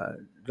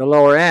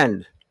lower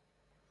end.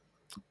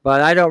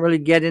 But I don't really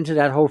get into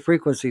that whole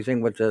frequency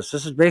thing with this.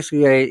 This is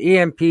basically a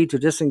EMP to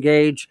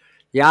disengage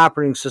the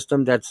operating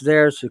system that's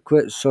there so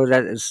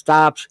that it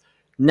stops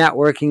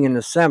networking and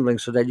assembling,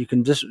 so that you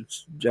can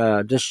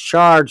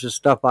discharge the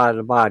stuff out of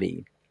the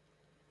body.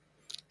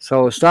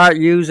 So start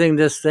using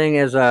this thing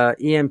as a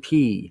EMP.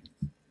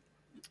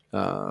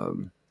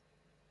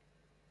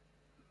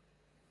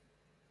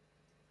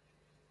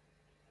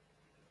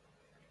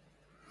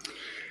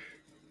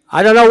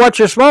 I don't know what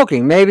you're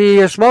smoking. Maybe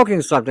you're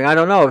smoking something. I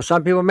don't know.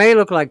 Some people may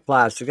look like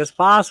plastic. It's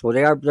possible.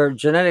 Their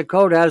genetic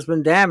code has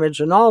been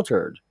damaged and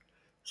altered.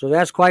 So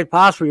that's quite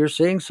possible you're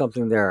seeing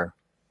something there.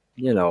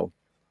 You know.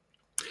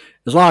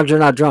 as long as you're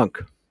not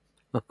drunk.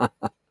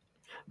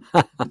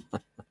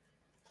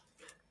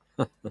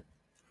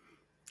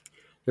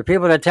 There are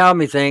people that tell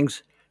me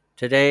things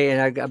today,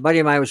 and a buddy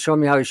of mine was showing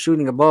me how he's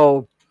shooting a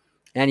bow,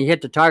 and he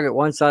hit the target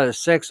once out of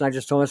six, and I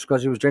just told him it's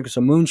because he was drinking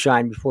some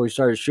moonshine before he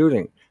started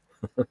shooting.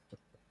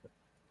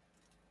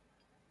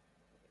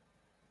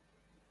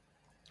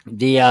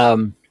 The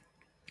um,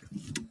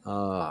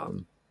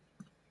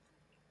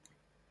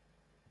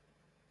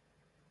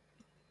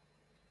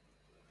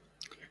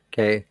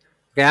 okay,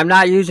 okay. I'm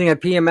not using a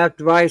PMF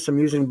device. I'm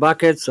using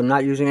buckets. I'm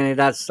not using any of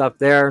that stuff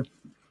there.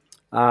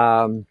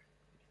 Um,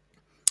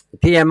 the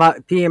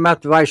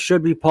PMF device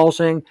should be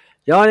pulsing.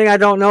 The only thing I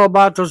don't know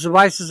about those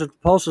devices is if the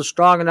pulse is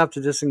strong enough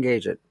to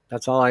disengage it.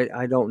 That's all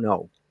I don't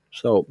know.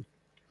 So,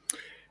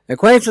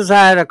 acquaintances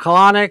had a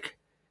colonic.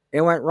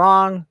 It went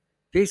wrong.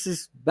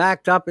 Pieces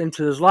backed up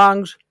into his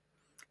lungs.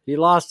 He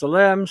lost a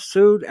limb,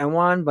 sued, and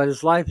won, but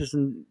his life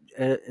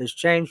is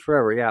changed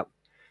forever. Yeah.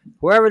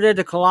 Whoever did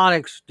the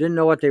colonics didn't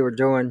know what they were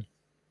doing.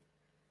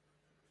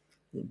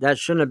 That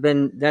shouldn't have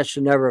been, that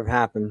should never have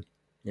happened,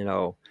 you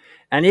know.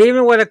 And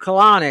even with a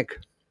colonic,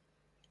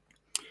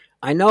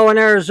 I know in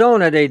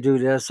Arizona they do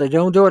this. They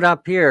don't do it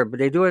up here, but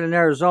they do it in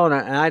Arizona,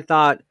 and I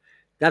thought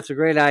that's a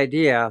great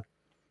idea.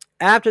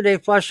 After they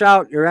flush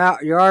out your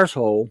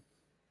arsehole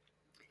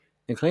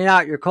and clean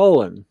out your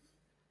colon,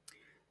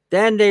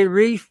 then they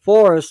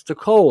reforest the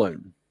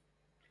colon.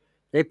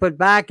 They put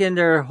back in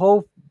their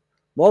whole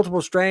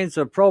multiple strains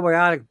of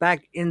probiotic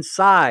back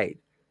inside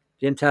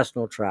the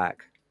intestinal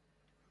tract,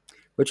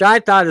 which I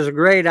thought is a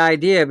great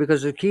idea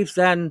because it keeps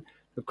then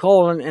the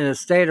colon in a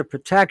state of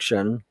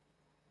protection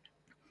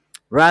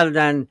rather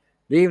than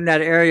leaving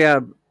that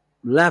area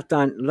left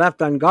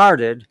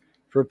unguarded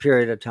for a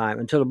period of time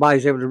until the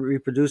body's able to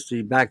reproduce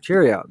the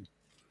bacteria.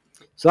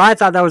 So I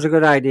thought that was a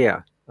good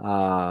idea.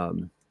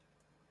 The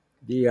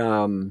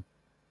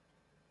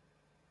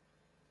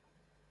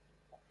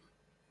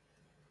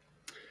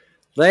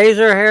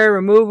laser hair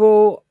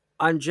removal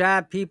on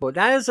jab people,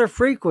 that is a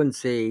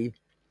frequency.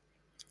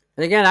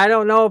 And again, I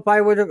don't know if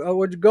I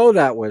would go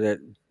that with it.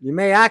 You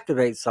may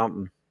activate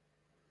something.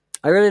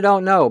 I really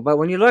don't know. But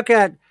when you look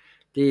at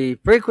the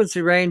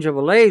frequency range of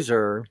a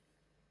laser,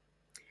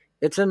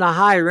 it's in the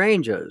high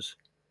ranges.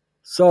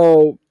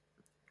 So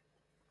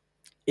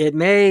it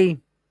may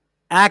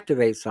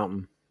activate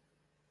something.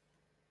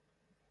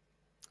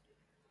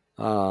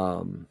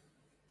 Um,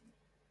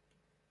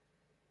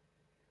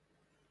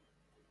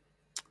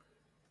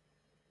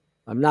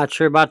 I'm not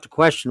sure about the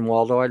question,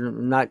 Waldo.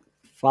 I'm not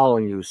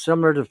following you.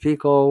 Similar to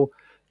fecal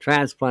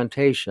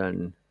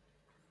transplantation,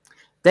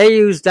 they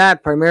use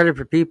that primarily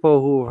for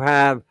people who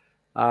have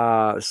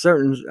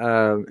certain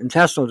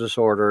intestinal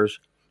disorders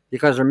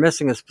because they're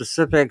missing a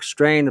specific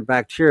strain of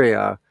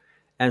bacteria.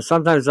 And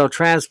sometimes they'll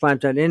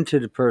transplant that into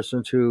the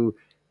person to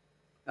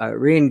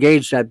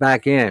re-engage that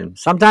back in.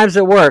 Sometimes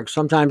it works,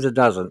 sometimes it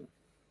doesn't.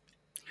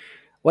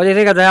 What do you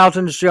think of the health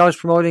industry always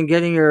promoting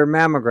getting your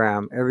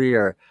mammogram every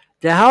year?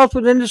 The health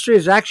food industry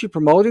is actually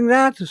promoting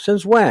that?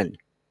 Since when?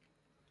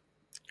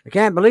 I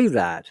can't believe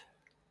that.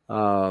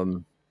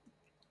 Um,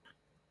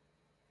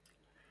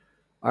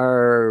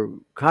 are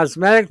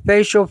cosmetic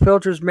facial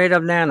filters made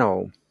of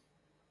nano?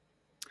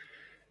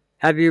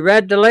 Have you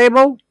read the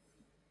label?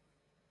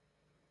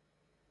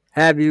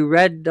 Have you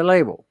read the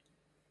label?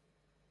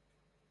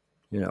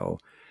 You know,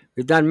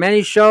 we've done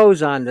many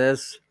shows on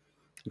this,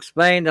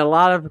 explained a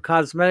lot of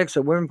cosmetics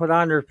that women put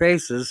on their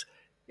faces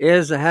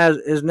is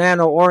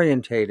nano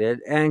orientated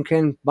and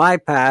can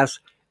bypass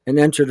and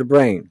enter the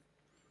brain.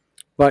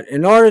 But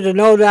in order to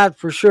know that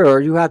for sure,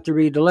 you have to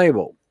read the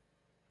label.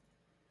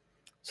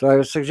 So I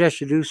would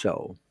suggest you do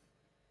so.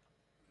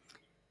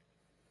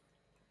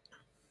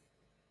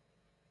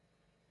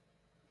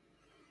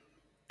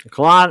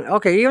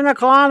 Even a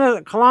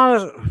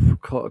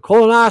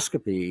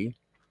colonoscopy,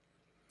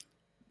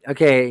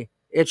 okay,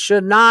 it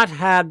should not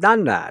have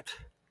done that.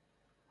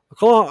 A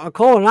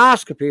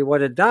colonoscopy,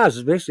 what it does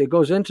is basically it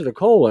goes into the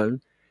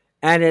colon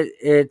and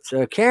it's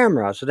a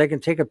camera so they can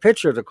take a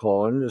picture of the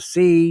colon to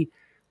see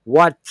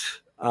what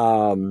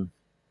where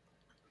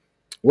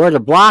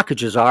the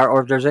blockages are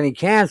or if there's any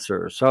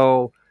cancer.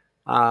 So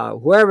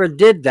whoever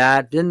did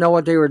that didn't know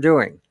what they were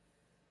doing.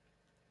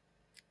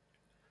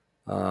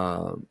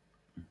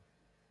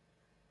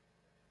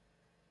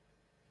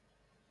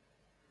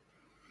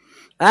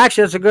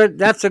 Actually,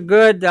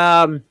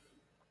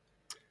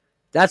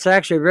 that's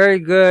actually a very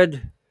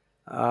good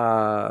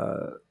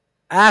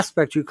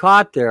aspect you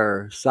caught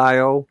there,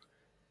 Sayo.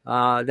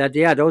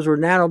 Those were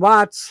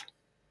nanobots,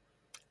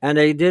 and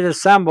they did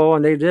assemble,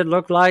 and they do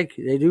look like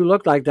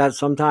that.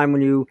 Sometime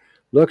when you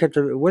look at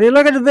the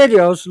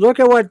videos, look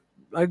at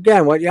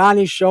what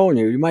Yanni's showing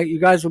you. You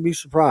guys will be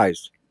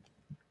surprised.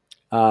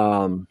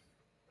 Yeah.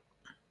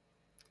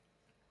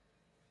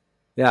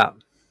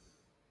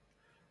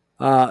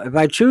 If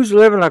I choose to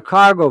live in a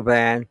cargo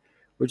van,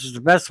 which is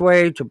the best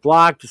way to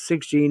block the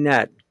 6G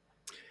net,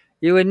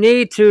 you would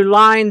need to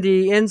line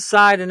the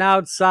inside and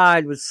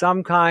outside with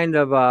some kind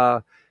of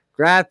a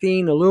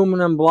graphene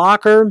aluminum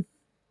blocker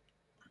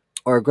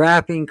or a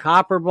graphene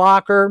copper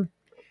blocker,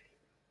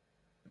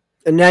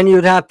 and then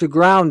you'd have to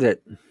ground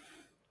it,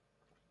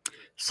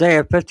 say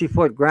a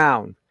 50-foot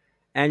ground,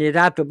 and you'd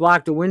have to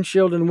block the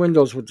windshield and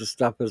windows with the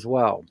stuff as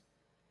well.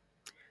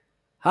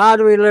 How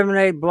do we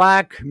eliminate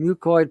black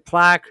mucoid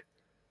plaque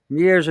from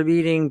years of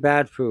eating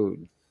bad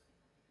food?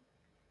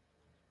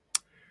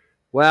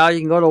 Well, you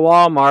can go to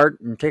Walmart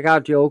and take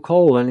out the old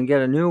colon and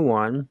get a new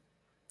one,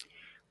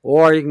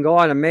 or you can go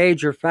on a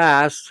major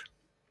fast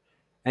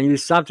and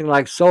use something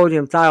like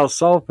sodium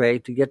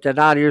thiosulfate to get that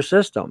out of your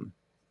system.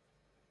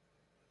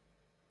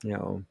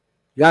 You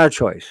got a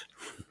choice.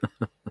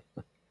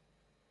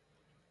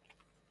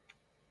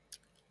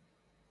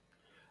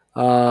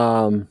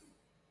 There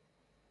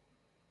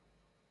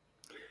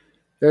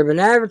have been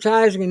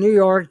advertising in New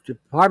York,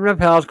 Department of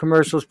Health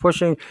commercials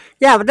pushing,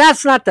 yeah, but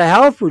that's not the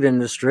health food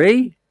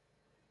industry.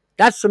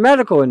 That's the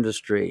medical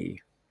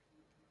industry.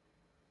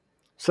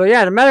 So,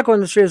 yeah, the medical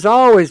industry has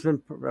always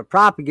been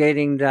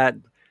propagating that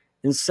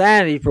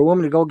insanity for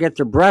women to go get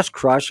their breast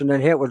crushed and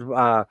then hit with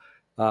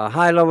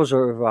high levels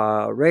of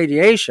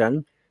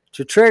radiation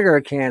to trigger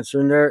a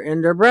cancer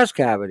in their breast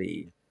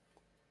cavity.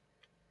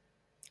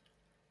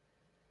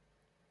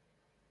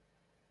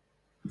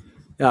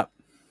 Yeah.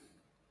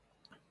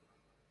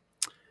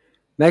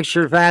 Make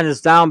sure the fan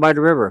is down by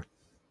the river.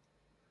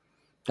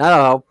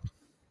 That'll help.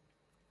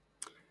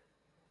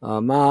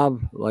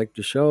 Mob, like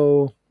the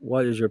show.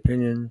 What is your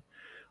opinion?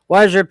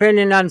 What is your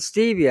opinion on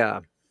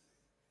stevia?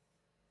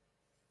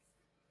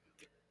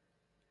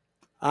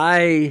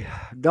 I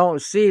don't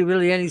see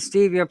really any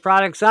stevia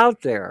products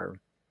out there.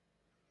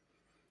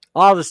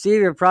 All the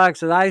stevia products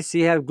that I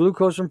see have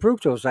glucose and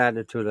fructose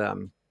added to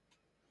them.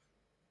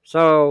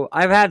 So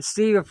I've had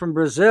stevia from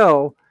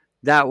Brazil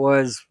that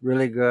was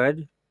really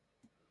good.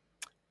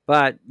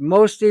 But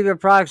most stevia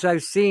products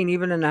I've seen,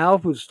 even in the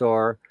health food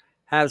store,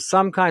 have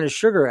some kind of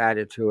sugar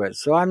added to it.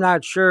 So I'm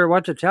not sure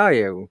what to tell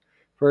you.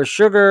 For a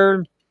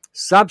sugar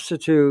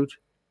substitute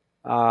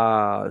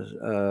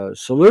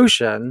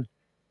solution,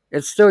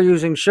 it's still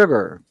using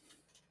sugar.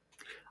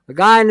 A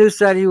guy I knew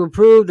said he would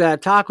prove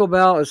that Taco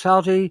Bell is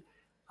healthy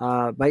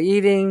by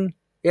eating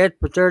it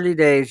for 30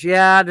 days.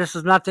 Yeah, this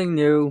is nothing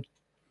new.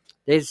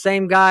 The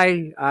same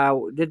guy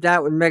did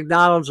that with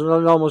McDonald's and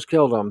it almost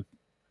killed him.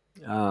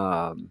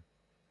 Um,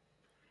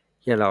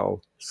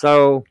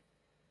 so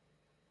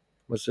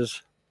what's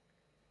this?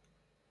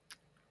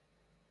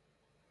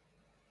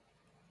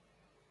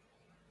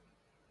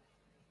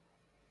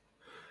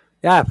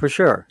 Yeah, for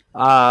sure.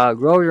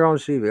 Grow your own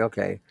stevia.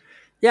 Okay.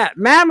 Yeah,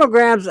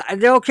 mammograms,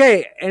 they're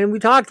okay. And we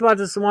talked about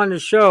this in one of the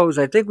shows.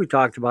 I think we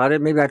talked about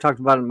it. Maybe I talked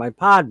about it in my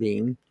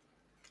Podbean.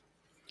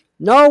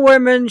 No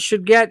women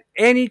should get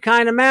any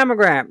kind of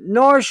mammogram,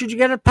 nor should you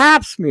get a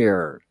pap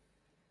smear.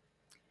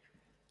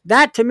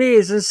 That to me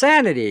is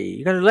insanity.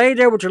 You're going to lay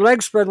there with your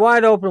legs spread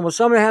wide open when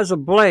somebody has a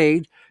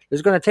blade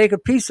that's going to take a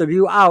piece of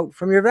you out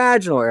from your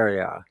vaginal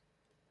area.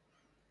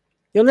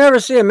 You'll never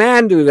see a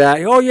man do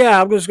that. Oh,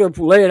 yeah, I'm just going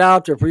to lay it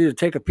out there for you to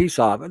take a piece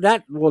off.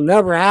 That will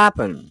never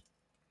happen.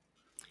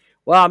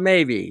 Well,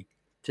 maybe.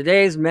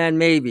 Today's men,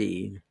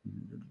 maybe.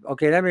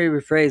 Okay, let me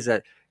rephrase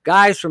that.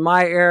 Guys from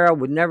my era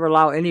would never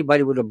allow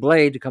anybody with a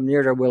blade to come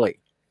near their willy.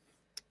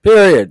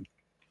 Period.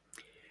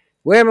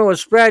 Women with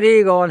spread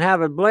eagle and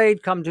have a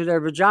blade come to their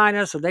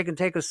vagina so they can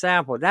take a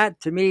sample.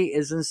 That, to me,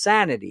 is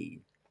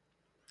insanity.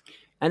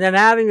 And then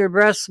having your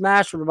breast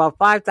smashed with about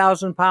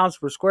 5,000 pounds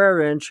per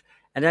square inch,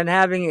 and then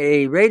having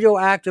a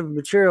radioactive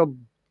material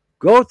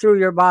go through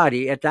your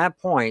body at that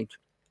point,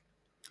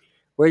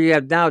 where you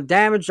have now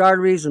damaged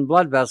arteries and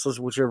blood vessels,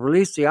 which have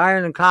released the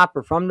iron and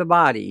copper from the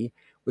body,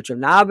 which have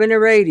now been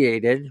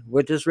irradiated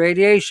with this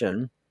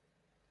radiation,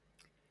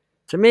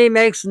 to me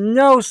makes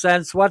no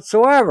sense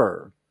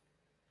whatsoever.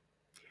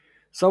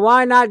 So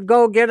why not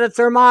go get a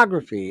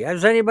thermography?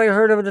 Has anybody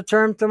heard of the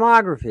term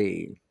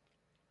thermography?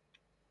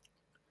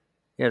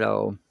 Yeah,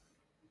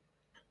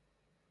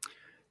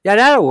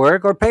 that'll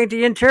work. Or paint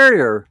the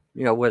interior,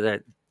 with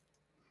it.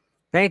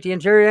 Paint the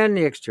interior and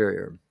the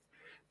exterior.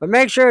 But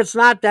make sure it's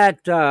not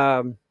that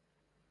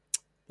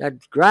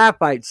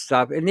graphite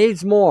stuff. It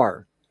needs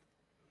more.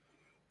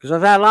 Because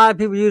I've had a lot of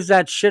people use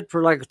that shit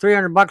for like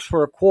 $300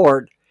 for a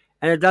quart,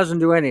 and it doesn't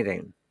do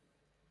anything.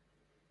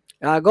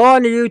 Go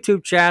on the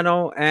YouTube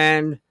channel,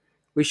 and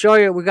we show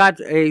you. We got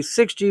a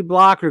 6G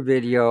blocker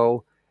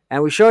video,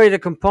 and we show you the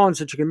components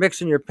that you can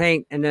mix in your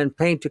paint, and then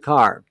paint the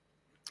car,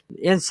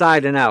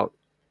 inside and out.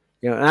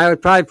 And I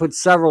would probably put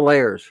several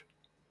layers,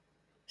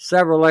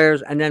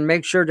 and then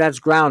make sure that's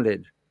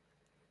grounded.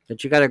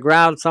 That you got a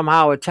ground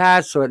somehow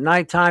attached, so at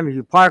nighttime, if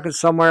you park it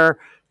somewhere,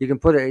 you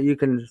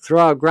can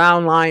throw a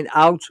ground line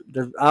out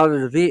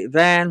of the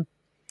van,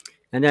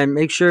 and then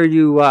make sure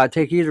you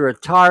take either a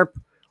tarp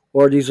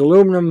or these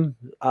aluminum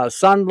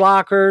sun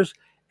blockers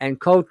and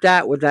coat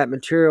that with that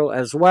material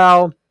as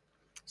well,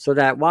 so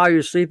that while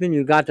you're sleeping,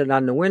 you got that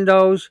on the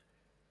windows.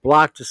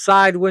 Block the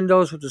side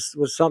windows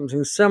with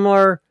something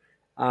similar.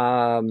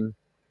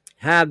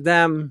 Have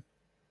them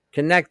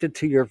connected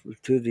to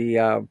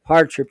the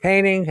parts you're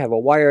painting. Have a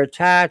wire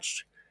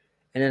attached,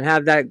 and then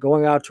have that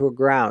going out to a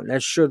ground.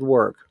 That should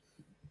work,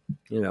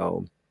 you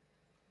know.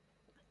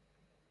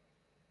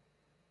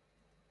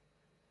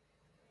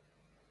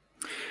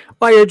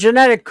 Well, your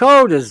genetic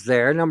code is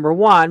there, number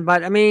one,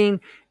 but I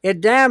mean,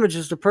 it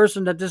damages the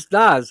person that this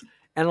does.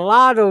 And a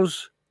lot of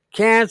those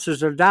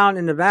cancers are down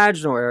in the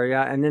vaginal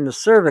area and in the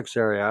cervix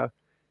area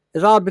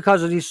is all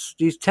because of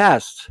these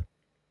tests.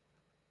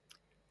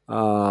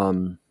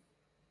 Um,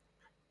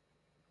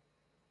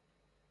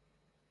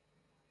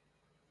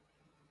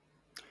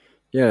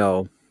 you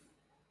know,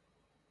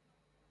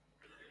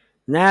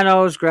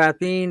 nanos,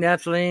 graphene,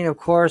 ethylene, of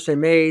course, they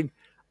made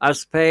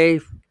us pay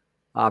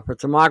for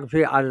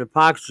thermography out of the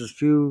pockets, a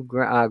few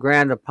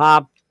grand a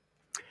pop.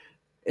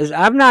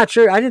 I'm not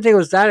sure. I didn't think it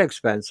was that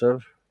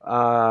expensive.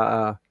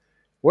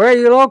 Where are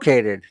you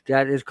located?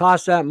 That it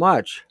costs that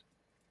much.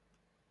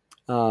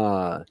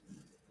 Uh,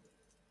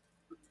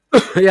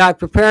 yeah, I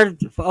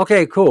prepared.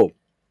 Okay, cool,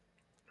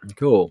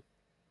 cool.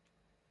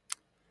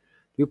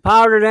 You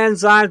powdered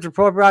enzymes are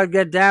probiotics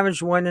get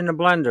damaged when in the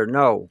blender.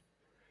 No,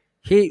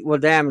 heat will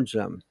damage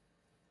them.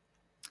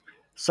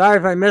 Sorry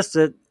if I missed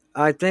it.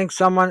 I think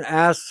someone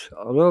asked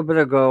a little bit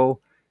ago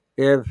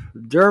if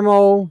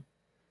dermal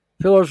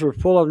fillers were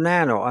full of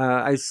nano.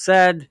 I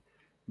said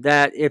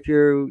that if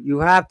you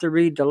have to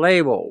read the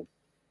label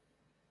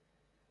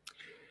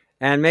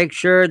and make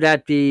sure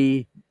that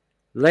the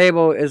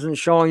label isn't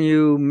showing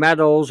you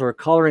metals or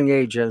coloring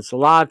agents. A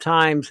lot of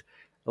times,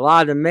 a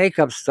lot of the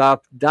makeup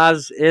stuff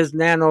is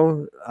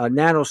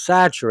nano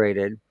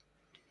saturated,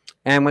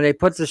 and when they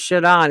put the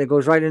shit on, it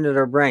goes right into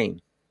their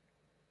brain.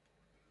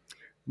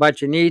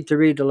 But you need to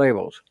read the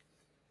labels.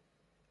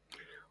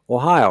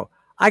 Ohio,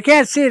 I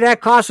can't see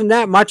that costing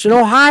that much in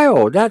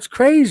Ohio. That's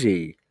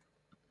crazy.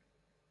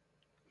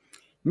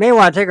 You may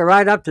want to take a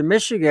ride up to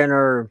Michigan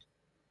or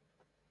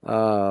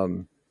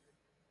um,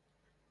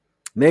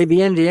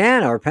 maybe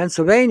Indiana or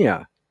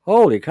Pennsylvania.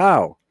 Holy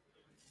cow.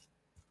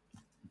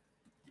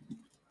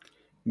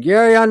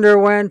 Gary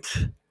underwent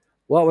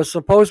what was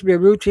supposed to be a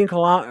routine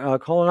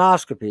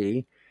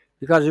colonoscopy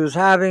because he was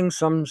having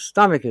some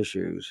stomach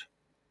issues.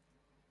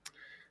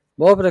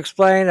 Moped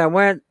explained, I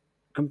went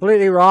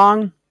completely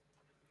wrong.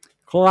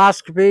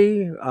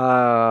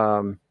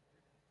 Colonoscopy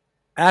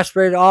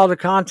aspirated all the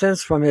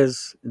contents from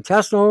his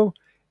intestinal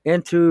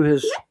into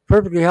his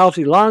perfectly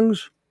healthy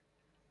lungs.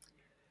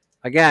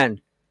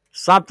 Again,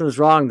 something's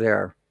wrong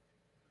there.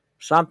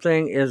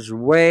 Something is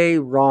way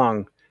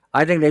wrong.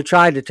 I think they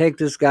tried to take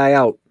this guy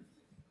out.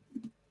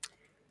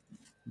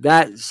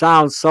 That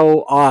sounds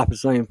so off.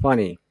 It's not even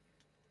funny.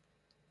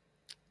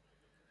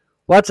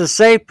 What's a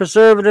safe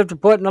preservative to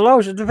put in the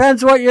lotion?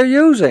 Depends what you're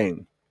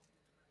using.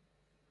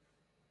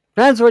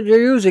 Depends what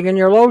you're using in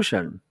your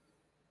lotion.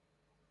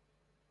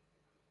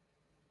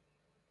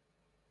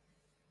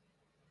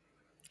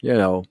 You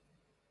know.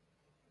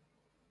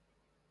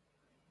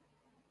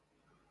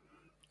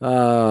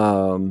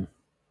 Um,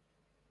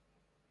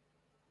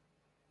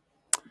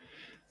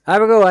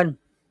 have a good one.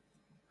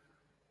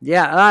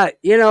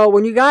 Yeah,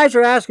 when you guys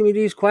are asking me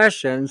these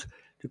questions,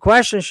 the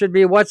question should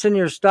be what's in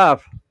your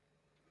stuff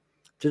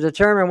to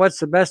determine what's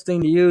the best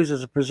thing to use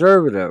as a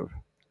preservative.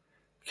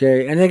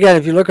 Okay, and again,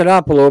 if you look it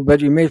up a little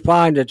bit, you may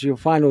find that you'll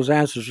find those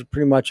answers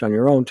pretty much on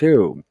your own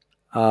too.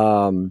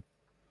 Um,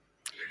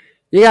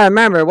 you got to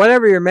remember,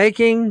 whatever you're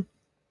making,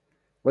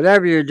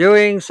 whatever you're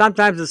doing,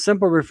 sometimes a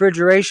simple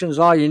refrigeration is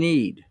all you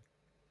need.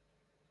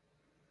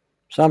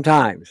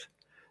 Sometimes.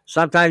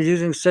 Sometimes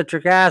using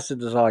citric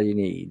acid is all you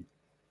need.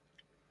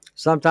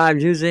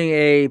 Sometimes using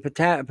a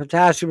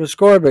potassium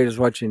ascorbate is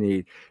what you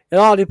need. It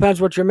all depends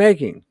what you're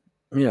making.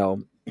 You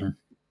know,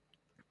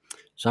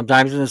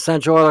 sometimes an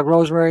essential oil like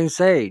rosemary and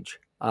sage.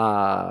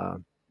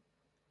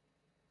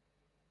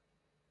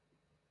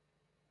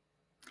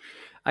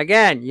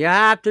 Again, you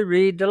have to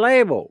read the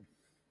label.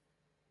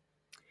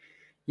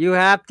 You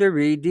have to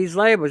read these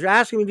labels. You're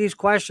asking me these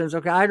questions.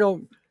 Okay, I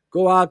don't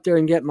go out there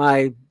and get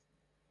my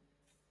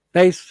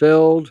face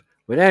filled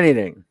with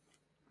anything.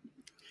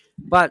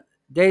 But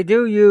they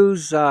do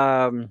use,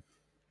 they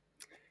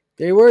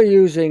were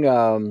using,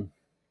 I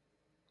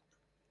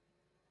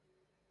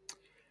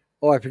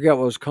forget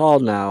what it was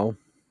called now.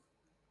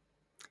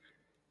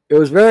 It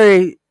was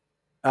very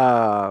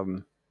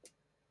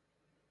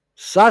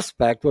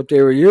suspect what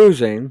they were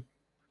using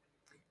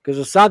because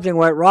if something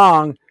went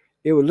wrong,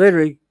 it would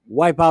literally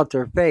wipe out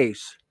their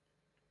face.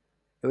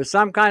 It was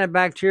some kind of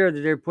bacteria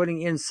that they're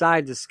putting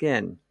inside the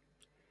skin.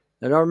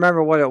 I don't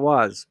remember what it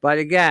was, but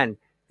again,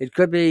 it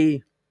could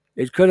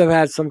have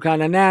had some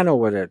kind of nano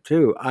with it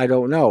too. I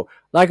don't know.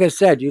 Like I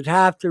said, you'd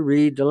have to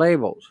read the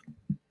labels.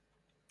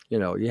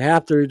 You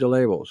have to read the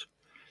labels.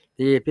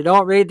 If you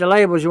don't read the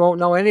labels, you won't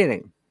know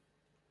anything.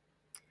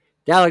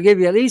 That'll give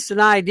you at least an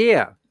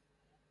idea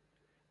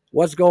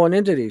what's going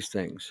into these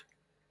things.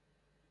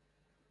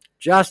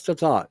 Just a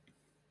thought.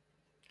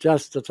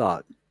 Just a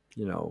thought.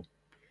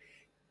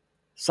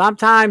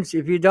 Sometimes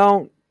if you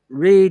don't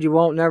read, you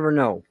won't never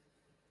know.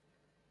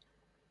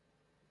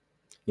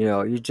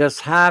 You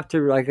just have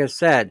to, like I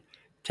said,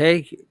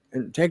 take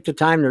the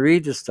time to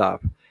read the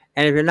stuff.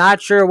 And if you're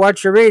not sure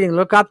what you're reading,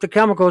 look up the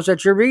chemicals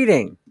that you're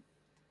reading.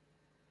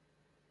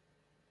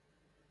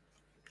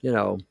 You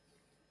know,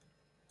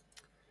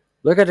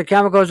 look at the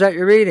chemicals that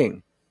you're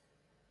reading.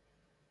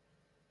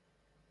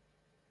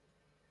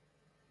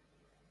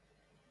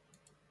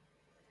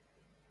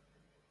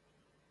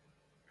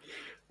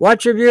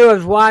 What's your view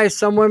of why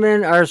some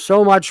women are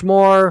so much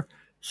more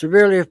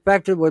severely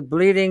affected with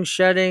bleeding,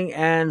 shedding,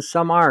 and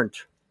some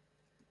aren't?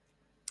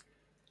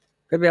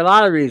 Could be a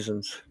lot of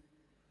reasons.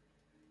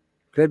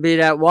 Could be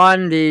that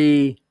one,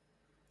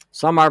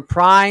 some are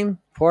prime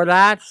for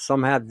that,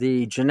 some have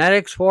the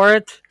genetics for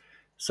it,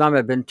 some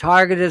have been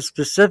targeted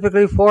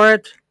specifically for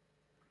it.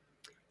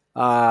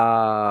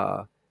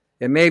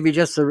 It may be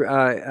just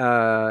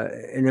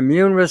an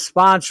immune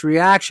response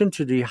reaction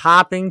to the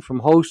hopping from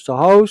host to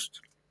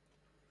host.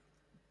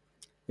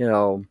 You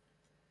know,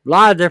 a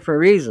lot of different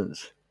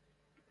reasons.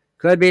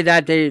 Could be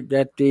that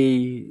the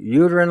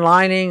uterine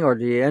lining or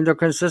the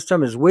endocrine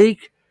system is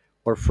weak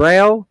or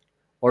frail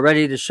or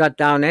ready to shut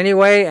down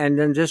anyway, and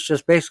then this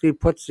just basically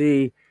puts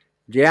the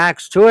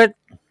axe to it.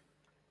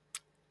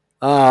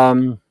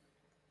 And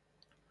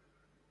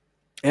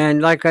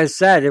like I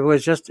said, it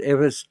was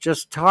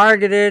just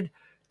targeted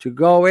to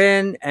go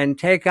in and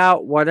take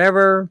out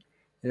whatever.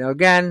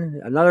 Again,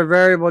 another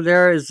variable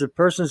there is the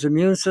person's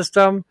immune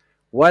system,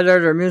 whether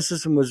their immune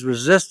system was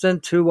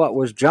resistant to what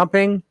was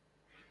jumping.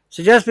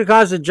 So just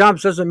because it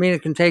jumps doesn't mean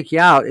it can take you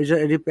out.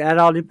 It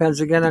all depends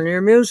again on your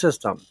immune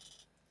system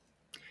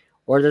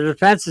or the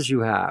defenses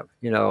you have.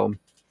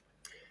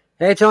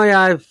 Hey Tony,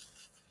 I've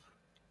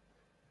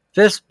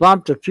fist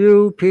bumped a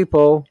few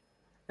people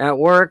at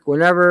work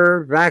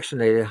whenever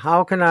vaccinated.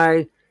 How can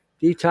I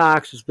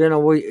detox? It's been a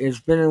week. It's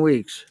been in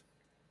weeks.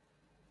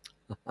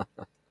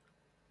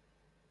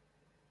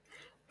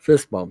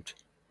 Fist bumped.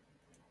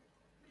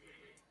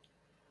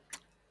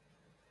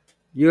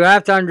 You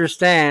have to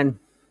understand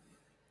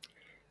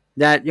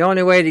that the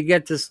only way to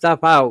get this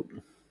stuff out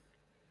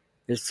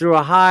is through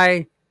a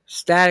high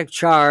static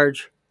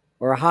charge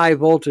or a high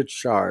voltage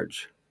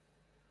charge.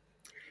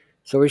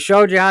 So we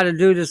showed you how to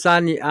do this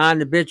on the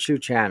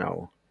BitChute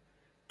channel.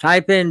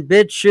 Type in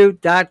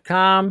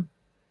bitchute.com,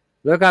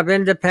 look up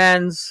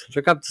Independs,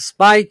 look up the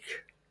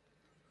spike,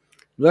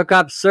 look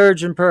up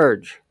surge and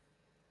purge,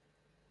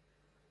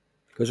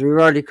 because we've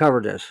already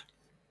covered this.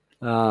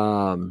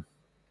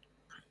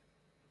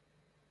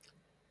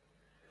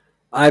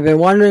 I've been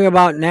wondering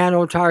about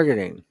nano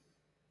targeting.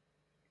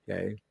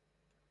 Okay.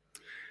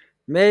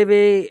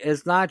 Maybe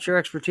it's not your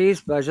expertise,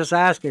 but I was just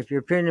asking if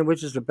your opinion,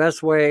 which is the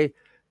best way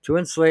to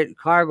insulate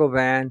cargo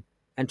van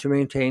and to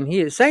maintain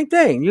heat. Same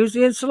thing. Use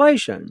the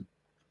insulation.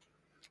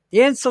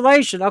 The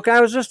insulation. Okay,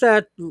 I was just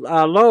at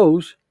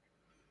Lowe's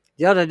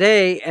the other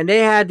day, and they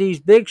had these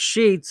big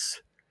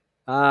sheets.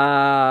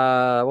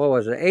 What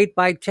was it?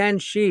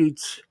 8x10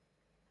 sheets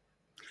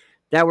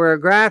that were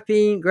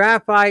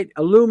graphite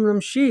aluminum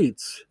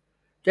sheets.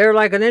 They're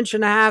like an inch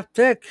and a half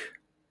thick.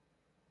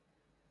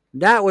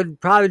 That would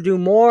probably do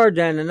more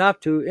than enough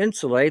to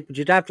insulate, but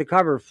you'd have to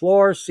cover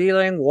floor,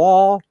 ceiling,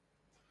 wall.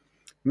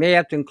 You may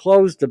have to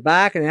enclose the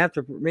back and have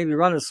to maybe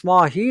run a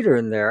small heater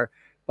in there,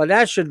 but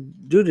that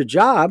should do the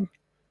job.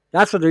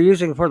 That's what they're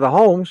using for the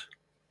homes.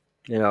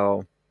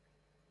 Yeah,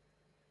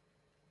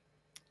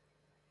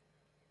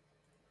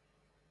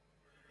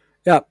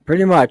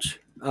 pretty much.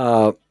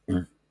 Tony,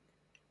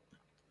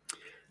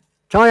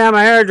 I'm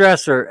a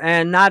hairdresser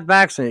and not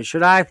vaccinated.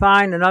 Should I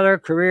find another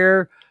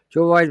career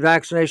to avoid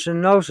vaccination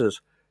and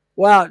gnosis?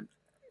 Well,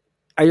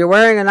 are you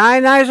wearing an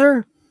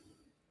ionizer?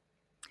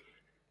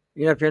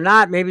 If you're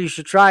not, maybe you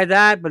should try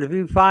that. But if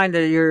you find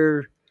that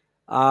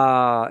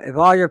if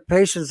all your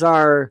patients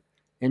are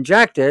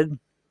injected,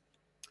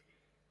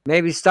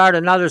 maybe start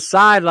another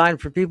sideline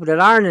for people that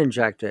aren't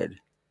injected.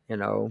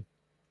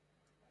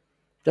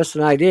 Just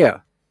an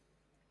idea.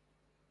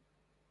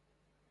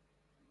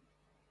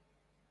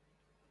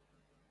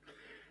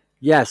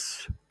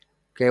 Yes.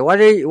 Okay.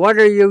 What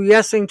are you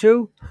yesing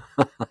to?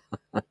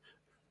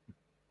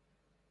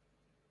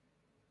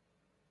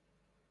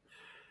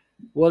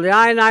 Will the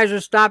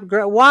ionizer stop?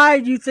 Why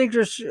do you think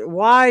you're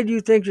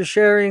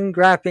sharing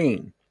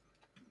graphene?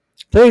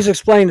 Please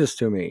explain this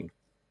to me.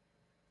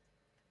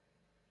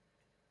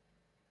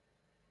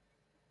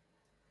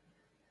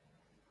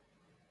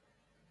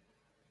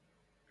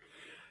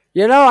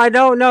 I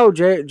don't know,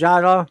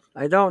 Jada.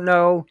 I don't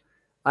know.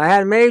 I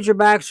had major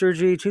back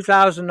surgery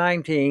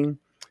 2019.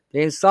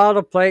 They installed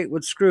a plate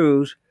with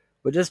screws.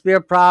 Would this be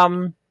a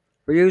problem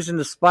for using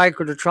the spike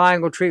or the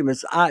triangle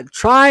treatments?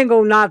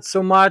 Triangle, not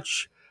so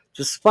much.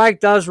 The spike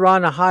does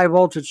run a high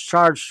voltage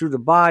charge through the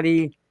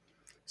body.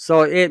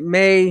 So it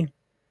may,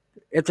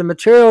 if the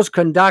material is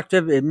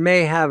conductive, it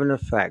may have an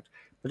effect.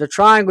 But the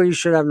triangle, you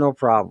should have no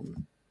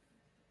problem.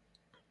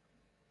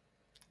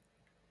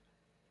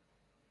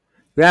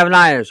 If you have an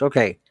ionizer,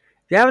 okay.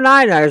 If you have an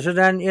ionizer,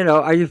 then,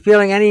 are you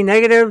feeling any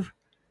negative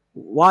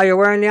while you're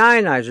wearing the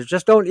ionizer?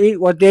 Just don't eat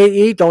what they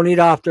eat. Don't eat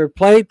off their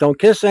plate. Don't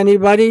kiss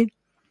anybody.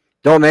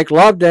 Don't make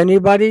love to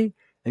anybody.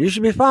 And you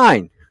should be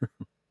fine.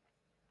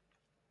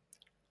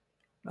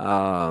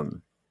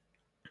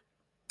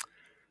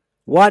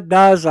 What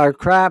does our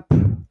crap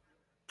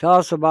tell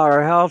us about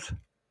our health?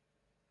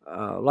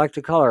 Like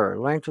the color,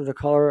 length of the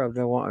color of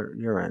the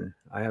urine.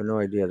 I have no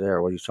idea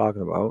there what he's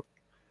talking about.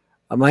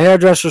 My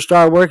hairdresser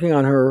started working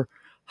on her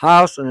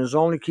house and is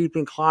only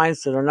keeping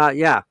clients that are not.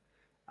 Yeah,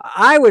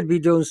 I would be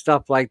doing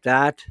stuff like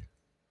that.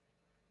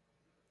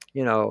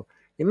 You know,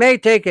 you may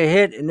take a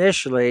hit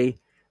initially,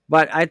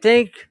 but I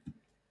think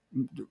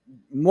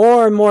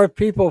more and more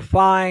people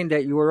find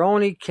that you are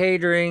only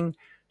catering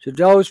to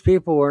those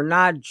people who are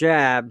not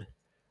jabbed.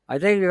 I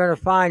think you're going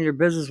to find your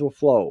business will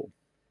flow.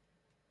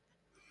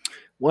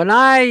 When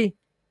I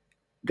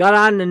got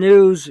on the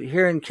news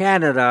here in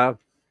Canada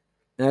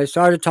and I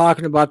started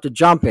talking about the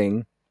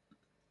jumping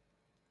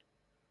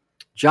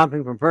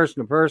from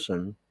person to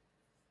person,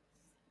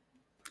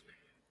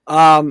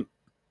 um,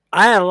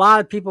 I had a lot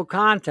of people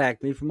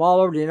contact me from all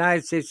over the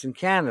United States and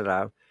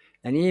Canada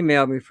and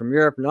email me from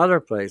Europe and other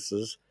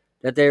places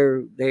that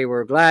they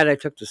were glad I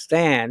took the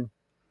stand.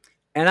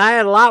 And I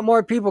had a lot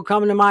more people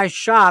coming to my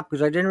shop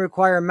because I didn't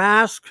require a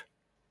mask.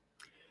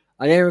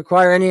 I didn't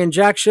require any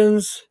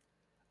injections.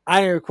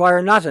 I didn't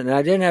require nothing. And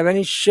I didn't have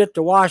any shit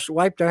to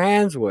wipe their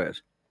hands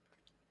with.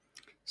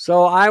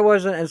 So I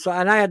wasn't,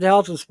 and I had the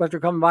health inspector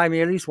come by me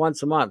at least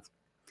once a month.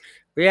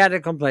 We had a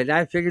complaint.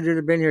 I figured you'd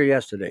have been here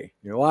yesterday.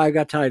 Well, I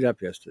got tied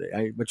up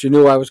yesterday, but you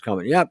knew I was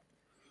coming. Yep,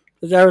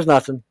 there was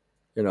nothing.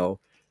 You know,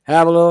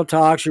 have a little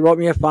talk. She wrote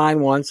me a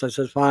fine once. I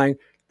said, fine,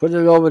 put it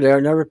over there.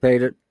 Never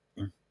paid it.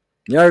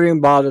 Never even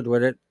bothered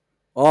with it.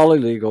 All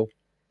illegal.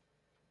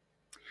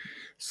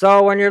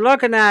 So when you're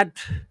looking at,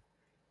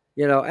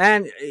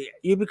 and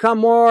you become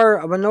more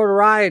of a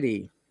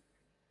notoriety,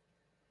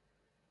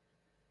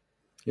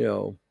 you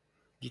know,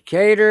 you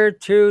cater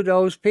to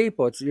those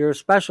people. You're a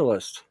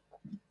specialist,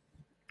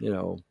 you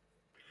know.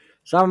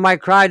 Some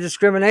might cry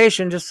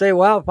discrimination, just say,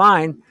 well,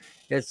 fine.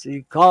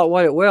 You call it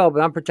what it will,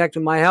 but I'm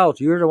protecting my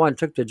health. You're the one who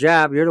took the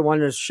jab. You're the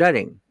one that's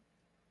shedding.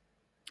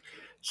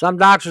 Some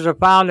doctors have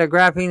found that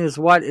graphene is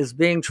what is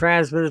being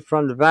transmitted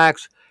from the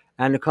vax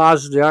and the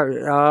causes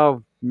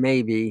the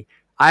maybe.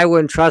 I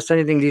wouldn't trust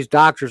anything these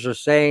doctors are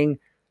saying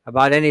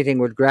about anything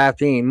with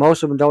graphene.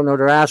 Most of them don't know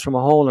their ass from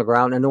a hole in the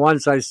ground. And the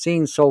ones I've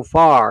seen so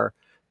far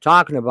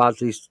talking about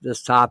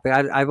this topic,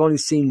 I've only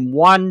seen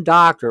one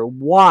doctor,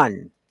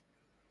 one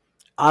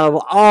out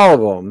of all of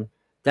them,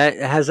 that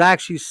has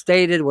actually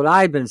stated what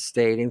I've been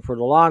stating for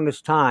the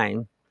longest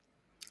time,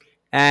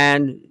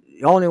 and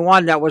the only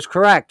one that was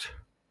correct.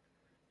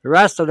 The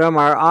rest of them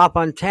are off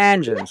on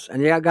tangents,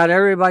 and you got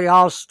everybody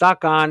all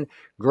stuck on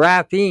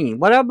graphene.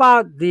 What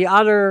about the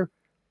other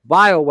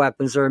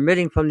bioweapons that are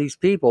emitting from these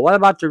people? What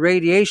about the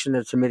radiation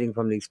that's emitting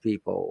from these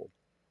people?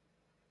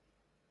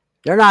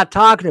 They're not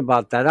talking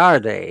about that, are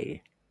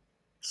they?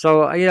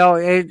 So,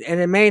 and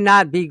it may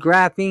not be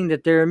graphene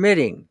that they're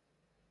emitting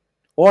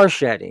or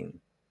shedding.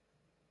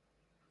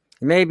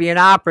 It may be an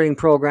operating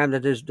program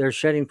that they're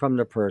shedding from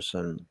the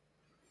person.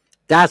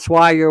 That's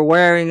why you're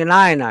wearing an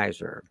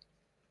ionizer.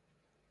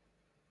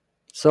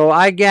 So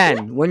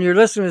again, when you're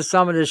listening to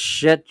some of this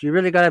shit, you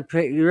really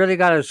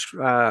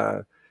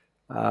gotta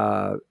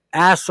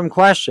ask some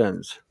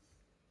questions.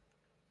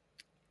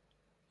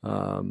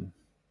 Um,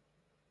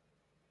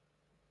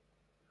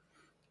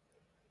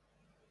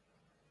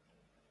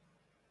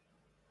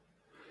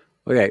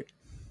 okay,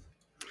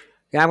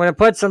 yeah, I'm gonna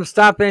put some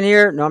stuff in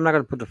here. No, I'm not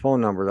gonna put the phone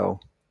number though.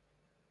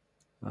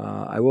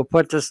 I will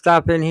put the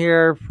stuff in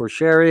here for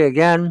Sherry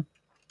again.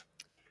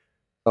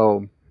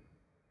 So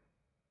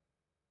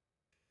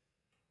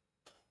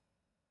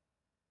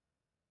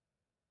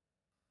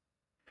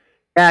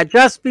yeah,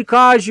 just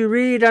because you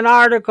read an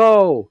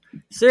article,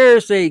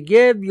 seriously,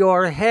 give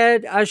your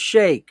head a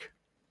shake.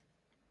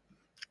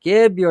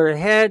 Give your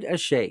head a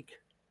shake.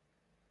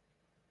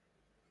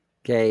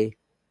 Okay.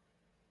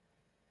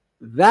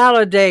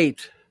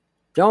 Validate.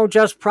 Don't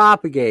just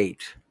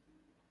propagate.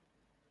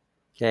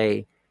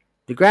 Okay.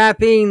 The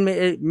graphene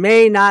it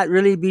may not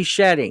really be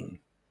shedding.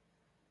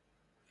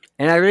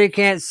 And I really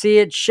can't see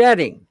it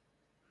shedding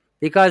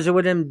because it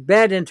would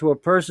embed into a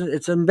person.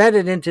 It's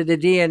embedded into the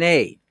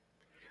DNA.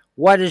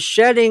 What is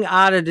shedding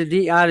out of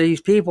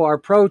these people are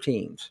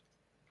proteins.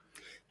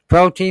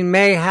 Protein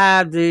may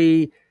have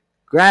the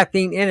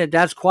graphene in it.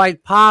 That's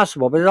quite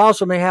possible. But it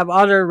also may have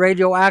other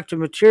radioactive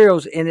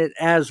materials in it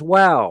as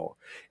well.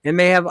 It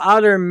may have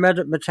other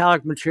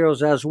metallic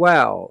materials as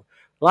well.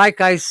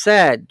 Like I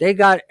said, they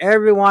got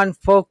everyone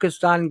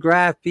focused on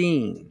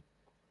graphene.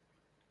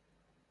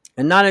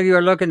 And none of you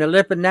are looking at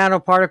lipid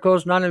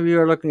nanoparticles. None of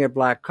you are looking at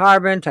black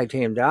carbon,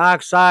 titanium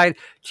dioxide,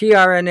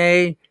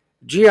 tRNA,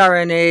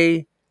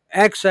 gRNA,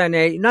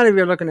 XNA. None of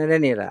you are looking at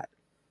any of that.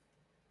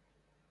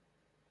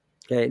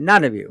 Okay,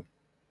 none of you.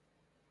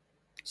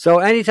 So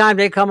anytime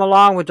they come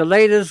along with the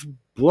latest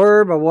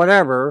blurb or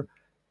whatever,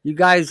 you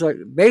guys are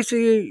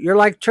basically, you're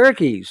like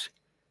turkeys.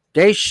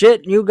 They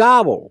shit and you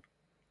gobble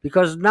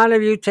because none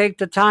of you take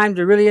the time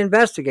to really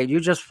investigate.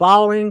 You're just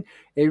following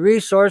a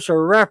resource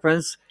or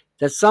reference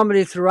that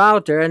somebody threw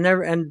out there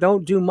and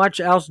don't do much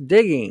else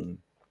digging.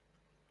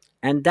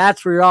 And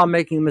that's where you're all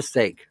making a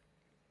mistake.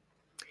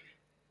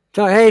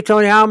 Hey,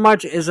 Tony, how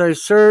much is a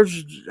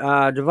surge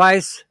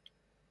device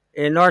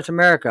in North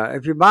America?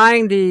 If you're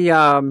buying the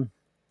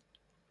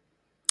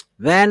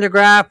Van de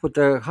Graaff with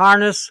the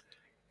harness,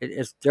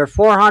 they're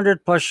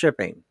 400 plus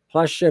shipping.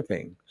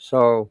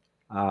 So,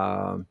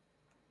 um,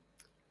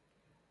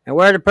 and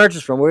where to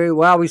purchase from?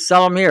 We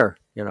sell them here.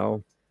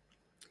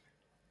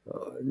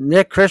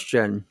 Nick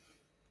Christian.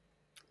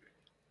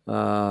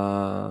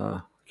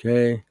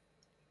 Okay,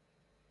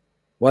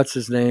 what's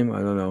his name? I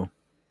don't know.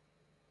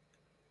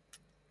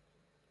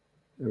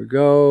 There we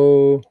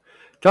go.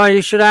 Tony,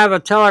 you should have a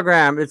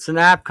Telegram. It's an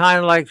app kind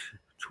of like.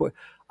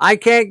 I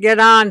can't get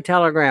on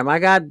Telegram. I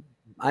got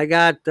I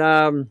got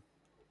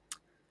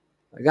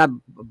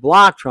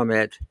blocked from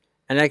it,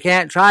 and I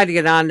can't try to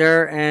get on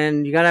there.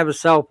 And you got to have a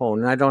cell phone,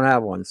 and I don't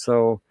have one.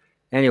 So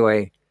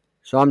anyway,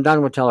 so I'm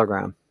done with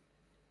Telegram.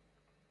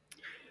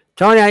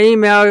 Tony, I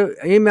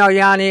email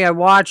Yanni. I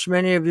watched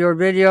many of your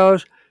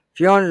videos.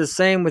 Fiona, the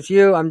same with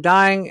you. I'm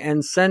dying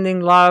and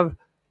sending love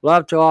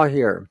to all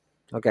here.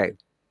 Okay.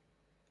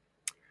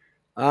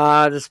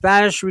 The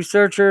Spanish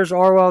researchers,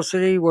 Orwell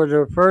City, were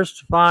the first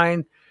to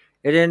find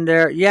it in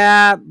there.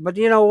 Yeah, but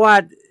you know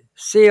what,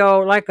 CO,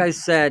 like I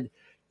said,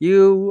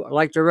 you,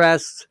 like the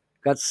rest,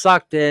 got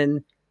sucked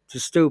in to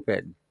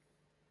stupid.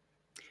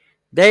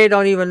 They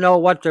don't even know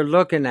what they're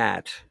looking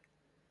at.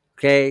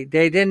 Okay,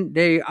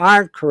 they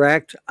aren't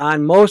correct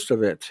on most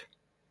of it.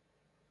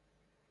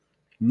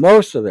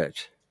 Most of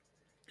it.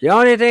 The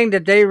only thing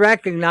that they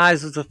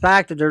recognize is the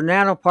fact that there are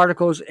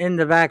nanoparticles in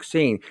the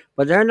vaccine.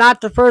 But they're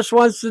not the first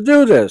ones to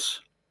do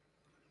this.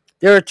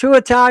 There are two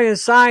Italian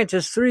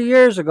scientists 3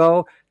 years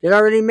ago that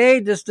already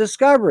made this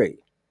discovery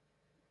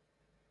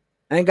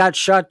and got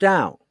shut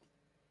down.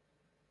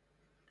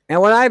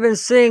 And what I've been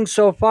seeing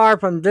so far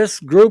from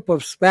this group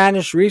of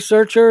Spanish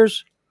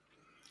researchers,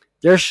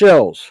 they're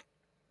shills.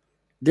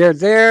 They're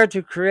there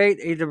to create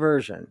a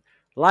diversion.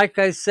 Like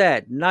I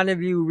said, none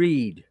of you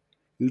read.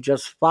 You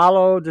just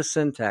follow the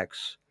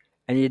syntax,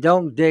 and you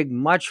don't dig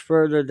much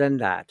further than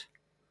that.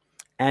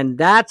 And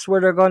that's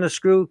where they're going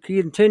to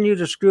continue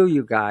to screw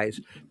you guys,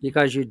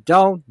 because you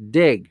don't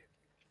dig.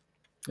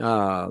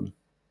 That's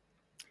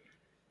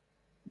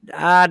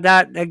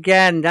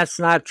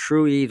not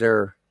true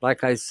either.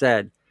 Like I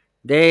said,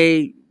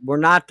 they were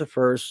not the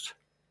first.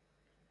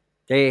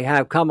 They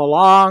have come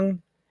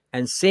along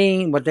and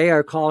seen what they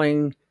are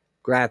calling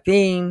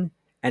graphene,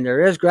 and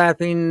there is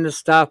graphene in the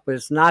stuff, but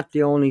it's not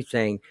the only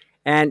thing.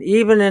 And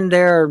even in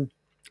their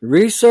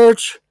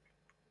research,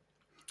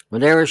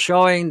 when they were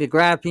showing the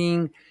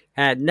graphene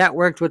had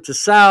networked with the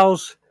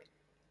cells,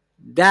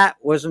 that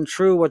wasn't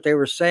true what they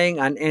were saying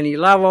on any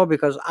level,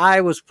 because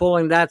I was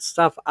pulling that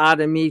stuff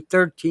out of me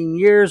 13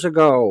 years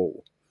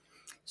ago.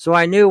 So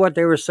I knew what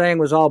they were saying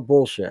was all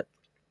bullshit.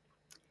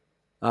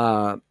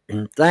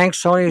 Thanks,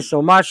 Tony,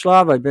 so much,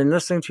 love. I've been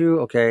listening to you.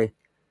 Okay.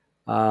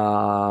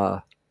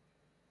 4+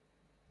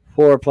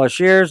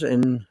 years,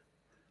 and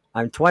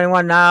I'm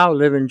 21 now,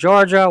 live in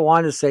Georgia.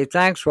 Wanted to say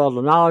thanks for all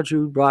the knowledge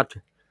you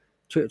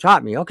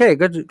taught me. Okay,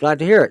 good. Glad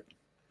to hear it.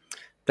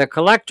 The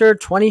Collector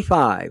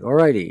 25.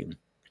 Alrighty.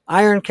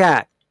 Iron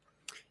Cat.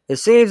 It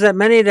seems that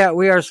many that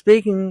we are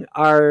speaking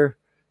are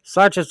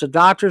such as the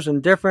doctors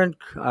and different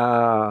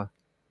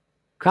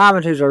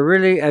commentaries are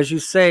really, as you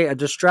say, a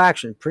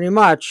distraction. Pretty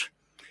much.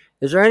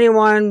 Is there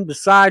anyone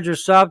besides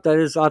yourself that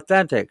is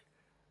authentic?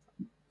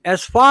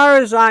 As far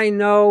as I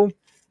know,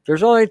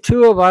 there's only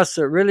two of us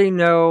that really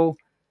know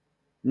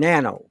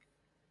nano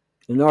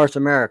in North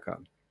America.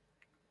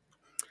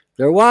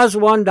 There was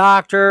one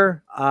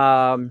doctor,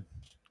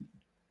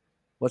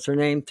 what's her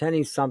name?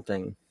 Tenny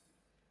something.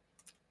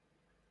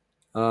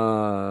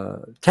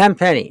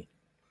 Tenpenny.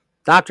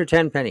 Dr.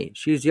 Tenpenny.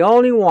 She's the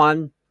only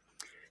one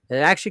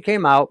that actually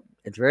came out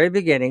at the very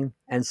beginning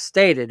and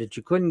stated that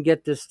you couldn't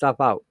get this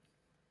stuff out.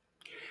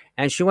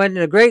 And she went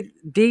into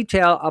great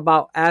detail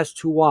about as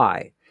to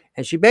why.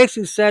 And she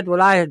basically said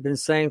what I had been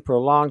saying for a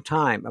long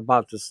time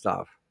about this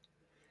stuff.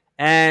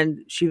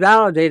 And she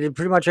validated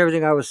pretty much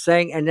everything I was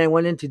saying and then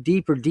went into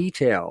deeper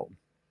detail.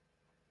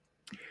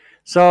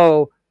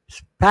 So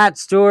Pat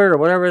Stewart, or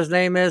whatever his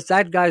name is,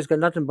 that guy's got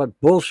nothing but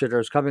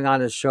bullshitters coming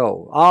on his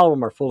show. All of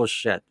them are full of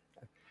shit.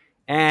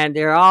 And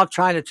they're all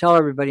trying to tell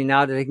everybody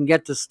now that they can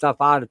get this stuff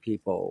out of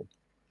people.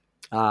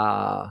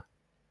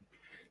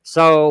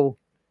 So,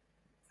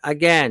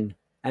 again,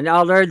 and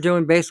all they're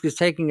doing basically is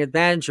taking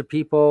advantage of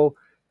people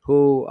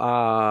who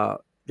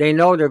they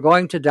know they're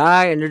going to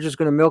die, and they're just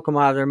going to milk them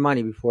out of their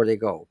money before they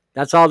go.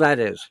 That's all that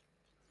is.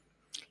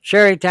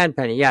 Sherry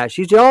Tenpenny, yeah,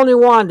 she's the only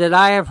one that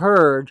I have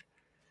heard.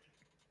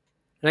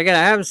 And again,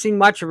 I haven't seen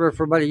much of her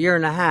for about a year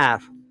and a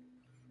half,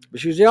 but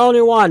she's the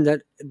only one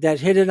that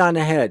hit it on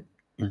the head.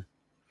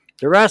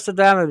 The rest of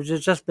them have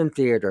just been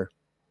theater.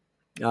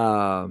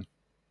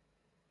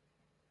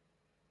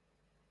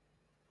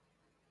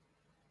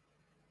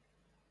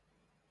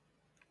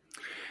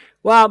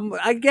 Well,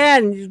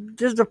 again,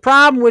 there's the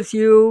problem with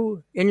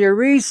you in your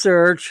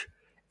research.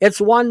 It's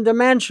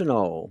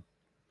one-dimensional,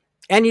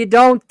 and you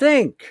don't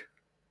think.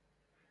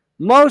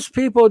 Most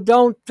people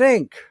don't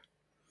think.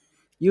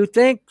 you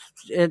think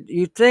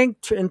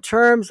in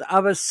terms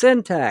of a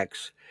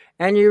syntax,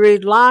 and you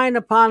read line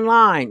upon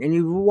line, and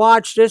you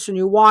watch this and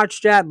you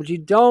watch that, but you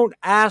don't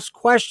ask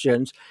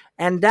questions,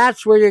 and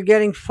that's where you're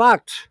getting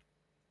fucked.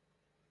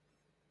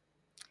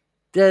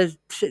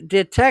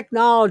 The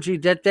technology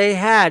that they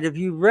had, if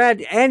you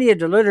read any of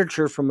the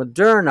literature from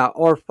Moderna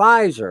or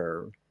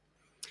Pfizer,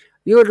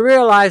 you would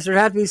realize there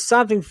had to be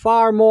something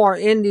far more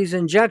in these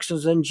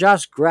injections than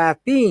just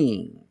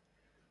graphene.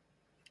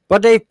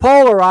 But they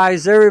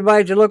polarized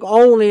everybody to look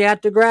only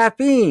at the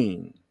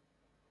graphene.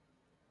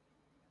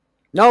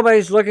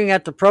 Nobody's looking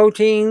at the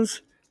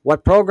proteins,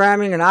 what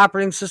programming and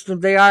operating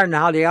systems they are, and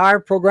how they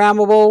are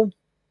programmable.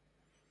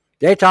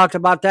 They talked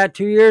about that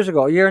 2 years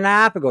ago, a year and a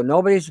half ago.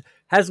 Nobody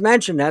has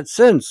mentioned that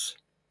since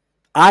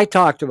I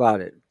talked about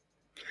it.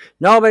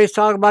 Nobody's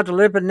talking about the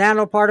lipid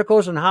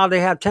nanoparticles and how they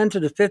have 10 to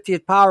the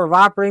 50th power of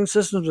operating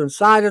systems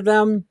inside of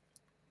them,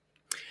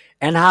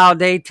 and how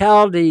they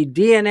tell the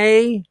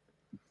DNA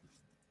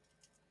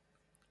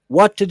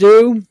what to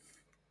do,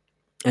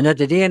 and that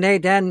the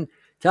DNA then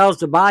tells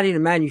the body to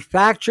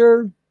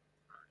manufacture.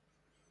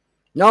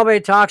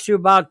 Nobody talks to you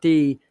about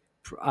the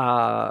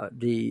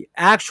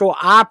actual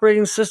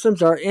operating systems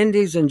that are in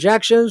these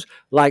injections,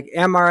 like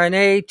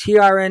mRNA,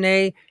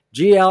 tRNA,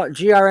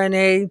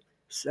 gRNA,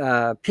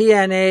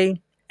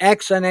 PNA,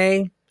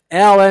 XNA,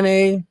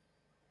 LNA.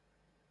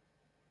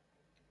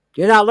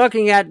 You're not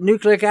looking at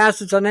nucleic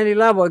acids on any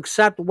level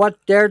except what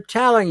they're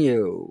telling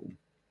you.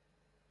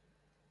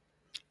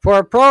 For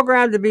a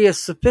program to be as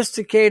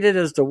sophisticated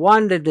as the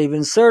one that they've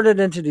inserted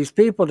into these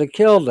people to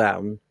kill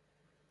them,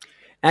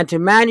 and to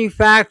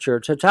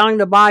telling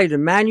the body to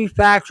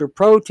manufacture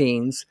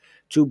proteins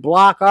to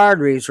block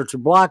arteries or to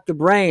block the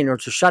brain or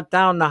to shut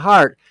down the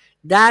heart,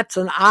 that's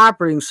an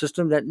operating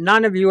system that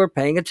none of you are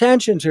paying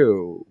attention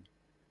to.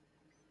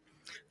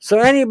 So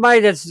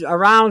anybody that's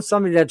around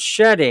somebody that's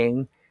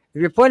shedding,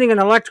 if you're putting an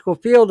electrical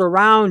field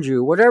around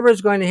you, whatever is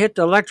going to hit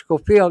the electrical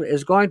field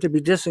is going to be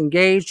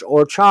disengaged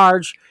or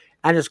charged,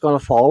 and it's going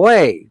to fall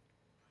away.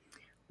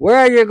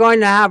 Where you're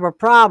going to have a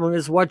problem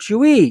is what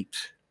you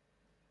eat.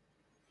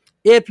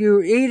 If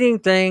you're eating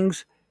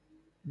things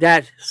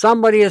that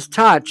somebody has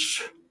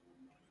touched,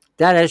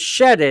 that has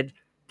shedded,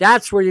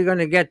 that's where you're going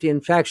to get the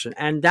infection.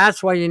 And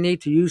that's why you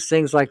need to use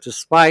things like the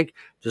spike,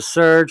 the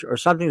surge, or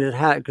something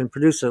that can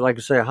produce, like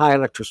I say, a high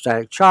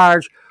electrostatic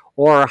charge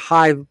or a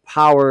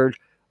high-powered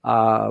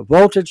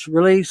voltage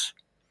release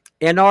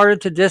in order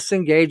to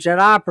disengage that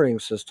operating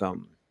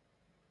system.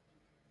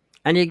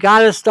 And you got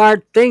to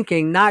start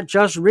thinking, not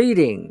just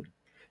reading.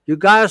 You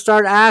got to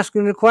start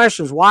asking the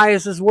questions. Why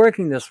is this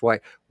working this way?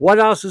 What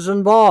else is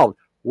involved?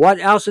 What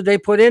else did they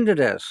put into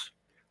this?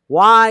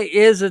 Why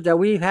is it that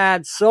we've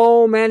had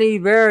so many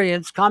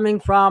variants coming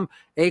from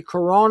a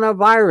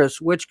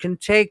coronavirus, which can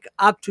take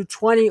up to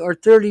 20 or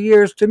 30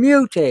 years to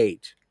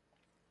mutate?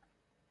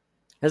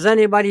 Has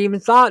anybody even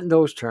thought in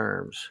those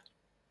terms?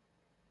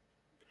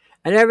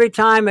 And every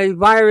time a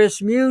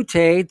virus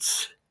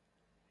mutates,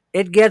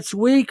 it gets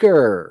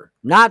weaker,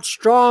 not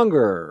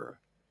stronger.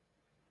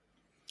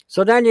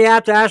 So then you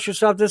have to ask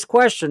yourself this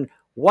question: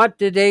 what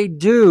did they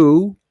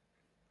do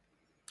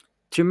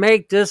to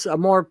make this a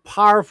more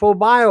powerful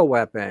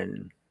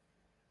bioweapon?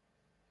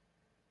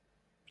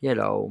 You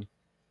know,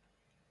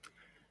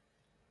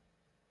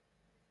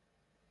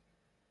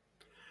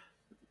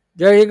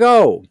 there you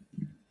go.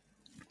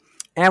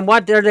 And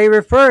what are they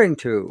referring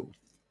to?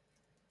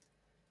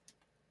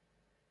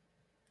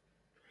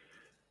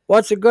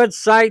 What's a good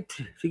site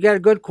to get a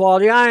good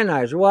quality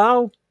ionizer?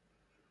 Well,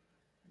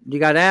 you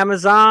got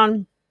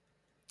Amazon.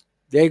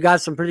 They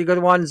got some pretty good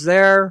ones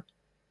there.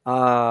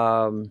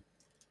 There's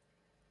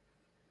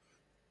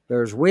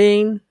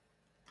Ween.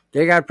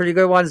 They got pretty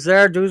good ones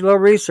there. Do a little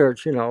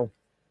research,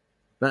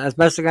 That's the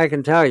best thing I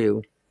can tell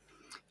you.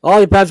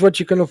 All depends what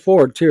you can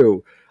afford,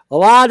 too. A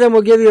lot of them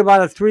will give you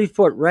about a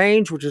 3-foot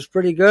range, which is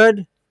pretty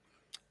good.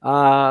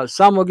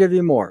 Some will give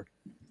you more.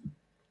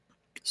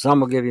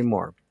 Some will give you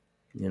more,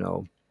 you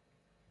know.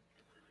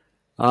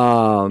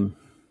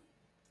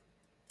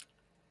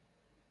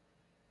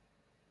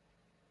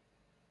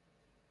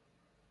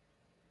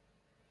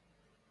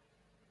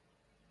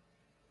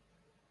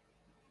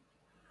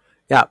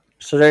 Yeah,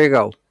 so there you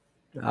go.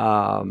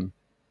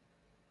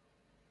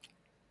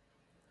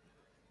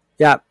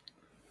 Yeah.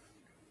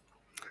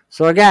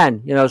 So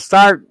again,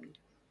 start.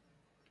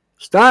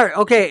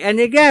 Okay, and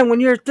again,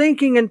 when you're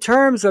thinking in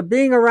terms of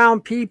being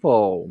around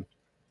people,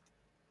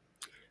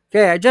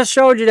 okay, I just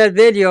showed you that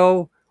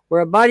video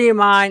where a buddy of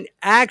mine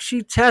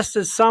actually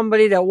tested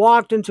somebody that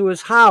walked into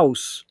his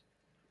house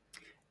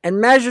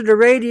and measured the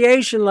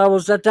radiation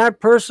levels that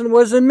person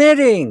was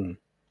emitting.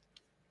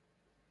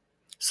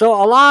 So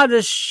a lot of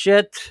this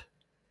shit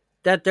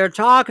that they're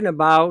talking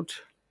about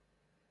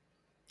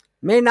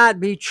may not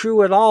be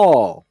true at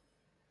all.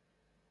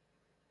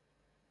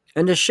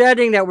 And the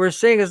shedding that we're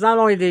seeing is not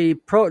only the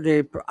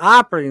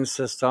operating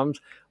systems,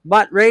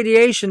 but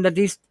radiation that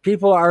these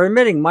people are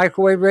emitting,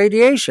 microwave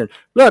radiation.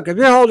 Look, if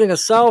you're holding a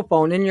cell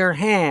phone in your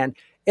hand,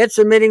 it's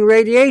emitting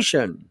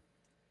radiation.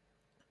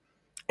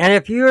 And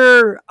if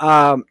you're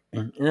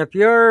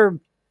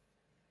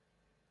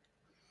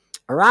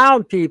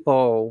around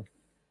people,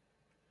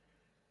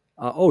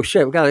 oh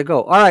shit, we gotta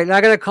go. All right,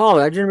 I gotta call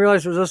it. I didn't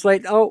realize it was this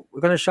late. Oh,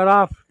 we're gonna shut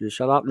off. Did you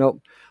shut off?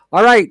 Nope.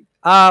 All right,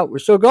 we're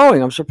still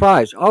going. I'm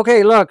surprised.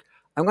 Okay, look,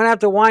 I'm gonna have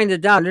to wind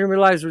it down. Didn't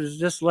realize it was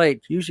this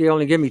late. Usually, they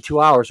only give me 2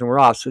 hours and we're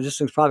off. So this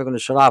thing's probably gonna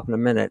shut off in a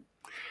minute.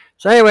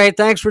 So anyway,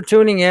 thanks for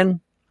tuning in.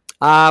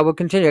 We'll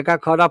continue. I got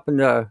caught up in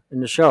the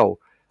show.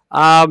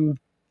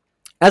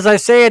 As I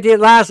say at the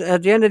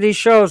end of these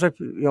shows, if,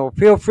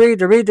 feel free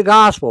to read the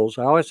Gospels.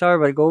 I always tell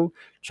everybody, go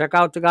check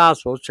out the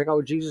Gospels, check out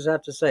what Jesus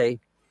had to say,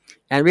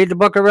 and read the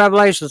Book of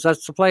Revelations.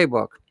 That's the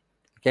playbook.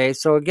 Okay,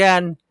 so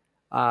again,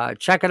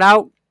 check it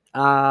out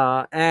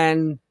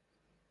and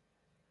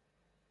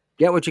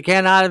get what you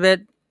can out of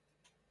it,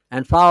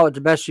 and follow it the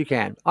best you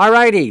can. All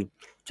righty,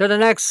 to the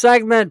next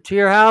segment. To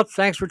your health.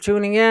 Thanks for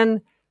tuning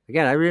in.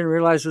 Again, I didn't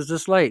realize it was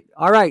this late.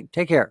 All right,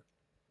 take care.